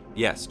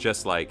 Yes,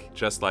 just like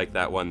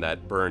that one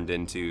that burned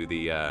into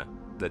the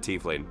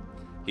tiefling.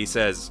 He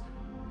says,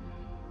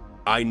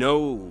 I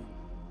know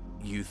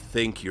you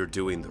think you're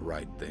doing the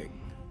right thing.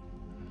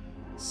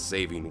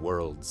 Saving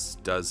worlds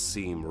does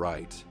seem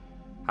right.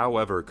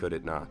 However, could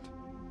it not?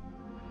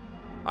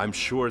 I'm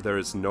sure there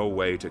is no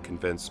way to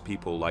convince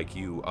people like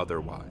you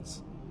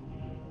otherwise.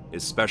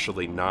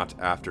 Especially not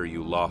after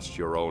you lost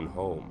your own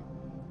home.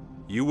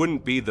 You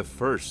wouldn't be the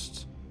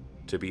first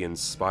to be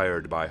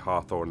inspired by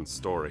Hawthorne's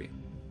story.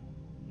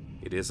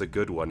 It is a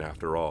good one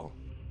after all.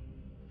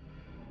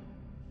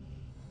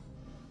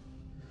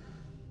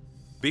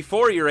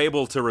 Before you're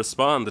able to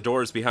respond, the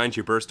doors behind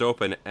you burst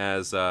open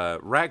as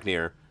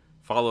Ragnir,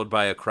 followed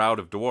by a crowd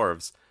of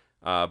dwarves.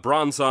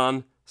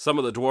 Bronzon, some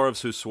of the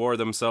dwarves who swore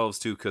themselves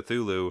to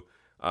Cthulhu,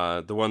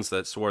 the ones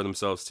that swore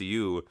themselves to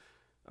you.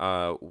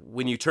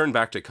 When you turn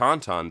back to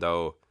Kanton,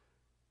 though,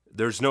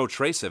 there's no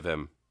trace of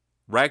him.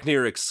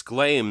 Ragnir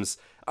exclaims,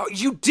 "Oh,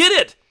 you did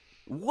it!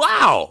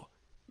 Wow!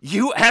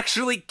 You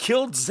actually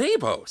killed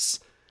Zabos!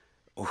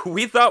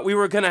 We thought we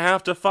were going to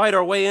have to fight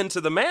our way into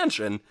the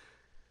mansion.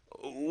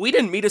 We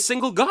didn't meet a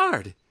single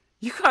guard.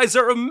 You guys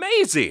are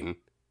amazing!"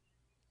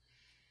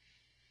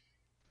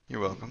 You're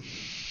welcome.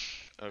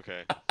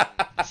 Okay.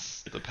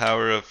 It's the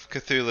power of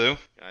Cthulhu.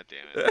 God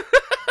damn it.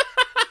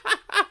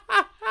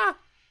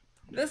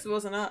 This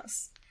wasn't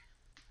us.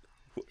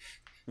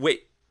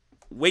 Wait,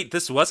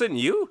 this wasn't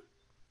you?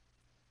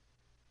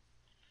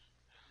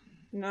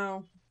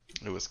 No.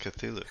 It was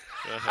Cthulhu.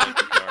 Go ahead,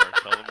 Bakar.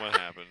 Tell them what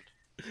happened.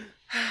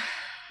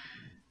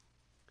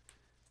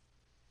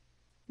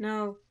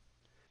 No.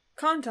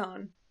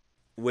 Kanton.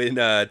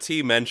 When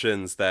T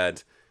mentions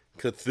that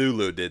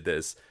Cthulhu did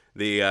this,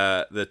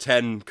 the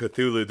 10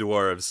 Cthulhu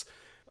dwarves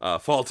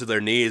fall to their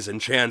knees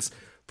and chants,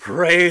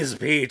 "Praise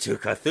be to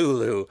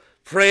Cthulhu!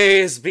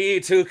 Praise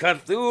be to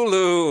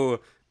Cthulhu!"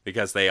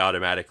 Because they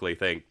automatically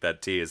think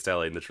that T is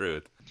telling the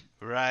truth.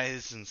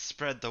 Rise and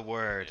spread the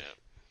word.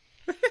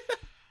 Yeah.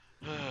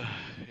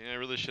 I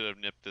really should have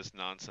nipped this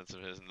nonsense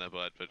of his in the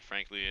bud, but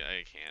frankly,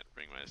 I can't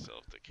bring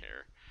myself to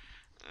care.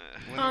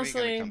 When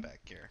Honestly, are we gonna come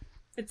back here?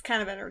 It's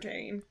kind of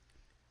entertaining.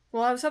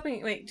 Well, I was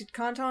hoping... Wait, did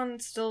Kanton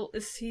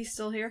is he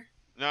still here?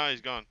 No,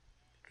 he's gone.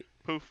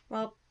 Poof.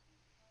 Well,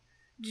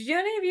 did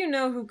any of you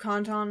know who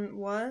Kanton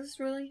was,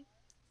 really?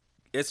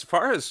 As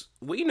far as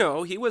we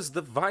know, he was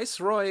the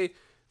Viceroy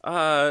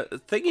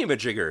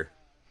thingamajigger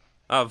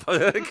of...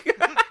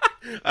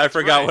 I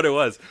forgot right. what it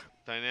was.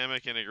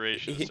 Dynamic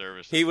Integration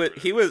Service. He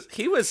was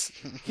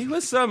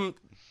some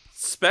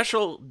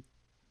special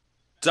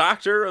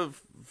doctor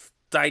of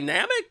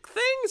dynamic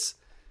things?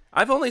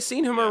 I've only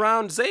seen him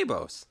around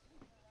Zabos.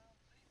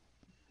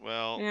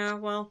 Well, Yeah,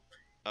 well,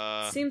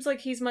 seems like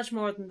he's much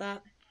more than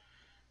that.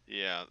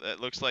 yeah, that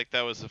looks like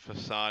that was the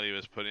facade he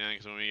was putting on.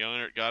 Because when we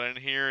got in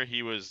here,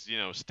 he was,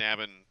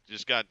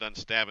 just got done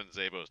stabbing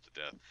Zabos to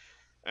death,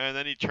 and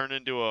then he turned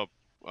into a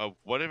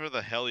whatever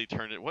the hell he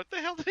turned it. What the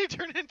hell did he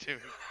turn into?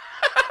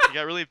 He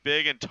got really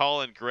big and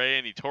tall and gray,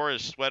 and he tore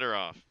his sweater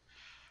off.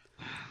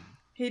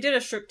 He did a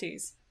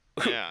striptease.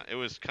 Yeah, it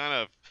was kind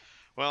of.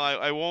 Well,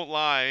 I won't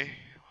lie.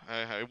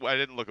 I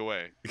didn't look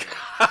away.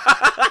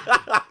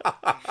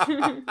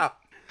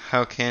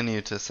 How can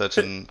you to such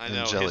an I know,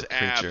 angelic his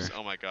abs, creature?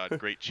 oh my god,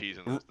 great cheese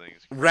in those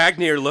things.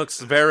 Ragnar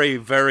looks very,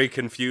 very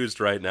confused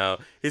right now.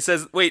 He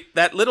says, wait,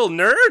 that little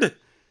nerd?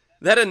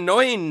 That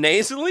annoying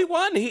nasally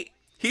one?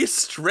 He's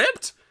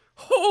stripped?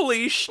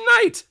 Holy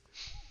schnight!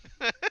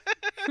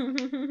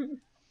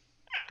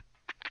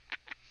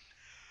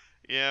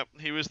 Yeah,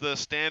 he was the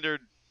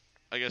standard,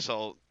 I guess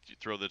I'll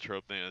throw the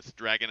trope thing, it's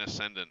Dragon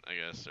Ascendant, I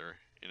guess, or,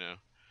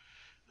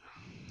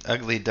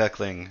 Ugly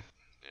duckling.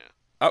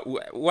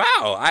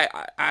 Wow,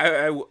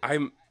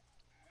 I'm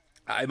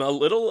a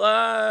little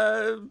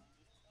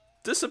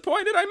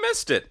disappointed I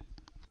missed it.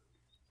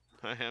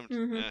 I am,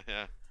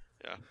 yeah.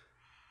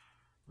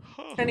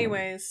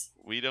 Anyways.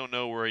 We don't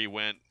know where he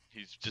went,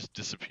 he's just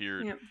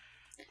disappeared. Yep.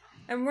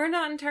 And we're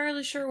not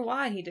entirely sure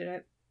why he did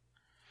it.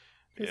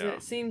 Because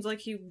it seems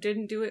like he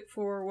didn't do it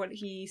for what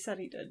he said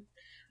he did.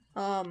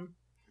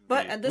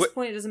 But at this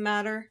point, it doesn't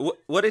matter.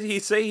 What did he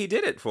say he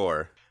did it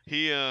for?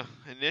 He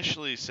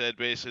initially said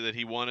basically that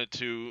he wanted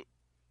to,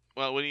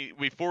 well,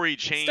 before he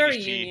changed, start a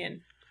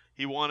union.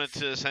 He wanted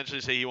to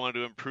essentially say he wanted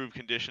to improve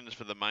conditions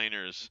for the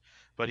miners,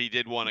 but he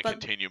did want to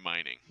continue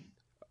mining.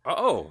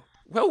 Oh,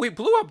 well, we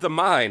blew up the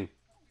mine.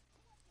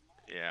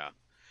 Yeah,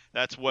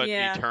 that's what he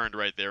turned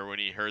right there when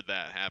he heard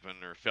that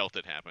happen or felt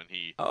it happen.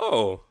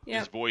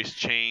 His voice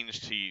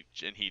changed. He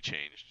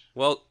changed.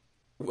 Well,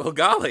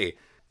 golly,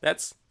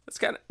 that's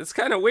kind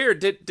of weird.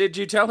 Did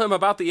you tell him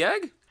about the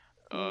egg?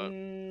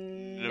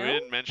 No, we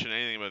didn't mention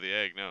anything about the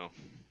egg. No,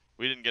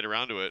 we didn't get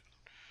around to it.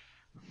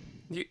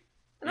 We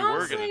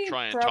were going to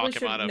try and talk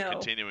him out of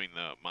continuing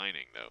the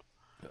mining, though.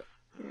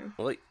 Yeah.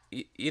 Well,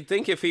 you'd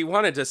think if he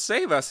wanted to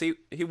save us, he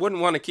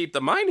wouldn't want to keep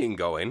the mining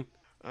going.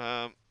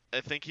 I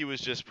think he was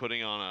just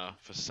putting on a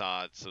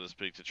facade, so to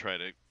speak, to try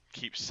to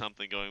keep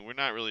something going. We're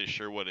not really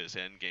sure what his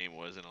end game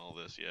was in all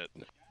this yet.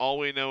 All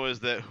we know is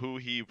that who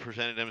he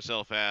presented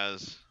himself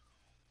as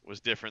was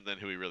different than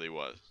who he really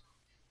was.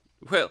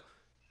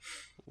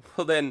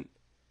 Well then,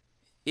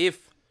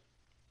 if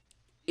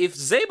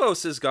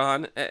Zabos is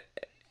gone,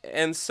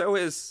 and so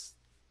is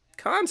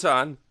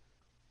Kanton,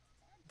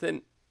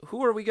 then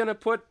who are we going to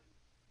put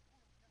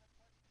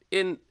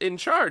in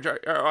charge?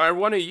 Are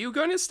one of you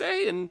going to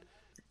stay and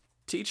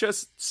teach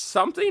us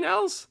something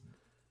else?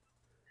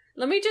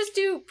 Let me just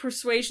do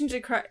persuasion to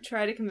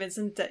try to convince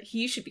him that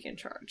he should be in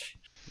charge.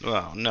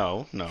 Well,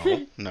 no.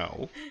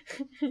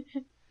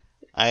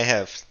 I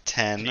have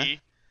 10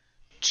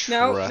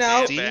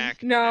 trusty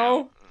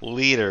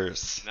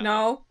leaders.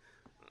 No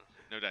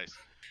dice.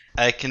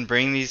 I can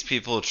bring these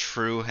people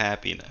true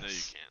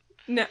happiness.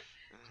 No,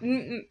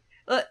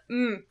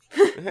 you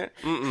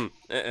can't.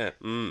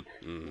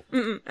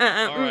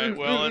 Alright,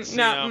 well, let's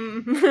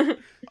see.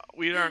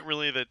 We aren't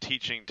really the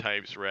teaching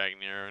types,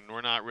 Ragnar, and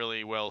we're not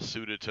really well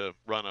suited to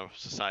run a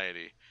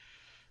society.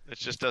 It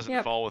just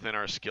doesn't fall within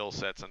our skill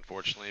sets,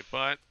 unfortunately.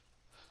 But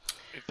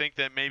I think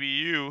that maybe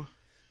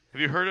have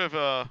you heard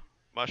of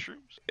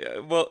mushrooms?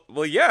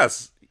 Well,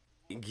 yes.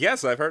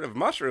 Yes, I've heard of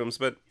mushrooms,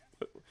 but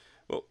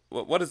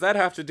what does that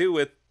have to do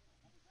with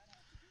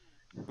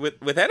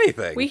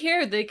anything? We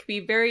hear they could be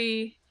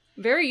very,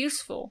 very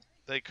useful.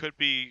 They could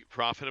be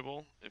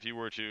profitable if you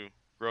were to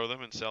grow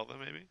them and sell them,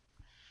 maybe.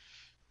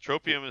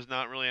 Tropium is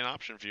not really an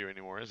option for you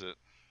anymore, is it?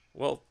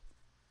 Well,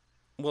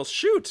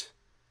 shoot.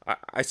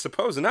 I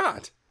suppose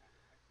not.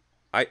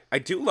 I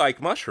do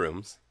like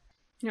mushrooms.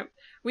 Yep.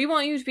 We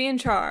want you to be in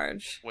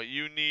charge. What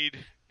you need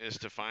is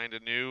to find a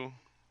new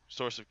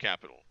source of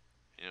capital.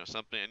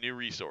 A new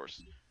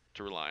resource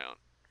to rely on.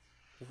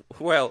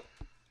 Well,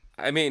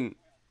 I mean,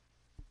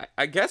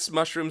 I guess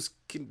mushrooms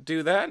can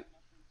do that.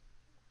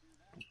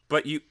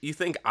 But you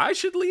think I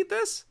should lead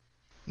this?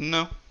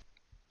 No.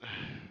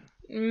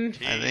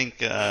 I think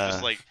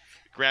just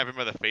grab him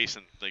by the face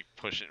and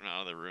push him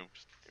out of the room.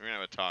 We're gonna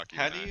have a talk.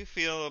 How do you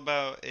feel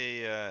about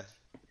a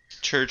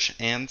church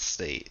and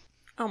state?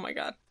 Oh my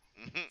god.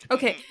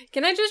 Okay,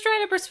 can I just try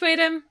to persuade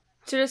him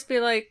to just be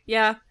like,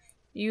 yeah,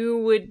 you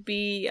would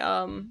be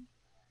a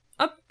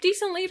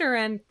decent leader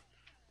and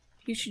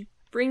you should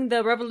bring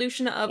the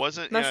revolution of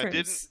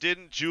mushrooms.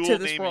 Didn't Jewel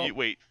name you?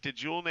 Wait, did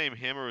Jewel name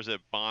him or was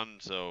it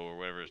Bonzo or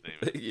whatever his name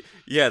is?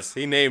 Yes,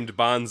 he named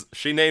Bonzo.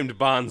 She named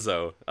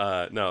Bonzo.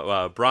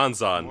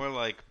 Bronzon. More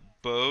like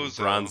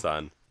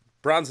Bozo.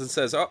 Bronzon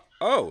says,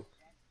 "Oh,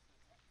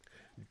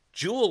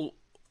 Jewel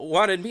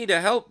wanted me to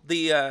help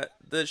the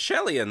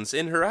Shellians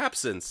in her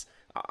absence.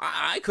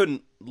 I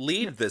couldn't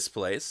lead this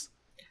place."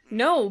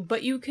 No,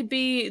 but you could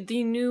be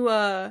the new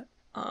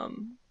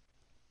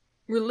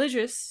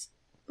religious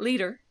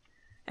leader,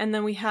 and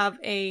then we have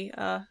a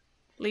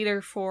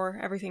leader for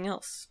everything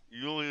else.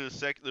 You'll be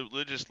the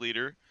religious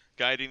leader,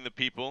 guiding the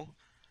people,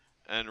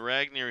 and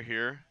Ragnar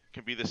here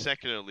can be the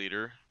secular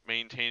leader,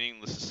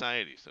 maintaining the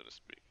society, so to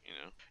speak.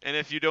 And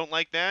if you don't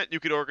like that, you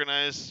could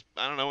organize,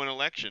 I don't know, an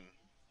election.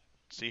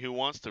 See who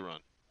wants to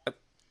run.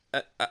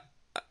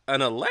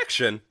 An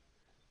election?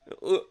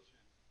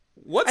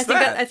 What's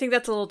I think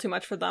that's a little too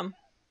much for them.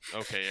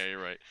 Okay, yeah,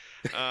 you're right.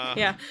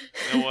 Yeah.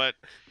 You know what?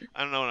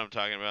 I don't know what I'm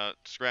talking about.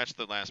 Scratch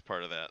the last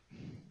part of that.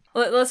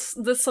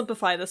 Let's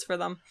simplify this for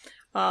them.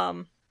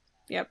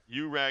 Yep.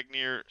 You,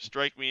 Ragnar,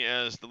 strike me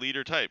as the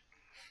leader type.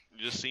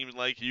 It just seems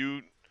like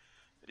you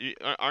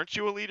aren't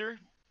you a leader?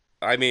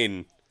 I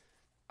mean,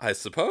 I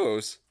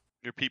suppose.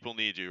 Your people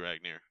need you,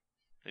 Ragnar.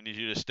 They need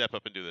you to step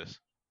up and do this.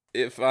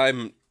 If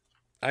I'm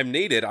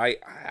needed,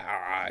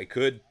 I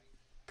could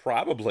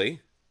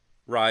probably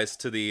rise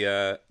to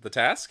the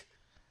task.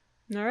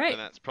 All right. And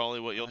that's probably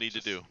what you'll need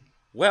to do.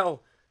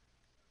 Well,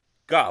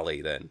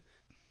 golly then.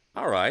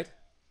 All right.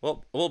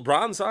 Well,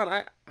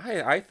 Bronzon,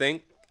 I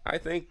think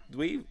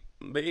we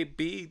may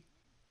be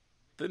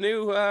the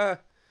new head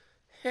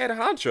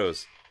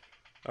honchos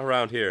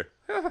around here.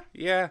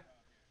 Yeah.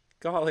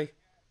 Golly.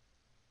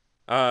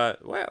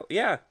 Well,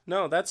 yeah.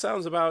 No, that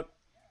sounds about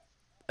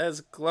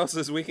as close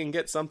as we can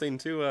get something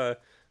to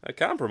a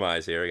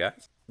compromise here,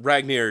 guys.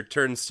 Ragnar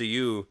turns to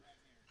you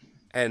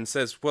and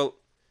says, "Well,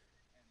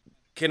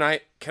 can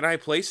I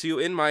place you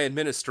in my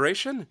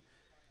administration?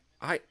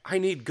 I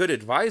need good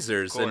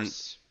advisors, and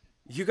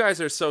you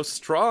guys are so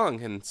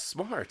strong and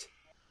smart."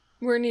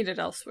 We're needed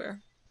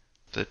elsewhere.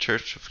 The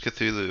Church of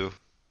Cthulhu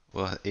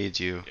will aid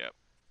you. Yep.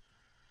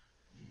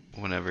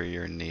 Whenever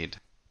you're in need.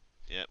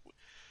 Yep.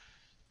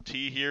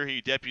 T here,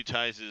 he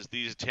deputizes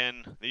these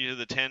are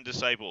the 10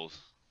 disciples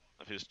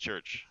of his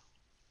church.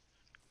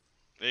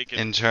 They can...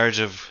 In charge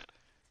of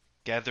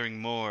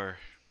gathering more.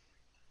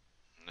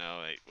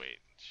 No, wait.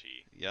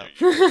 Yep.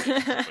 You're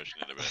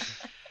pushing it a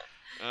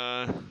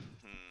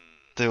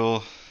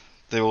bit.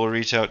 They will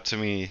reach out to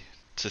me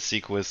to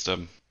seek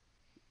wisdom.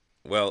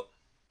 Well,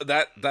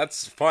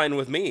 that's fine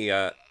with me.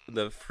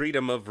 The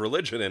freedom of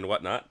religion and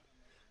whatnot.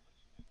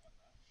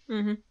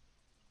 Mm-hmm.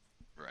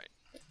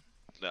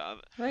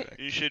 Right.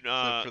 You should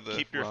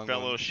keep your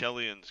fellow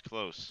Shellians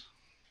close.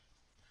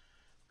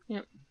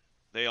 Yep.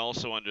 They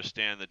also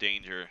understand the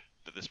danger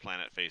that this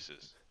planet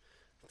faces.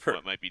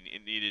 What might be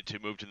needed to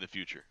move to the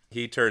future.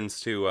 He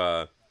turns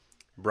to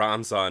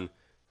Bronzon.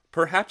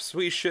 Perhaps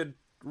we should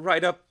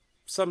write up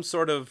some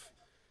sort of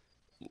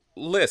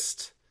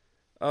list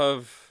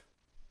of,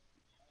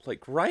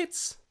 like,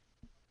 rights?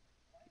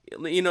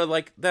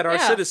 Like, that our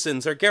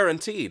citizens are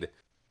guaranteed.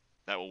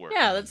 That will work.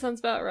 Yeah, that sounds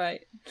about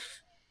right.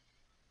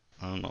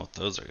 I don't know what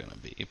those are going to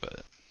be,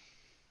 but...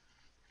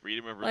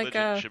 Freedom of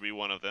religion should be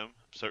one of them,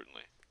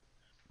 certainly.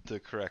 The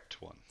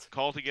correct one.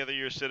 Call together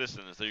your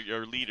citizens,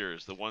 your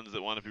leaders, the ones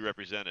that want to be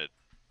represented,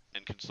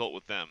 and consult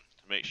with them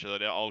to make sure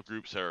that all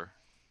groups are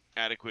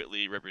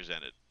adequately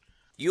represented.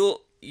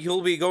 You'll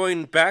be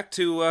going back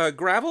to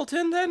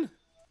Gravelton then?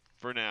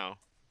 For now,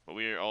 but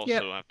we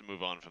also have to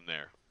move on from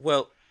there.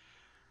 Well,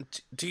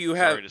 do you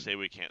have... Sorry to say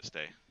we can't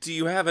stay. Do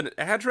you have an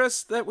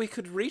address that we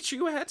could reach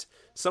you at?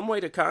 Some way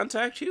to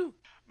contact you?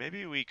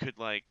 Maybe we could,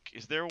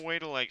 is there a way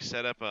to,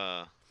 set up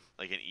an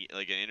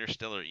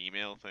interstellar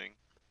email thing?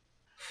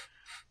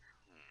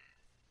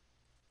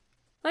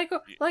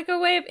 Like a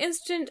way of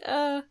instant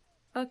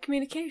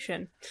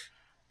communication.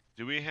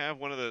 Do we have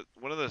one of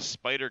the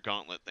spider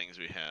gauntlet things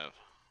we have?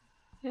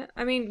 Yeah,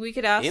 I mean, we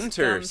could ask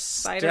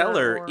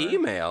interstellar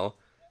email.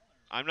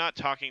 I'm not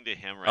talking to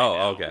him right now.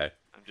 Oh, okay.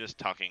 I'm just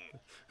talking.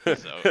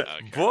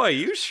 Boy,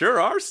 you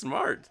sure are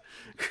smart.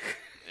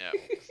 Yeah.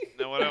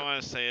 No, what I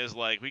want to say is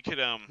we could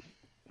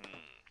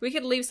We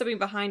could leave something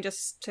behind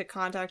just to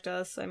contact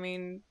us. I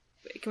mean,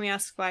 can we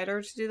ask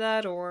Spider to do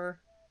that, or...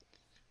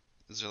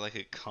 Is there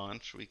a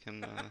conch we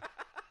can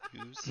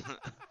use?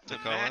 The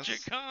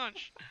magic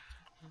conch!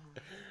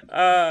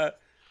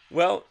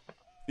 Well,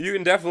 you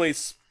can definitely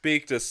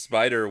speak to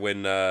Spider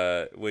when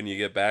you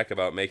get back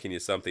about making you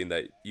something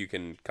that you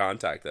can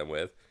contact them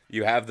with.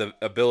 You have the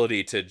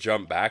ability to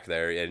jump back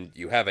there, and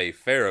you have a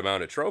fair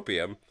amount of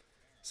tropium,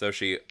 so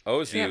she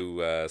owes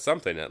you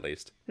something at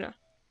least. Yeah.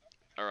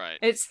 All right.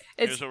 It's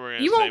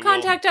you won't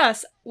contact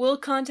us. We'll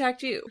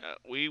contact you.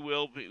 We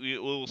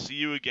will see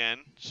you again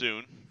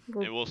soon.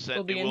 We'll set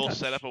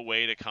up a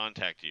way to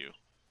contact you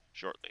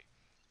shortly.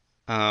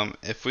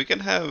 If we can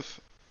have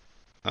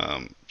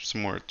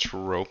some more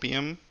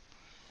tropium.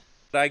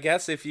 I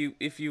guess if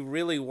you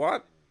really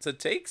want to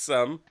take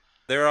some,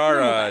 there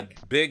are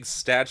big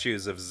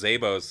statues of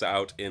Zabos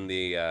out in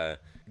the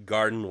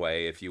garden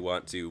way. If you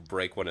want to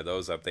break one of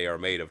those up, they are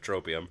made of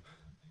tropium.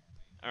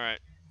 All right.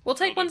 We'll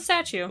take one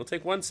statue. We'll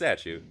take one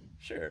statue.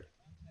 Sure.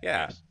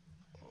 Yeah.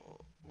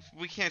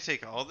 We can't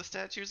take all the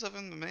statues of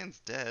him. The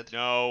man's dead.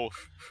 No.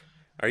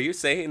 Are you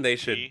saying they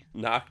should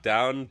knock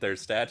down their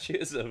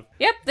statues of?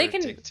 Yep, they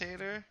can.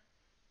 Dictator.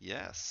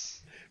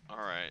 Yes. All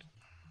right.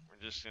 We're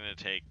just gonna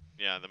take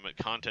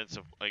the contents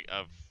of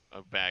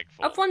a bag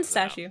full of one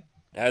statue.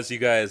 As you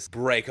guys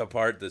break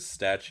apart this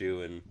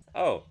statue and...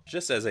 Oh,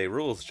 just as a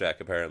rules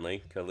check,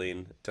 apparently,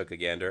 Colleen took a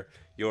gander,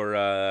 your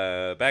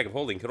bag of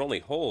holding could only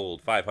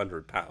hold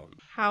 500 pounds.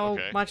 How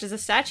much is a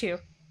statue?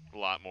 A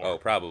lot more. Oh,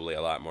 probably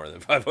a lot more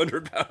than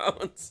 500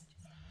 pounds.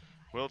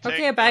 We'll take,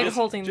 okay, a bag of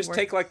holding. Just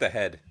take, like, the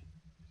head.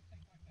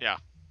 Yeah.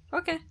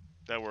 Okay.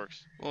 That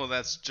works. Well,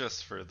 that's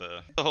just for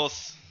the whole...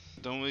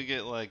 Don't we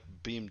get, like,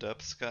 beamed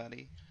up,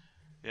 Scotty?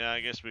 Yeah,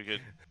 I guess we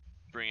could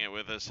bring it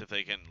with us if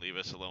they can leave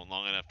us alone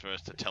long enough for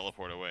us to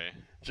teleport away.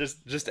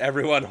 Just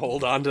everyone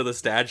hold on to the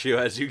statue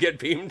as you get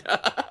beamed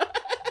up.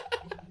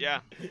 Yeah.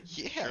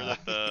 Yeah. Sure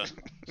that the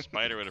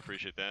spider would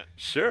appreciate that.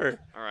 Sure.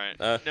 All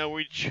right. No,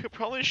 we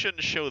probably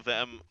shouldn't show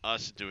them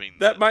us doing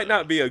that. That might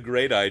not be a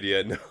great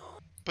idea, no.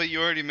 But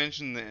you already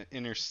mentioned the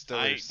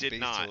interstellar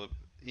space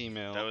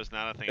email. That was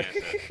not a thing I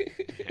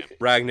said.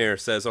 Ragnar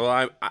says,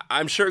 "Oh,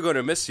 I'm sure going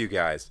to miss you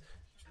guys.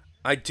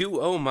 I do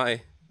owe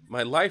my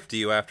life to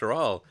you after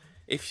all.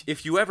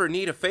 If you ever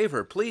need a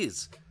favor,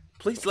 please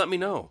let me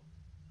know."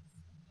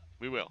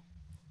 We will.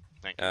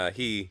 Thank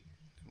you.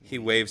 He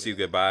waves you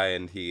goodbye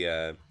and he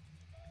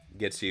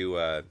gets you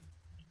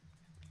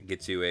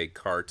a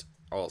cart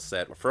all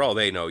set. For all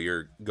they know,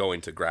 you're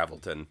going to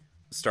Gravelton.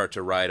 Start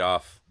to ride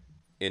off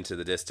into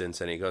the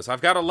distance, and he goes,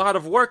 "I've got a lot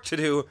of work to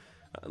do,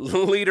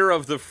 leader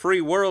of the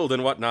free world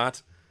and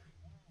whatnot.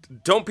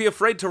 Don't be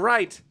afraid to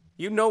write.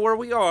 You know where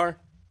we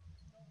are."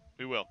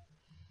 We will.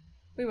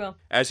 We will.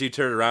 As you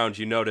turn around,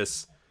 you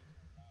notice...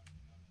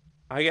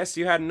 I guess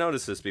you hadn't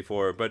noticed this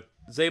before, but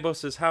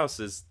Zabos' house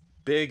is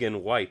big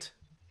and white.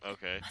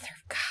 Okay. Mother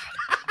of God.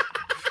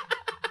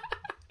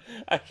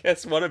 I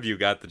guess one of you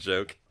got the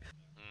joke.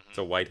 Mm-hmm. It's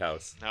a white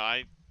house. No,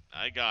 I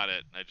got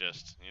it. I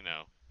just,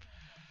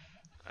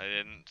 I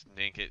didn't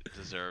think it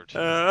deserved.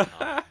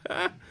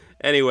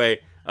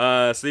 Anyway,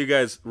 so you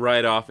guys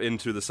ride off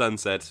into the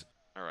sunset.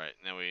 All right.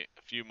 Now a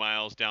few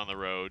miles down the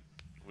road,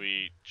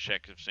 we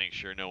check to make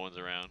sure no one's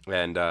around.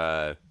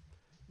 And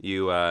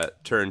you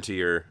turn to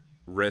your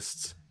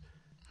wrist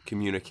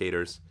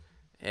communicators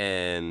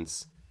and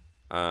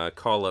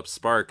call up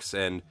Sparks,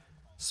 and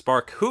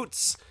Spark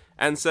hoots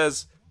and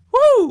says,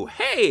 "Woo,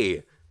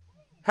 hey,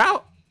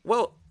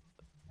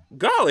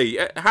 golly,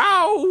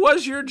 how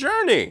was your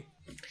journey?"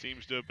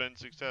 Seems to have been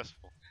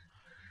successful.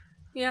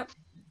 Yep.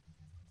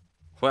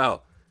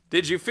 Well,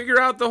 did you figure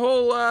out the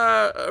whole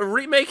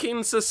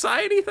remaking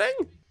society thing?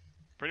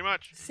 Pretty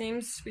much.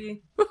 Seems to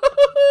be.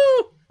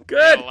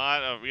 Good. We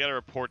got a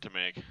report to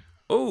make.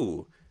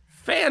 Oh,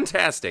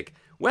 fantastic.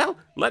 Well,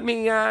 let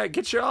me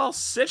get you all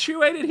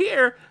situated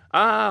here.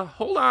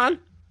 Hold on.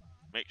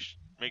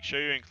 Make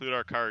sure you include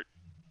our cart.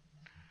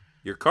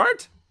 Your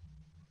cart?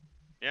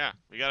 Yeah,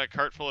 we got a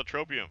cart full of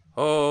tropium.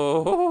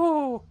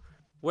 Oh,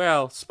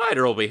 well,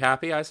 Spider will be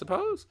happy, I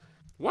suppose.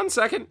 1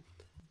 second.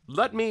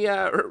 Let me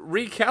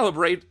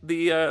recalibrate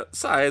the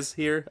size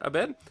here a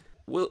bit.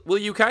 Will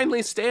you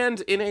kindly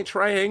stand in a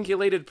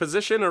triangulated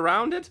position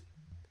around it?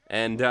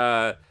 And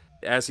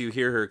as you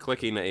hear her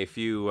clicking a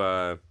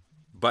few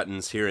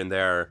buttons here and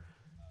there,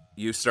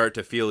 you start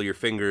to feel your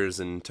fingers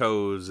and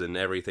toes and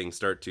everything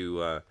start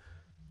to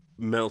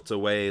melt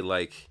away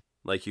like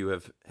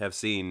you have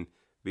seen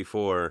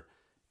before.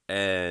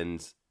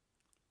 And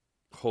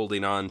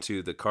holding on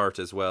to the cart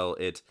as well,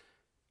 it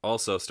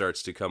also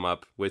starts to come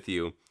up with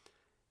you.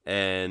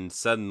 And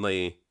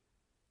suddenly,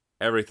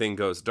 everything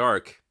goes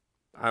dark.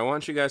 I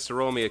want you guys to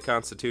roll me a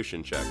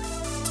Constitution check.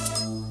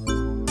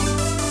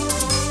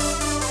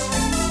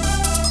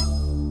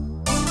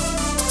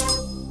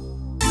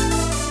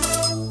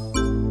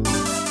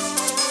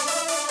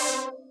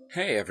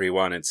 Hey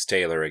everyone, it's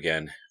Taylor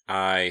again.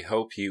 I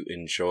hope you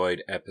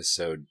enjoyed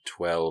episode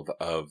 12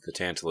 of The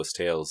Tantalus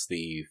Tales,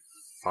 the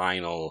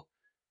final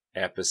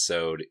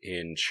episode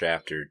in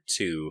chapter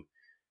 2.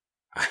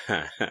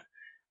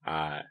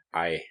 I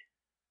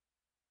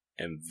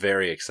am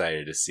very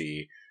excited to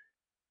see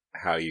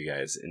how you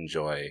guys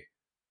enjoy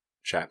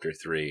chapter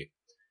 3,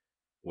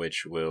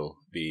 which will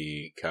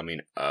be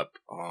coming up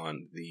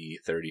on the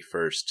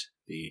 31st.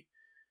 The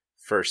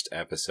first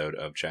episode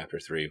of chapter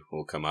 3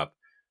 will come up.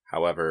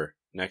 However,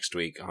 next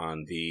week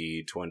on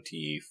the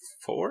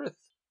 24th,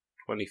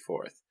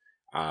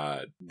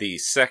 the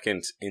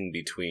second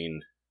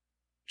in-between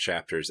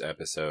chapters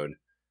episode,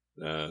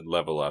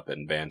 Level Up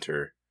and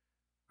Banter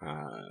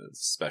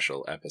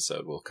special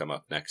episode will come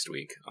up next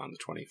week on the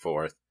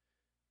 24th.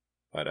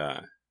 But,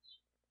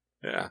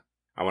 yeah,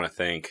 I want to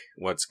thank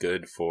What's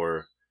Good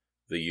for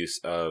the use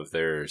of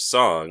their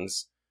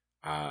songs,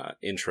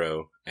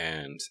 Intro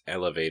and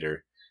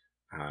Elevator.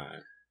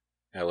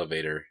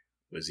 Elevator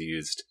was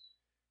used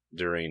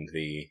during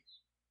the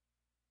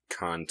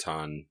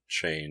Kanton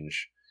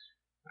change.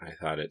 I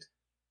thought it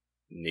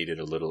needed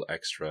a little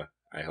extra.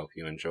 I hope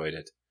you enjoyed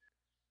it.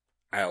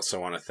 I also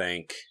want to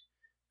thank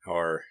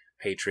our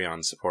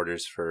Patreon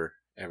supporters for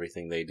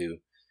everything they do.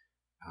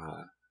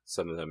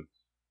 Some of them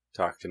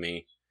talk to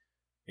me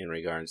in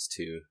regards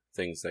to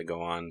things that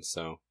go on,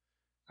 so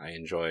I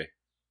enjoy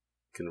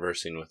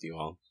conversing with you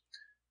all.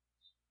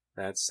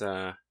 That's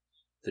the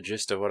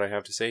gist of what I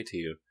have to say to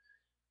you.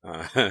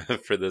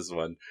 for this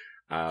one.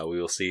 We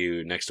will see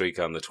you next week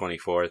on the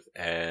 24th,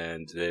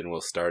 and then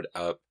we'll start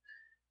up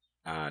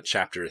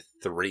Chapter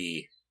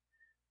 3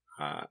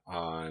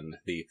 on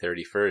the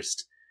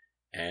 31st.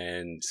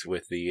 And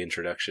with the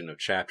introduction of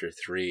Chapter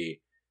 3,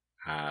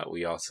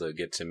 we also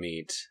get to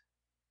meet,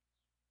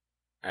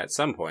 at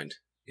some point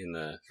in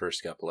the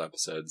first couple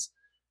episodes,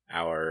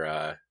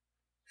 our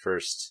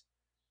first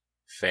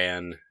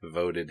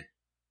fan-voted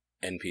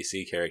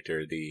NPC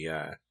character,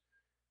 the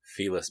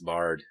Felis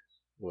Bard,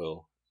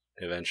 will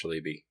eventually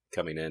be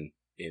coming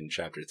in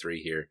Chapter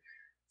 3 here.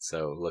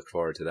 So look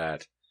forward to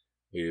that.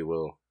 We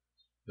will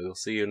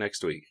see you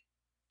next week.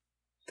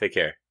 Take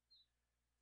care.